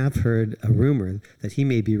 but I have heard a rumor that he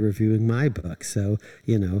may be reviewing my book. So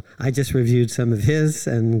I just reviewed some of his,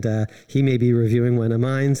 and he may be reviewing one of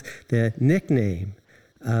mine. The nickname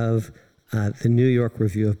of the New York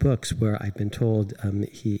Review of Books, where I've been told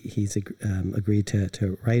he's agreed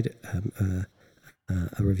to write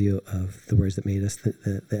a review of The Words That Made Us.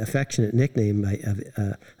 The affectionate nickname of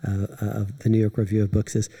the New York Review of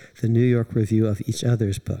Books is the New York Review of Each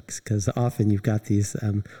Other's Books, because often you've got these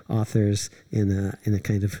authors in a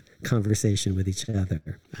kind of conversation with each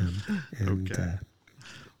other. Okay.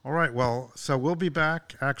 All right. Well, so we'll be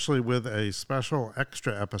back actually with a special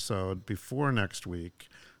extra episode before next week,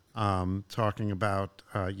 talking about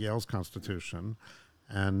Yale's Constitution,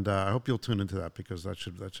 and I hope you'll tune into that, because that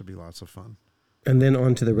should be lots of fun. And then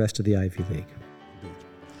on to the rest of the Ivy League. Indeed.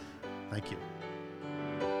 Thank you.